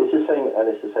the same, and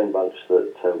it's the same bunch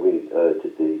that we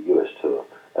did the US tour,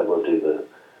 and we'll do the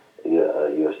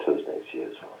US tours next year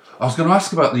as well. I was going to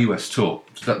ask about the US tour,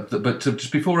 but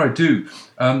just before I do,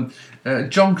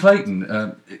 John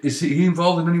Clayton, is he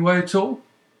involved in any way at all?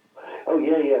 Oh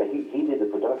yeah, he did the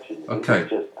production. Okay.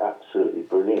 He was just absolutely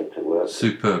brilliant to work with.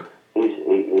 Superb. He's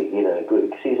good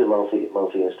because he's a multi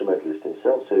instrumentalist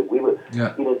himself. So we were,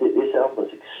 this album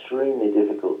was extremely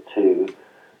difficult to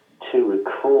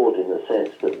record in the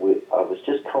sense that I was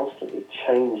just constantly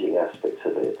changing aspects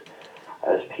of it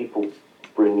as people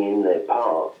bring in their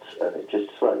parts, and it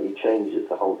just slightly changes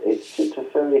the whole. It's just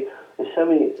there's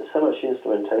so much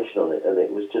instrumentation on it, and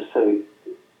it was just so.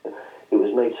 It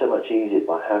was made so much easier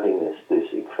by having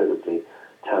this incredibly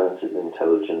talented and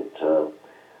intelligent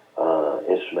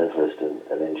instrumentalist and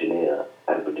an engineer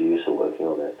and producer working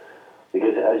on it.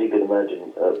 Because as you can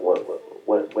imagine,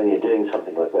 when you're doing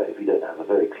something like that, if you don't have a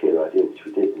very clear idea, which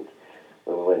we didn't,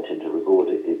 when we went in to record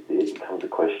it, it becomes a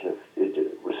question of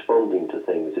responding to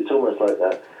things. It's almost like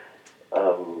that,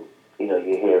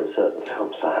 you hear in certain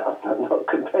films, I'm not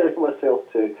comparing myself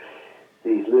to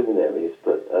these luminaries,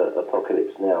 but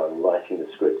Apocalypse Now and writing the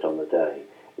script on the day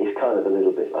is kind of a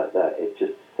little bit like that. It's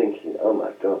just thinking, oh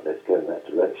my God, let's go in that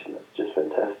direction. That's just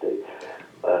fantastic.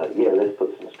 Let's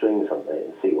put some strings on there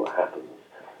and see what happens.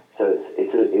 So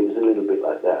it was a little bit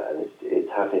like that, and it's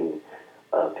having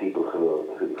people who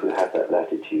have that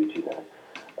latitude,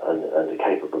 and are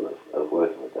capable of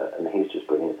working with that. And he's just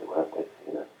brilliant to work with,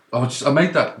 I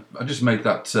just made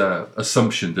that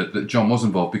assumption that John was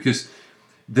involved, because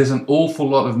there's an awful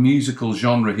lot of musical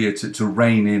genre here to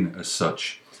rein in as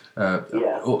such. And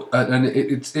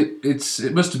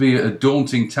it must be a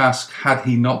daunting task had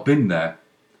he not been there.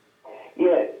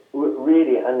 Yeah,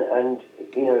 really, and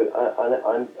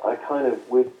I kind of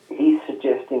he's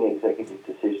suggesting executive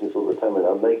decisions all the time, and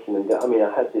I'm making them go. I mean,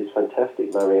 I had this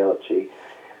fantastic mariachi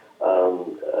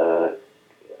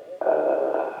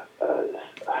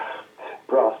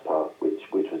brass part, which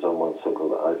was on one song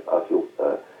called I Feel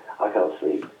I Can't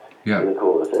Sleep in the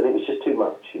chorus, and it was just too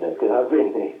much, because I've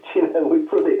written it, we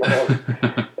put it on,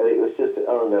 and it was just,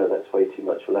 oh no, that's way too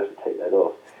much, we'll have to take that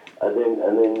off. And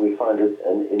then we find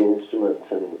an instrument,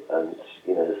 and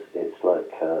it's like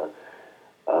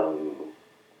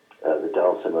the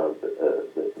dulcimer.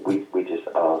 We just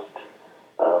asked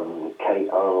Kate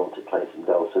Arnold to play some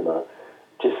dulcimer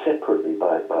just separately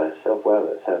by herself. Wow,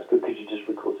 that sounds good. Could you just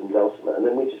record some dulcimer? And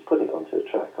then we just put it onto a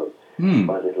track on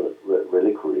My Little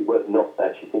Reliquary. We're not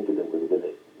actually thinking that we were going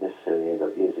to necessarily end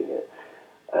up using it,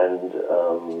 and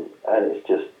it's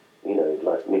just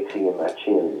like mixing and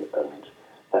matching and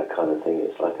that kind of thing.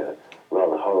 It's like a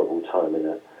rather horrible time in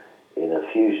a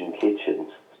fusion kitchen.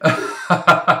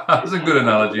 That's a good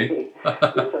analogy. So,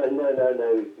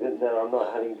 no, I'm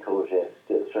not having courgettes.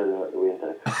 Just throw them out the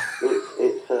window.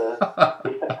 It's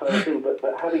that kind of thing. But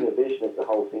having a vision of the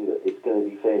whole thing, that it's going to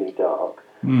be fairly dark,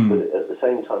 but at the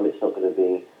same time, it's not going to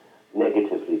be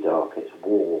negatively dark. It's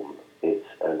warm. It's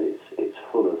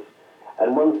full of.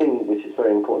 And one thing which is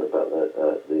very important about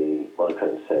the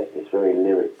Monochrome set is very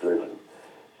lyric driven.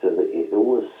 So that it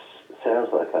always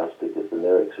sounds like us because the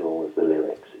lyrics are always the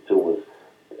lyrics. It's always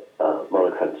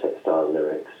Monochrome set style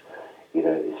lyrics.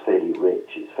 It's fairly rich,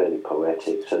 it's fairly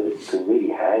poetic, so that you can really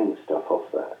hang stuff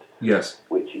off that. Yes.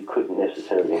 Which you couldn't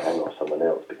necessarily hang off someone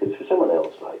else, because for someone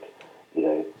else,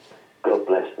 God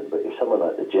bless them, but if someone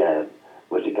like the Jam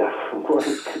were to go from one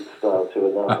style to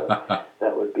another,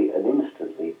 that would be an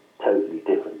instantly totally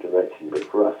different direction. But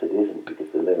for us, it isn't, because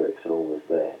the lyrics are always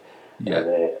there. Yeah. And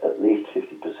they're at least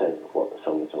 50% of what the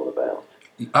song is all about.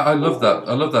 I love that.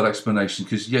 I love that explanation,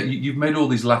 because you've made all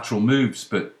these lateral moves,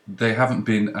 but they haven't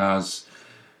been as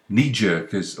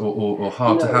knee-jerk or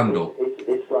hard to handle.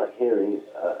 It's like hearing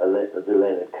the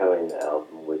Leonard Cohen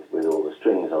album with all the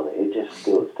strings on it. It just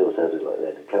still sounded like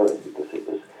Leonard Cohen, because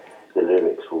the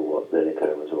lyrics were what Leonard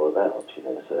Cohen was all about.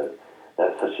 So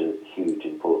that's such a huge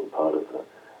important part of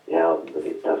the album that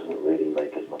it doesn't really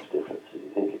make as much difference as you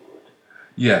think it would.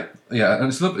 Yeah, and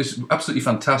it's absolutely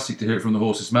fantastic to hear it from the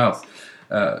horse's mouth,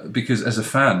 because as a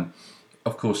fan,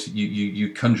 of course,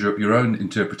 you conjure up your own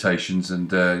interpretations, and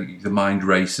the mind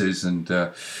races, and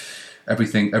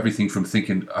everything from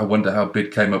thinking, I wonder how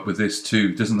Bid came up with this,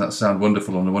 to doesn't that sound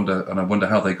wonderful, and I wonder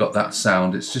how they got that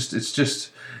sound.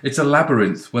 It's a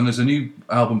labyrinth. When there's a new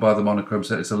album by the Monochrome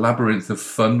set, it's a labyrinth of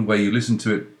fun where you listen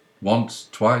to it once,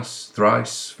 twice,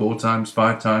 thrice, 4 times,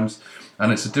 5 times.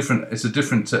 And it's a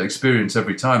different experience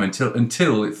every time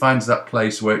until it finds that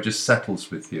place where it just settles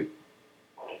with you.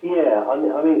 Yeah, I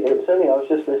mean, it was only, I was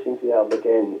just listening to the album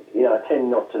again. I tend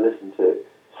not to listen to it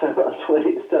so much when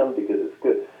it's done, because it's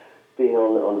good being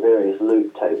on various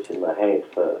loop tapes in my head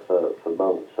for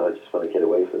months. So I just want to get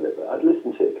away from it. But I'd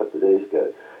listened to it a couple of days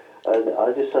ago, and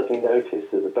I just suddenly noticed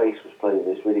that the bass was playing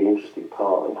this really interesting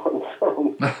part in one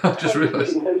song. I just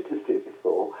realised. I hadn't noticed it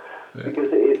before. Yeah. Because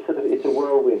it's a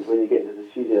whirlwind when you get into the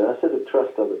studio. And I sort of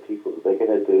trust other people that they're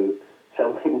going to do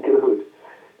something good.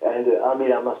 And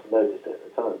I must have noticed it at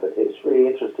the time, but it's really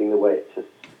interesting the way it just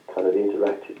kind of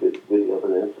interacted with the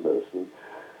other instruments. And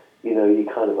you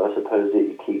kind of, I suppose, that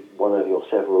you keep one of your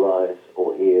several eyes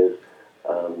or ears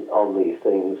on these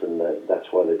things, and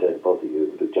that's why they don't bother you.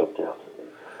 It would have jumped out at them.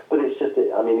 But it's just,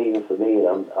 even for me,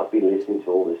 I've been listening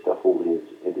to all this stuff, all these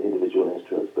individual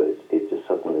instruments, but it just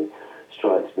suddenly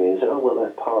strikes me and says, oh, well,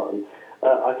 that part. And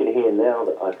I can hear now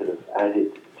that I could have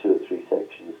added 2 or 3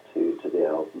 sections to the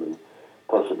album and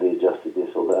possibly adjusted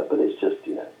this or that. But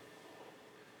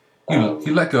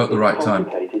You let go at the right time.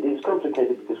 It's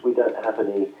complicated because we don't have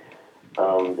any.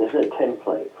 There's no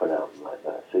template for an album like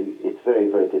that, so it's very,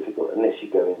 very difficult unless you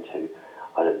go into,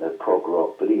 I don't know, prog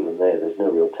rock. But even there's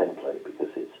no real template because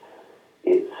it's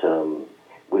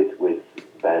with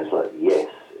bands like Yes,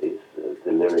 it's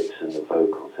the lyrics and the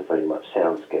vocals are very much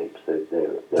soundscapes. They're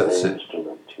That's an it.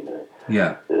 instrument, you know.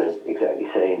 Yeah. They don't exactly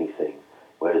say anything.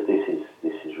 Whereas this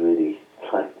is really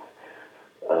like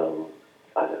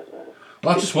I don't know.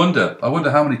 Well, I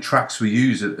wonder how many tracks we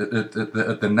use at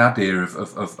the nadir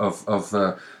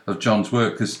of John's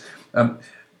work, because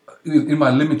in my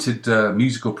limited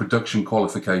musical production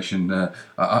qualification,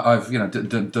 I've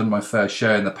done my fair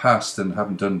share in the past and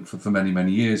haven't done for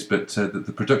many years. But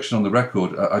the production on the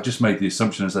record, I just made the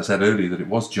assumption, as I said earlier, that it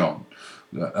was John.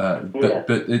 But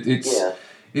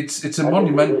it's a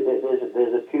monument.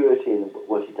 There's a purity in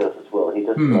what he does as well. He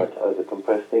doesn't like to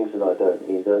overcompress things, and I don't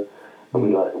either. And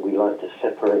we like to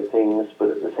separate things,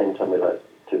 but at the same time we like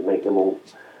to make them all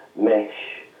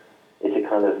mesh. It's a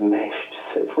kind of meshed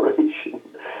separation,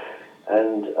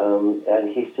 and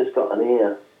he's just got an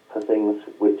ear for things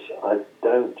which I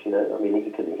don't. You know, I mean,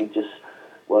 he just.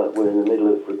 Well, we're in the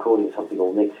middle of recording something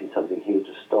or mixing something. He'll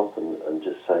just stop and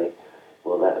just say,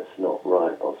 "Well, that's not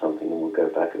right," or something, and we'll go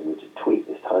back and we'll just tweak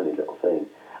this tiny little thing.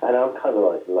 And I'm kind of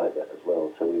like that as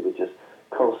well. So we would just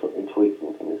constantly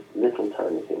tweaking things, little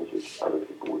tiny things which other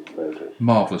people wouldn't notice.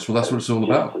 Marvellous. Well, that's what it's all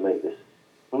about. To make this.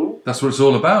 That's what it's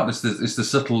all about. It's the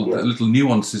subtle little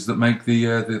nuances that make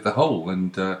the whole,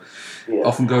 and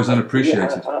often goes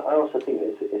unappreciated. Yeah, I also think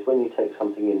it's when you take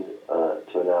something in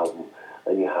to an album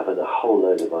and you have a whole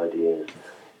load of ideas.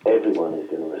 Everyone is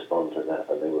going to respond to that,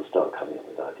 and they will start coming up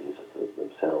with ideas of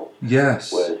themselves.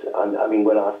 Yes. Whereas, I mean,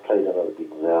 when I've played on other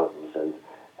people's albums,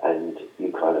 and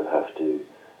you kind of have to,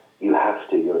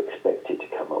 you're expected to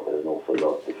come up with an awful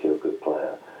lot if you're a good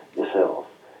player yourself.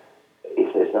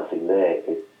 If there's nothing there,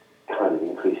 it kind of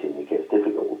increasingly gets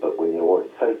difficult. But when you're already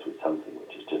faced with something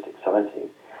which is just exciting,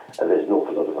 and there's an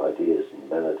awful lot of ideas and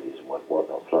melodies and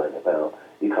whatnot flying about,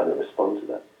 you kind of respond to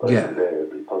that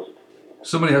invariably positively.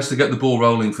 Somebody has to get the ball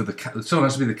rolling someone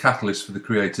has to be the catalyst for the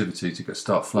creativity to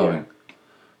start flowing.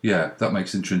 Yeah, that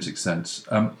makes intrinsic sense.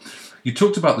 You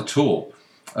talked about the tour.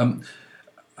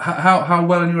 How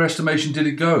well, in your estimation, did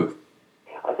it go?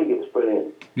 I think it was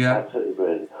brilliant. Yeah. Absolutely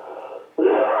brilliant.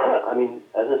 I mean,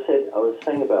 as I said, I was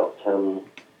saying about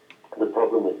the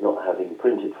problem with not having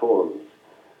printed forums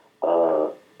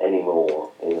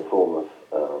anymore in the form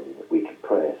of weekly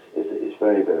press is that it's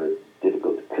very, very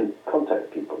difficult to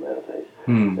contact people nowadays.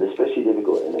 And especially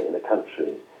difficult in a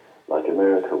country like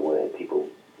America where people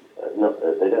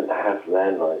they don't have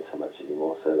landlines so much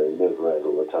anymore, so they move around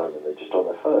all the time and they're just on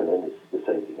their phone, and it's the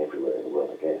same thing everywhere in the world,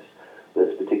 I guess. But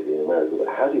it's particularly in America. But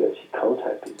how do you actually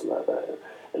contact people like that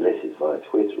unless it's via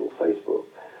Twitter or Facebook?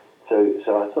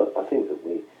 So I think that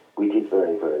we did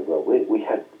very, very well. We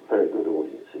had very good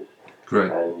audiences.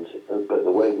 Great. And but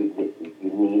the way you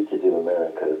need to do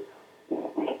America,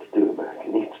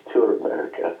 need to tour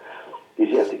America, is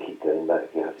you have to keep going back.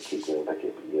 You have to keep going back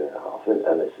every year and a half,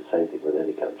 and it's the same thing with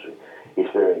any country.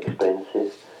 It's very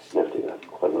expensive. You have to have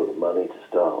quite a lot of money to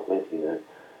start with. You know,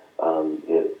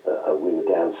 we were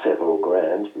down several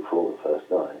grand before the first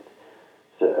night.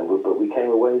 So, but we came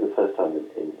away the first time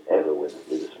in ever with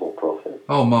a small profit.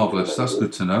 Oh, marvellous! That's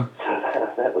good to know.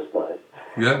 So that was nice.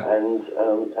 Yeah.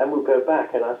 And we'll go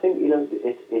back, and I think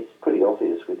it's pretty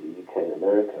obvious with the UK and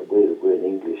America. We're an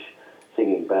English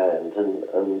singing band,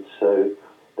 and so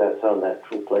that's our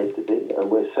natural place to be. And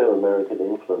we're so American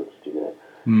influenced,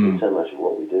 in so much of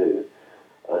what we do,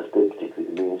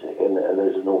 particularly the music. And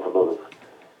there's an awful lot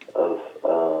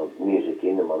of music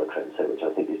in the Monochrome set, which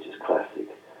I think is just classic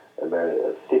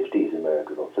America, 50s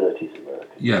American or 30s American.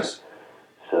 Yes.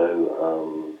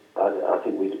 So I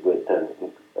think we went down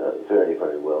very,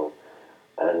 very well.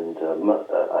 And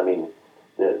I mean,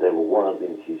 they were wildly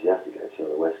enthusiastic actually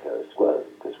on the West Coast as well,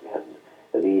 because we hadn't.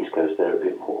 At the East Coast, they're a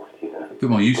bit more, a bit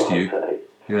more used to you.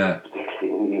 Yeah. Particularly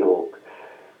in New York.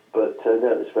 But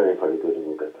no, it was very, very good, and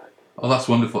we'll go back. Oh, that's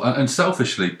wonderful. And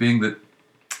selfishly, being that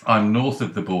I'm north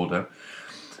of the border,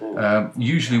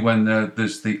 usually when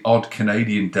there's the odd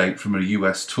Canadian date from a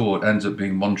US tour, it ends up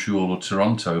being Montreal or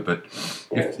Toronto. But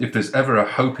if there's ever a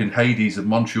hope in Hades of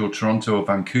Montreal, Toronto, or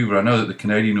Vancouver, I know that the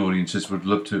Canadian audiences would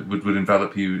love to would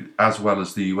envelop you as well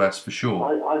as the US for sure.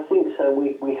 I think so.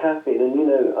 We have been, and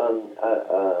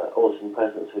Orson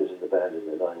Presence, who's in the band in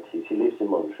the 90s, he lives in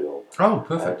Montreal. Oh,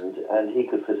 perfect. And he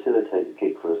could facilitate the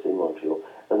gig for us in Montreal.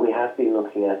 And we have been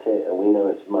looking at it, and we know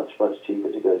it's much, much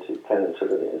cheaper to go to Canada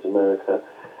than it is America.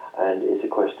 And it's a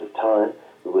question of time.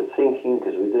 But we're thinking,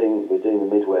 because we're doing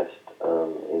the Midwest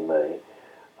in May,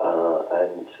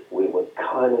 and we were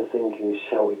kind of thinking,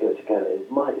 shall we go to Canada?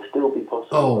 It might still be possible.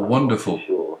 Oh, I'm wonderful. not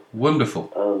sure.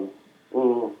 Wonderful.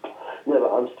 No,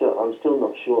 but I'm still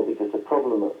not sure, because the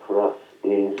problem for us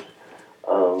is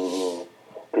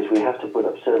because we have to put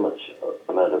up so much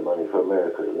amount of money for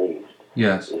America at least.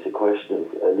 Yes. It's a question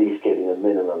of at least getting a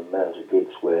minimum amount of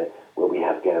gigs where we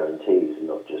have guarantees and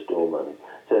not just all money.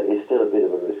 So it's still a bit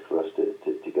of a risk for us to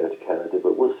go to Canada,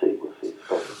 but we'll see. It's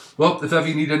possible. Well, if ever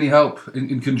you need any help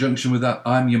in conjunction with that,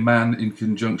 I'm your man in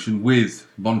conjunction with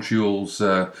Montreal's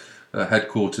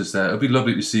headquarters there. It'd be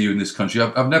lovely to see you in this country.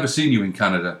 I've never seen you in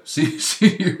Canada. Seen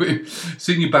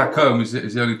you back home is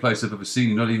the only place I've ever seen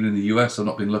you. Not even in the US. I've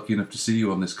not been lucky enough to see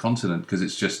you on this continent because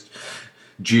it's just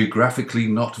geographically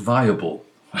not viable.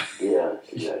 Yeah,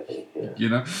 exactly. Yeah. You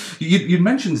know, you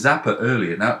mentioned Zappa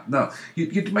earlier. Now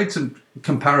you'd made some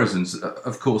comparisons,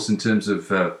 of course, in terms of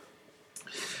the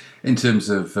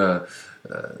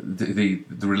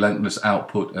relentless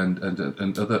output and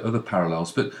other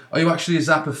parallels. But are you actually a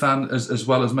Zappa fan as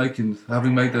well as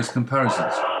having made those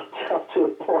comparisons? Up to a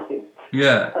point.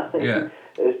 Yeah.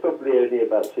 There's probably only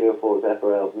about 3 or 4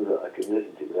 Zappa albums that I can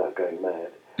listen to without going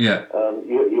mad. Yeah.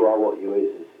 You Are What You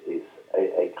is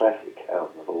a classic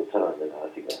album of all time, and I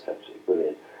think that's absolutely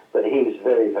brilliant. But he was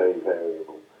very, very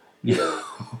variable. You know?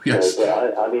 Yes. So,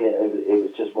 but I mean, it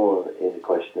was just more in the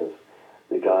question of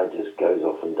the guy just goes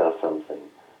off and does something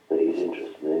that he's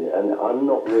interested in, and I'm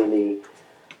not really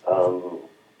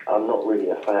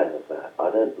a fan of that.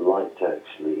 I don't like to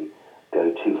actually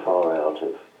go too far out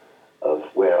of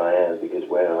where I am, because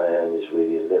where I am is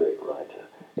really a lyric writer.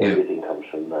 Yeah. Everything comes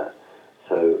from that.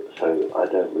 So I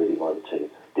don't really want to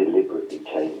deliberately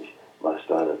change my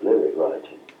style of lyric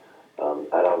writing, and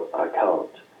I can't.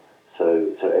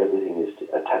 So everything is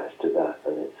attached to that,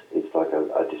 and it's like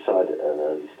I decided at an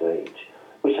early stage,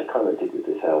 which I kind of did with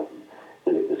this album,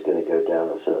 that it was going to go down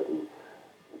a certain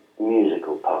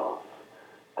musical path,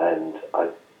 and I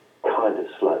kind of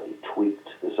slightly tweaked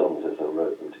the songs as I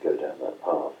wrote them to go down that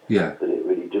path. Yeah. But it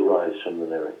really derives from the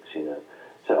lyrics, you know.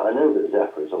 So I know that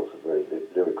Zappa is also very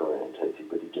lyric orientated,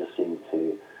 but he just seemed to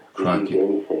use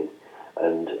anything,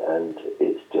 and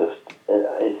it's just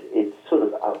it's sort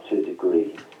of up to a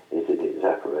degree. Is it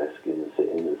Zappa-esque in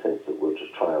the sense that we'll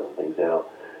just try other things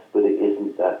out, but it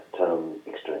isn't that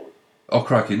extreme. Oh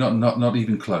crikey, not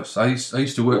even close. I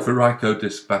used to work for Ryco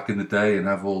Disc back in the day and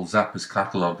have all Zappa's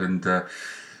catalogue, and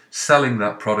selling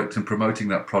that product and promoting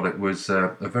that product was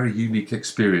a very unique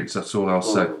experience. That's all I'll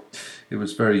say. It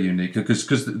was very unique because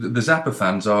the Zappa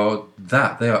fans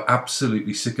they are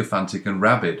absolutely sycophantic and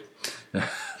rabid.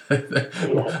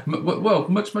 Well,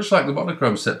 much like the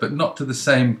Monochrome set, but not to the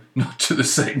same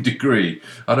degree.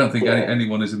 I don't think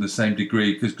anyone is in the same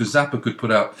degree, because Zappa could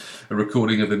put out a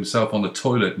recording of himself on the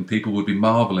toilet and people would be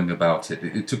marvelling about it.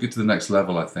 It took it to the next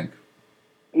level, I think.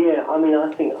 Yeah, I mean,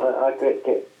 I think I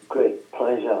get great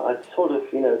pleasure. I sort of,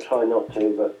 try not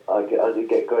to, but I do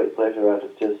get great pleasure out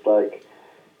of just like,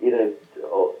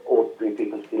 ordinary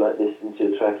people see like listening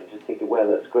to a track and just thinking, wow,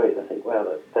 that's great. And I think, wow,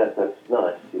 that's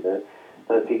nice,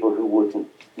 people who wouldn't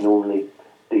normally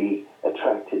be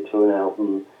attracted to an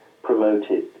album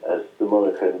promoted as the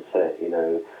Monochrome set,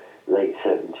 late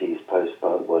 70s,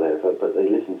 post-punk, whatever, but they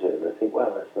listen to it and they think, wow,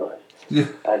 that's nice. Yeah.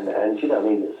 And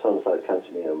songs like Come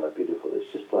To Me, Oh My Beautiful,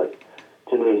 it's just like,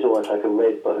 to me, it's almost like a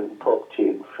Redbone pop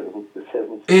tune from the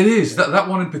 70s. It is. That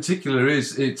one in particular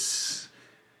is, it's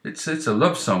a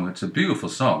love song. It's a beautiful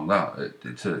song.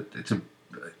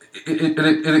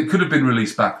 It could have been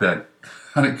released back then.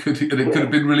 And it could have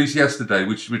been released yesterday,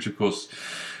 which of course,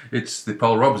 it's the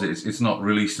polar opposite. It's not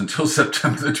released until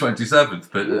September the 27th.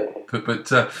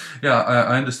 But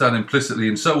I understand implicitly,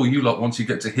 and so will you lot once you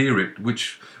get to hear it.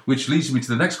 Which leads me to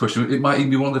the next question. It might even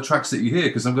be one of the tracks that you hear,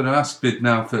 because I'm going to ask Bid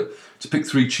now to pick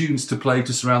 3 tunes to play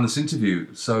to surround this interview.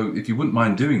 So if you wouldn't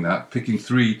mind doing that, picking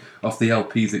 3 off the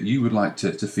LP that you would like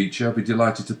to feature, I'd be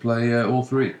delighted to play all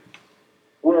 3.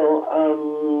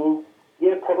 Well,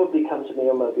 probably Come To Me,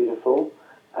 Oh My Beautiful.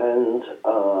 And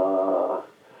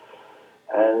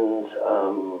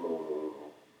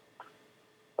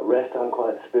Rest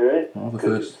Unquiet Spirit. Oh, the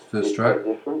first track.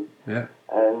 Quite different. Yeah.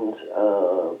 And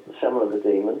Summer of the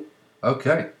Demon.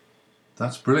 Okay,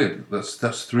 that's brilliant. That's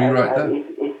 3 right there.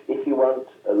 If you want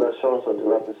La Chanson de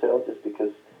Raphael, just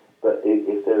because, but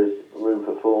if there is room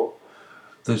for 4.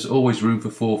 There's always room for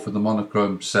 4 for the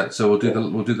Monochrome set, so we'll do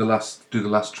the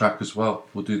last track as well.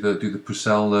 We'll do the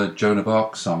Purcell Joan of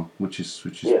Arc song, which is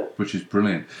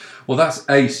brilliant. Well, that's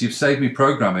ace. You've saved me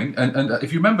programming, and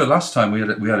if you remember last time we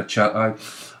had a chat,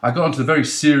 I got onto the very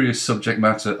serious subject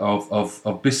matter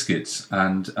of biscuits,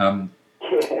 and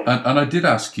I did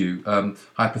ask you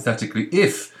hypothetically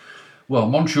if well,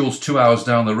 Montreal's 2 hours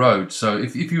down the road. So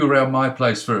if you were around my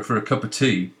place for a cup of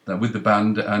tea with the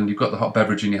band and you've got the hot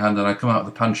beverage in your hand and I come out of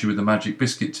the pantry with the magic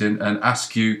biscuit tin and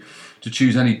ask you to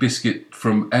choose any biscuit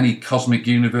from any cosmic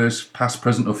universe, past,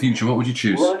 present or future, what would you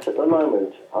choose? Right at the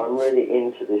moment, I'm really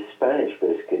into this Spanish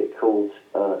biscuit called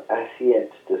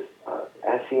assiette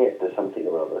or something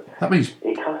or other. That means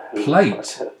it kind of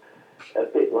plate. Like a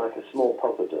bit like a small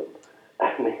poppadom.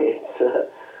 And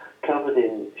it's covered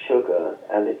in sugar,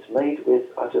 and it's made with,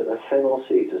 I don't know, fennel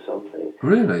seeds or something.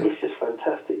 Really? It's just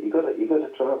fantastic. You got to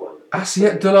try one.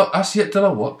 Assiette de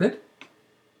la what, Bid?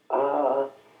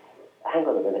 Hang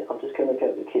on a minute. I'm just going to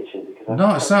go to the kitchen because.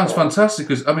 No, it sounds fantastic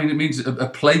because I mean it means a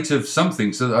plate of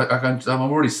something. So that I'm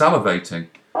already salivating.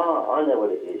 Ah, I know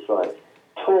what it is. Right,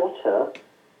 torta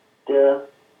de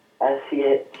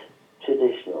assiette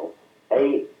traditional.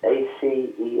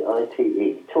 ACEITE.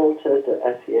 Torta de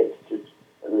assiette,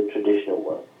 the traditional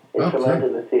one. It's from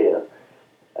Andalusia,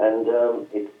 and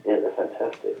it's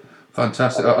fantastic.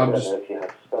 Fantastic. I don't know if you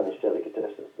have Spanish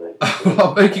delicatessens there.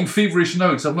 I'm making feverish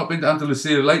notes. I've not been to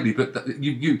Andalusia lately, but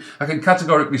I can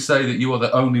categorically say that you are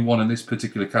the only one in this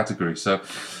particular category. So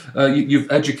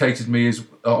you've educated me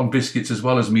on biscuits as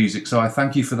well as music. So I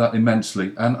thank you for that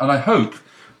immensely. And I hope,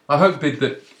 Bid,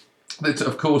 that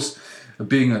of course,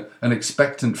 being an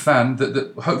expectant fan,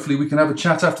 that hopefully we can have a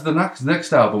chat after the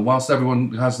next album, whilst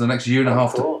everyone has the next year and a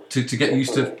half to get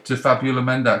used to Fabula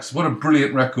Mendax. What a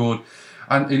brilliant record.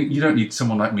 And you don't need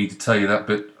someone like me to tell you that,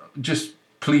 but just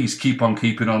please keep on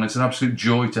keeping on. It's an absolute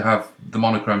joy to have the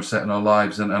Monochrome set in our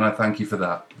lives, and I thank you for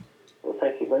that. Well,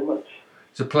 thank you very much.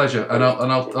 It's a pleasure, and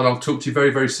I'll talk to you very,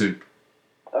 very soon.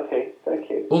 Okay, thank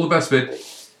you. All the best, Bid.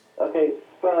 Okay,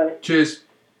 bye. Cheers.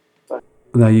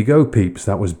 There you go, peeps.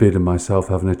 That was Bid and myself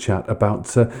having a chat about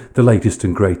the latest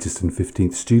and greatest and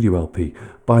 15th studio LP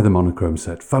by the Monochrome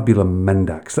set, Fabula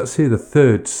Mendax. Let's hear the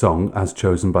third song, as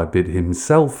chosen by Bid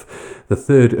himself, the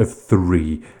third of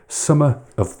 3, Summer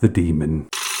of the Demon.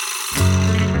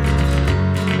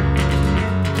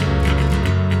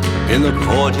 In the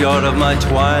courtyard of my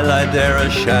twilight there are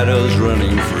shadows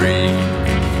running free,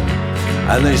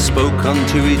 and they spoke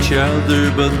unto each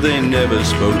other, but they never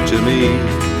spoke to me.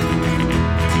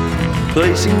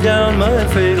 Placing down my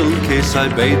fatal kiss, I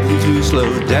bade them to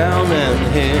slow down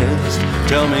and hiss.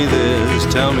 Tell me this,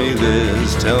 tell me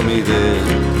this, tell me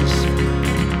this.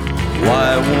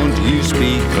 Why won't you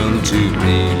speak unto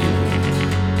me?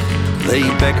 They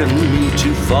beckoned me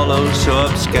to follow, so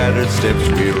up scattered steps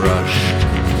we rushed,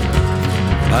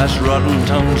 past rotten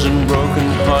tongues and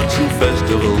broken hearts and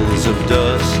festivals of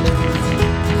dust.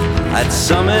 At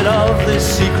summit of this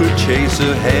secret chase,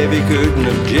 a heavy curtain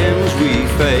of gems we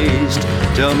faced.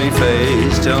 Tell me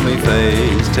face, tell me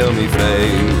face, tell me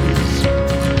face,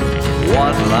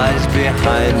 what lies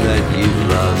behind that you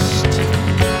lust?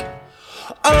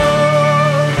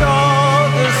 Oh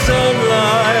God, the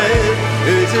sunlight,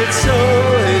 is it so,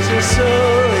 is it so,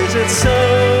 is it so?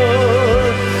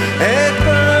 It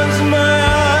burns my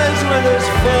eyes when there's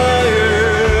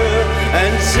fire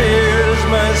and sears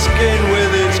my skin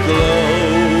with its glow.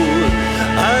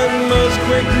 I must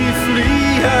quickly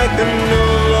flee, I can no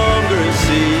longer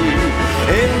see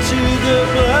into the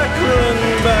black. Run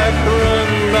back,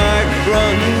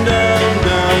 run down,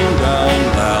 down, down,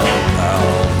 down,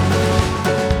 down.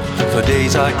 For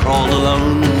days I crawled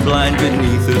alone, blind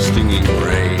beneath the stinging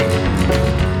rain,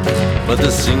 but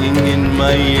the singing in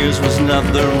my ears was not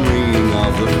the ringing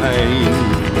of the pain.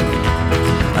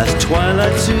 As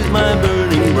twilight soothed my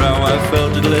burning brow, I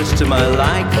felt it less to my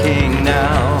liking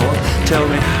now. Tell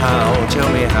me how, tell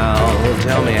me how,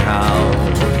 tell me how.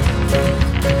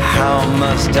 How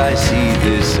must I see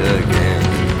this again?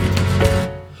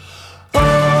 Oh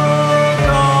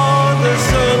God, the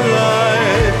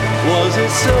sunlight, was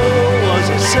it so, was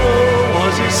it so,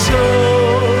 was it so?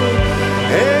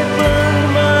 It burned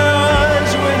my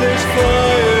eyes with its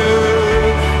fire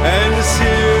and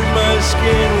seared my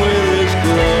skin with its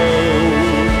glow.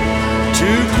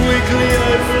 Too quickly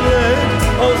I fled,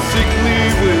 all sickly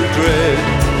with dread,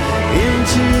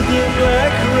 into the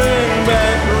black. Ran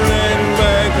back,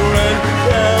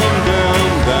 down, down,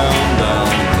 down, down,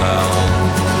 down.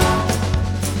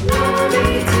 Glory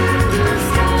to the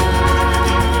sky,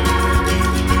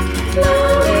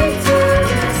 glory to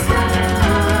the sky,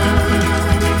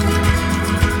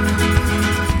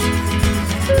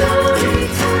 glory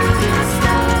to the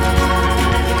sky,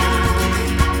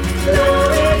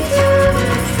 glory to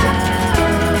the sky.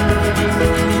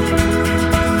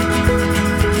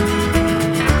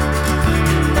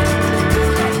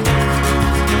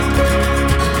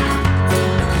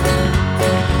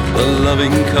 The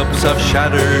loving cups I've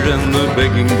shattered and the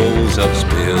begging bowls I've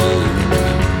spilled.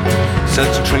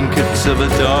 Such trinkets of a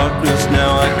darkness,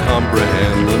 now I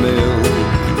comprehend the mill.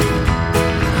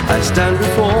 I stand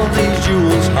before these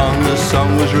jewels hung, the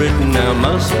song was written, now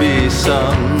must be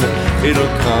sung.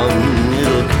 It'll come,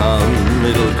 it'll come,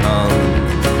 it'll come.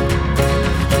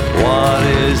 What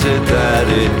is it that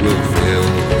it will fill?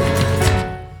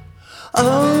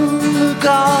 Oh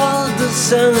God, the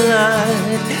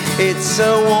sunlight, it's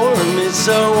so warm, it's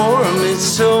so warm, it's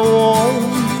so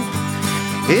warm.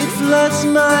 It floods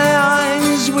my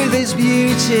eyes with its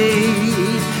beauty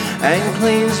and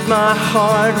cleans my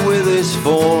heart with its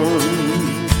form.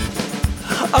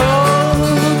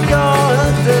 Oh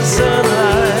God, the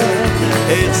sunlight,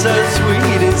 it's so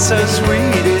sweet, it's so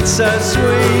sweet, it's so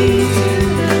sweet.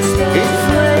 It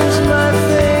flames my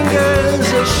fingers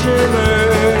a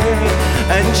shimmer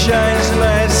and shines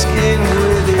my skin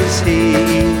with its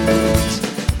heat.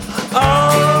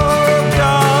 Oh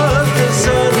God, the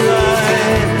sunlight,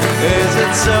 is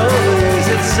it so, is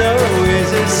it so,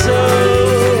 is it so?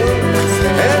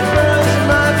 It burns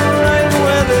my brain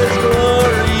with its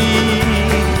glory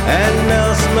and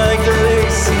melts my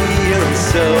glacial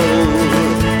soul.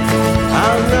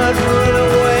 I'll not run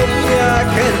away, I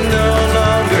can no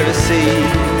longer see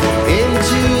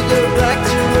into the black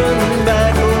to run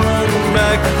back,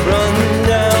 run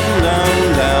down, down,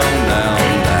 down, down,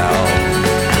 down.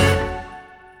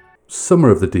 Summer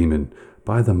of the Demon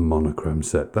by the Monochrome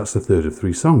Set. That's the third of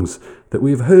three songs that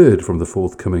we've heard from the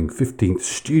forthcoming 15th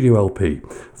studio LP,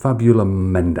 Fabula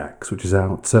Mendax, which is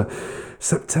out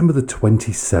September the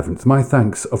 27th. My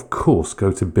thanks, of course,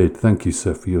 go to Bid. Thank you,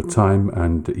 sir, for your time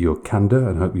and your candour,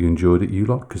 and I hope you enjoyed it, you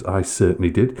lot, because I certainly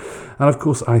did. And of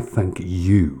course, I thank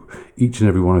you, each and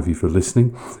every one of you, for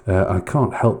listening. I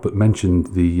can't help but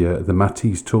mention the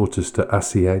Matisse Tortoise de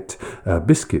Assiette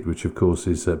biscuit, which of course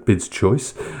is Bid's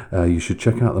choice. You should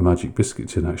check out the Magic Biscuit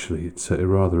Tin, actually. It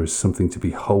rather is something to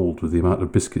behold with the amount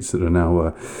of biscuits that are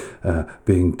now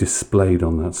being displayed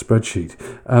on that spreadsheet.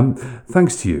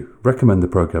 Thanks to you. Recommend the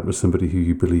programme to somebody who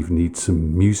you believe needs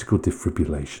some musical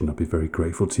defibrillation. I'd be very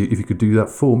grateful to you if you could do that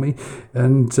for me,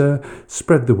 and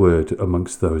spread the word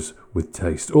amongst those with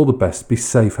taste. All the best. Be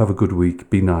safe. Have a good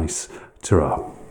week. Be nice. Ta-ra.